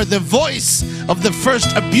remember the voice of the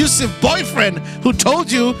first abusive boyfriend who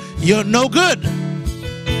told you you're no good.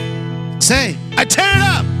 Say, I tear it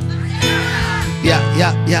up.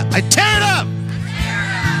 Yeah. I tear it up.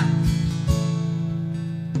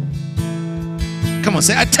 Come on,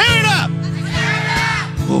 say, I tear it up.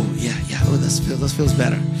 Oh, yeah. Oh, this feels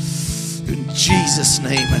better. In Jesus'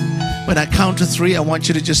 name. And when I count to 3, I want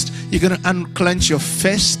you to you're going to unclench your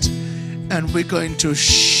fist. And we're going to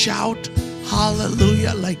shout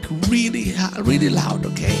hallelujah like really loud,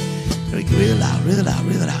 okay? Really loud.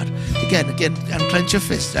 Again, unclench your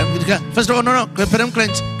fist. First of all, no. Put them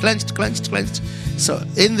clenched. So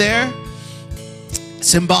in there,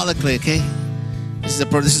 symbolically, okay? This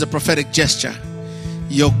is a prophetic gesture.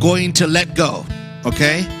 You're going to let go,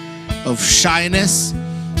 okay? Of shyness,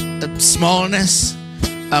 smallness,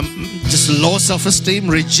 just low self-esteem,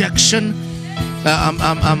 rejection,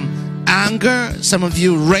 anger, some of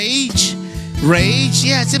you rage.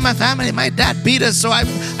 Yeah, it's in my family. My dad beat us, so I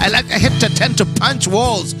tend to punch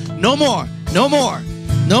walls. No more.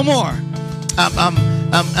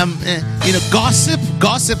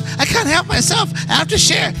 Gossip. I can't help myself. I have to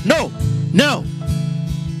share. No.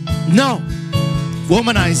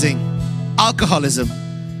 Womanizing, alcoholism,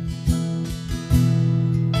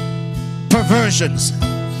 perversions,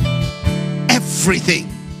 everything.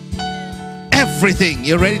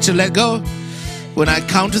 You ready to let go? When I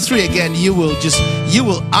count to 3 again, you will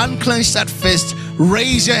unclench that fist,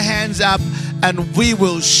 raise your hands up, and we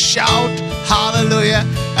will shout hallelujah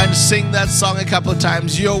and sing that song a couple of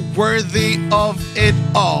times. You're worthy of it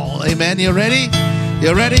all. Amen. You ready?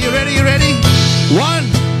 You ready?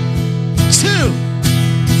 1, 2,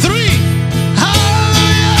 3.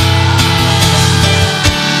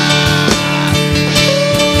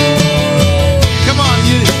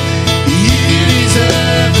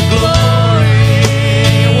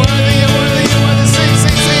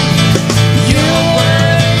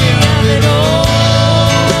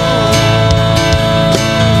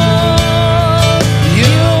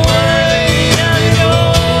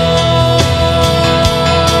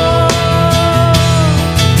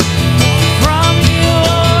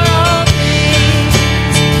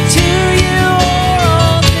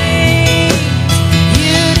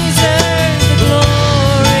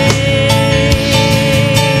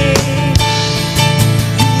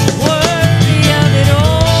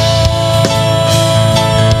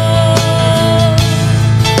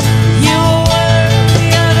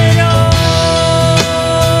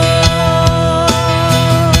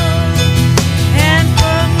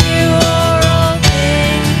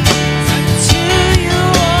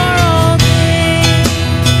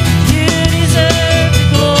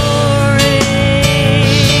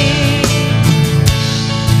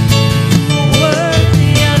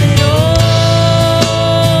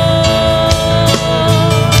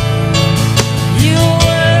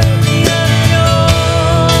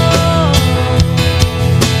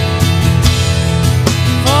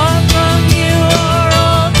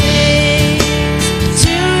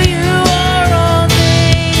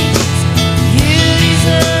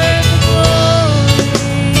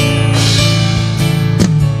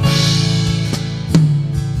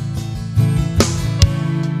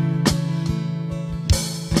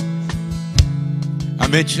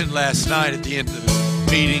 mentioned last night at the end of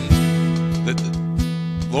the meeting that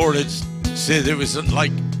the Lord had said there was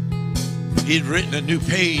like He'd written a new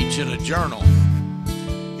page in a journal.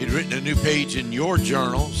 He'd written a new page in your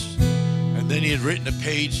journals, and then He had written a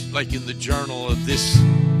page like in the journal of this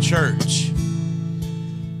church.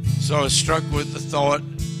 So I was struck with the thought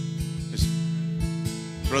as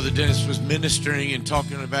Brother Dennis was ministering and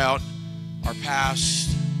talking about our past.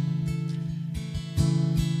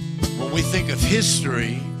 When we think of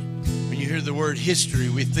history, when you hear the word history,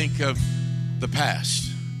 we think of the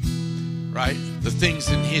past, right? The things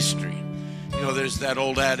in history. You know, there's that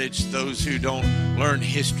old adage, those who don't learn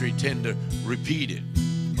history tend to repeat it.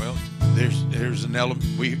 Well, there's an element,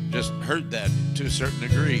 we just heard that to a certain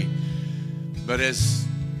degree. But as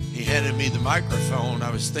he handed me the microphone, I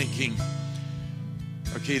was thinking,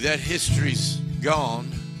 okay, that history's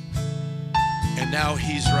gone, and now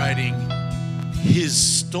He's writing His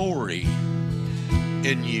story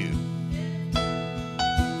in you.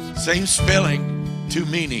 Same spelling, two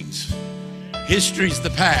meanings. History's the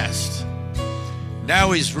past.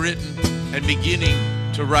 Now He's written and beginning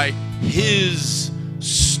to write His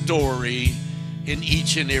story in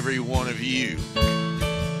each and every one of you.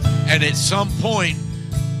 And at some point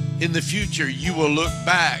in the future, you will look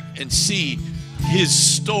back and see His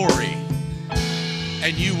story,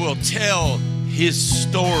 and you will tell His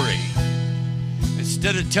story.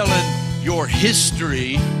 Instead of telling your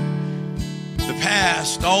history, the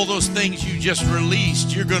past, all those things you just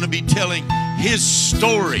released, you're going to be telling His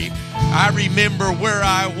story. I remember where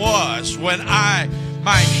I was when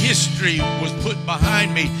my history was put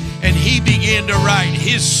behind me, and He began to write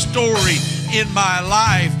His story in my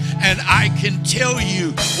life, and I can tell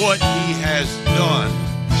you what He has done.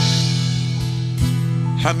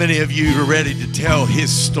 How many of you are ready to tell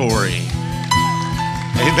His story?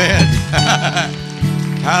 Amen.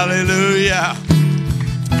 Hallelujah.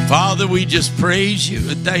 Father, we just praise You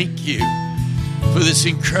and thank You for this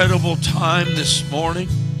incredible time this morning.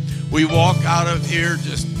 We walk out of here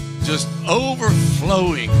just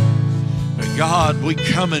overflowing. But God, we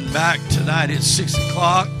coming back tonight at 6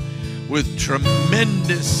 o'clock with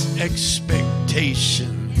tremendous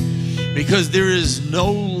expectation, because there is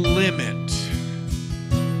no limit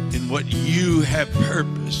in what You have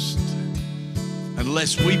purposed.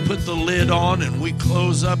 Unless we put the lid on and we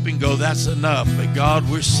close up and go, that's enough. But God,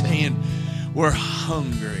 we're saying we're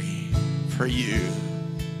hungry for You.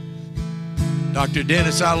 Dr.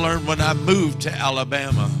 Dennis, I learned when I moved to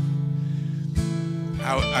Alabama,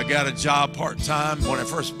 I got a job part-time when I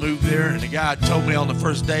first moved there, and the guy told me on the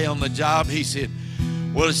first day on the job, he said,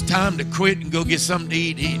 well, it's time to quit and go get something to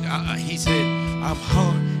eat. He said, I'm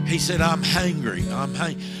hungry. He said, I'm hangry. I'm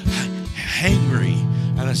hangry.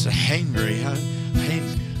 And I said, hangry?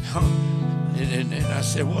 And I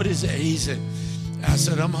said, what is it? He said, I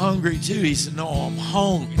said, I'm hungry too. He said, no, I'm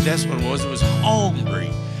hungry. That's what it was. It was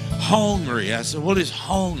hungry. Hungry. I said, what is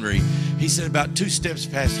hungry? He said, about 2 steps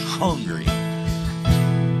past hungry.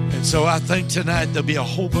 And so I think tonight there'll be a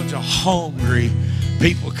whole bunch of hungry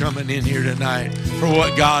people coming in here tonight for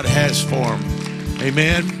what God has for them.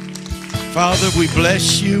 Amen. Father, we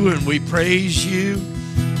bless You and we praise You,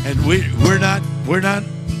 and we're not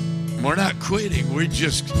quitting. We're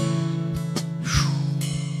just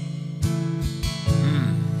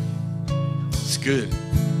it's good.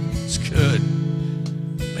 It's good.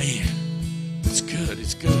 Man, it's good.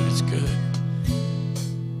 It's good. It's good.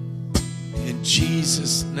 In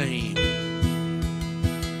Jesus' name.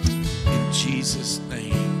 In Jesus'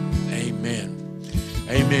 name. Amen.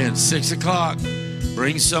 Amen. 6 o'clock.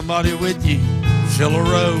 Bring somebody with you. Fill a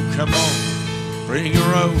row. Come on. Bring a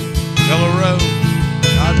row. Fill a row.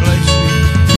 God bless you.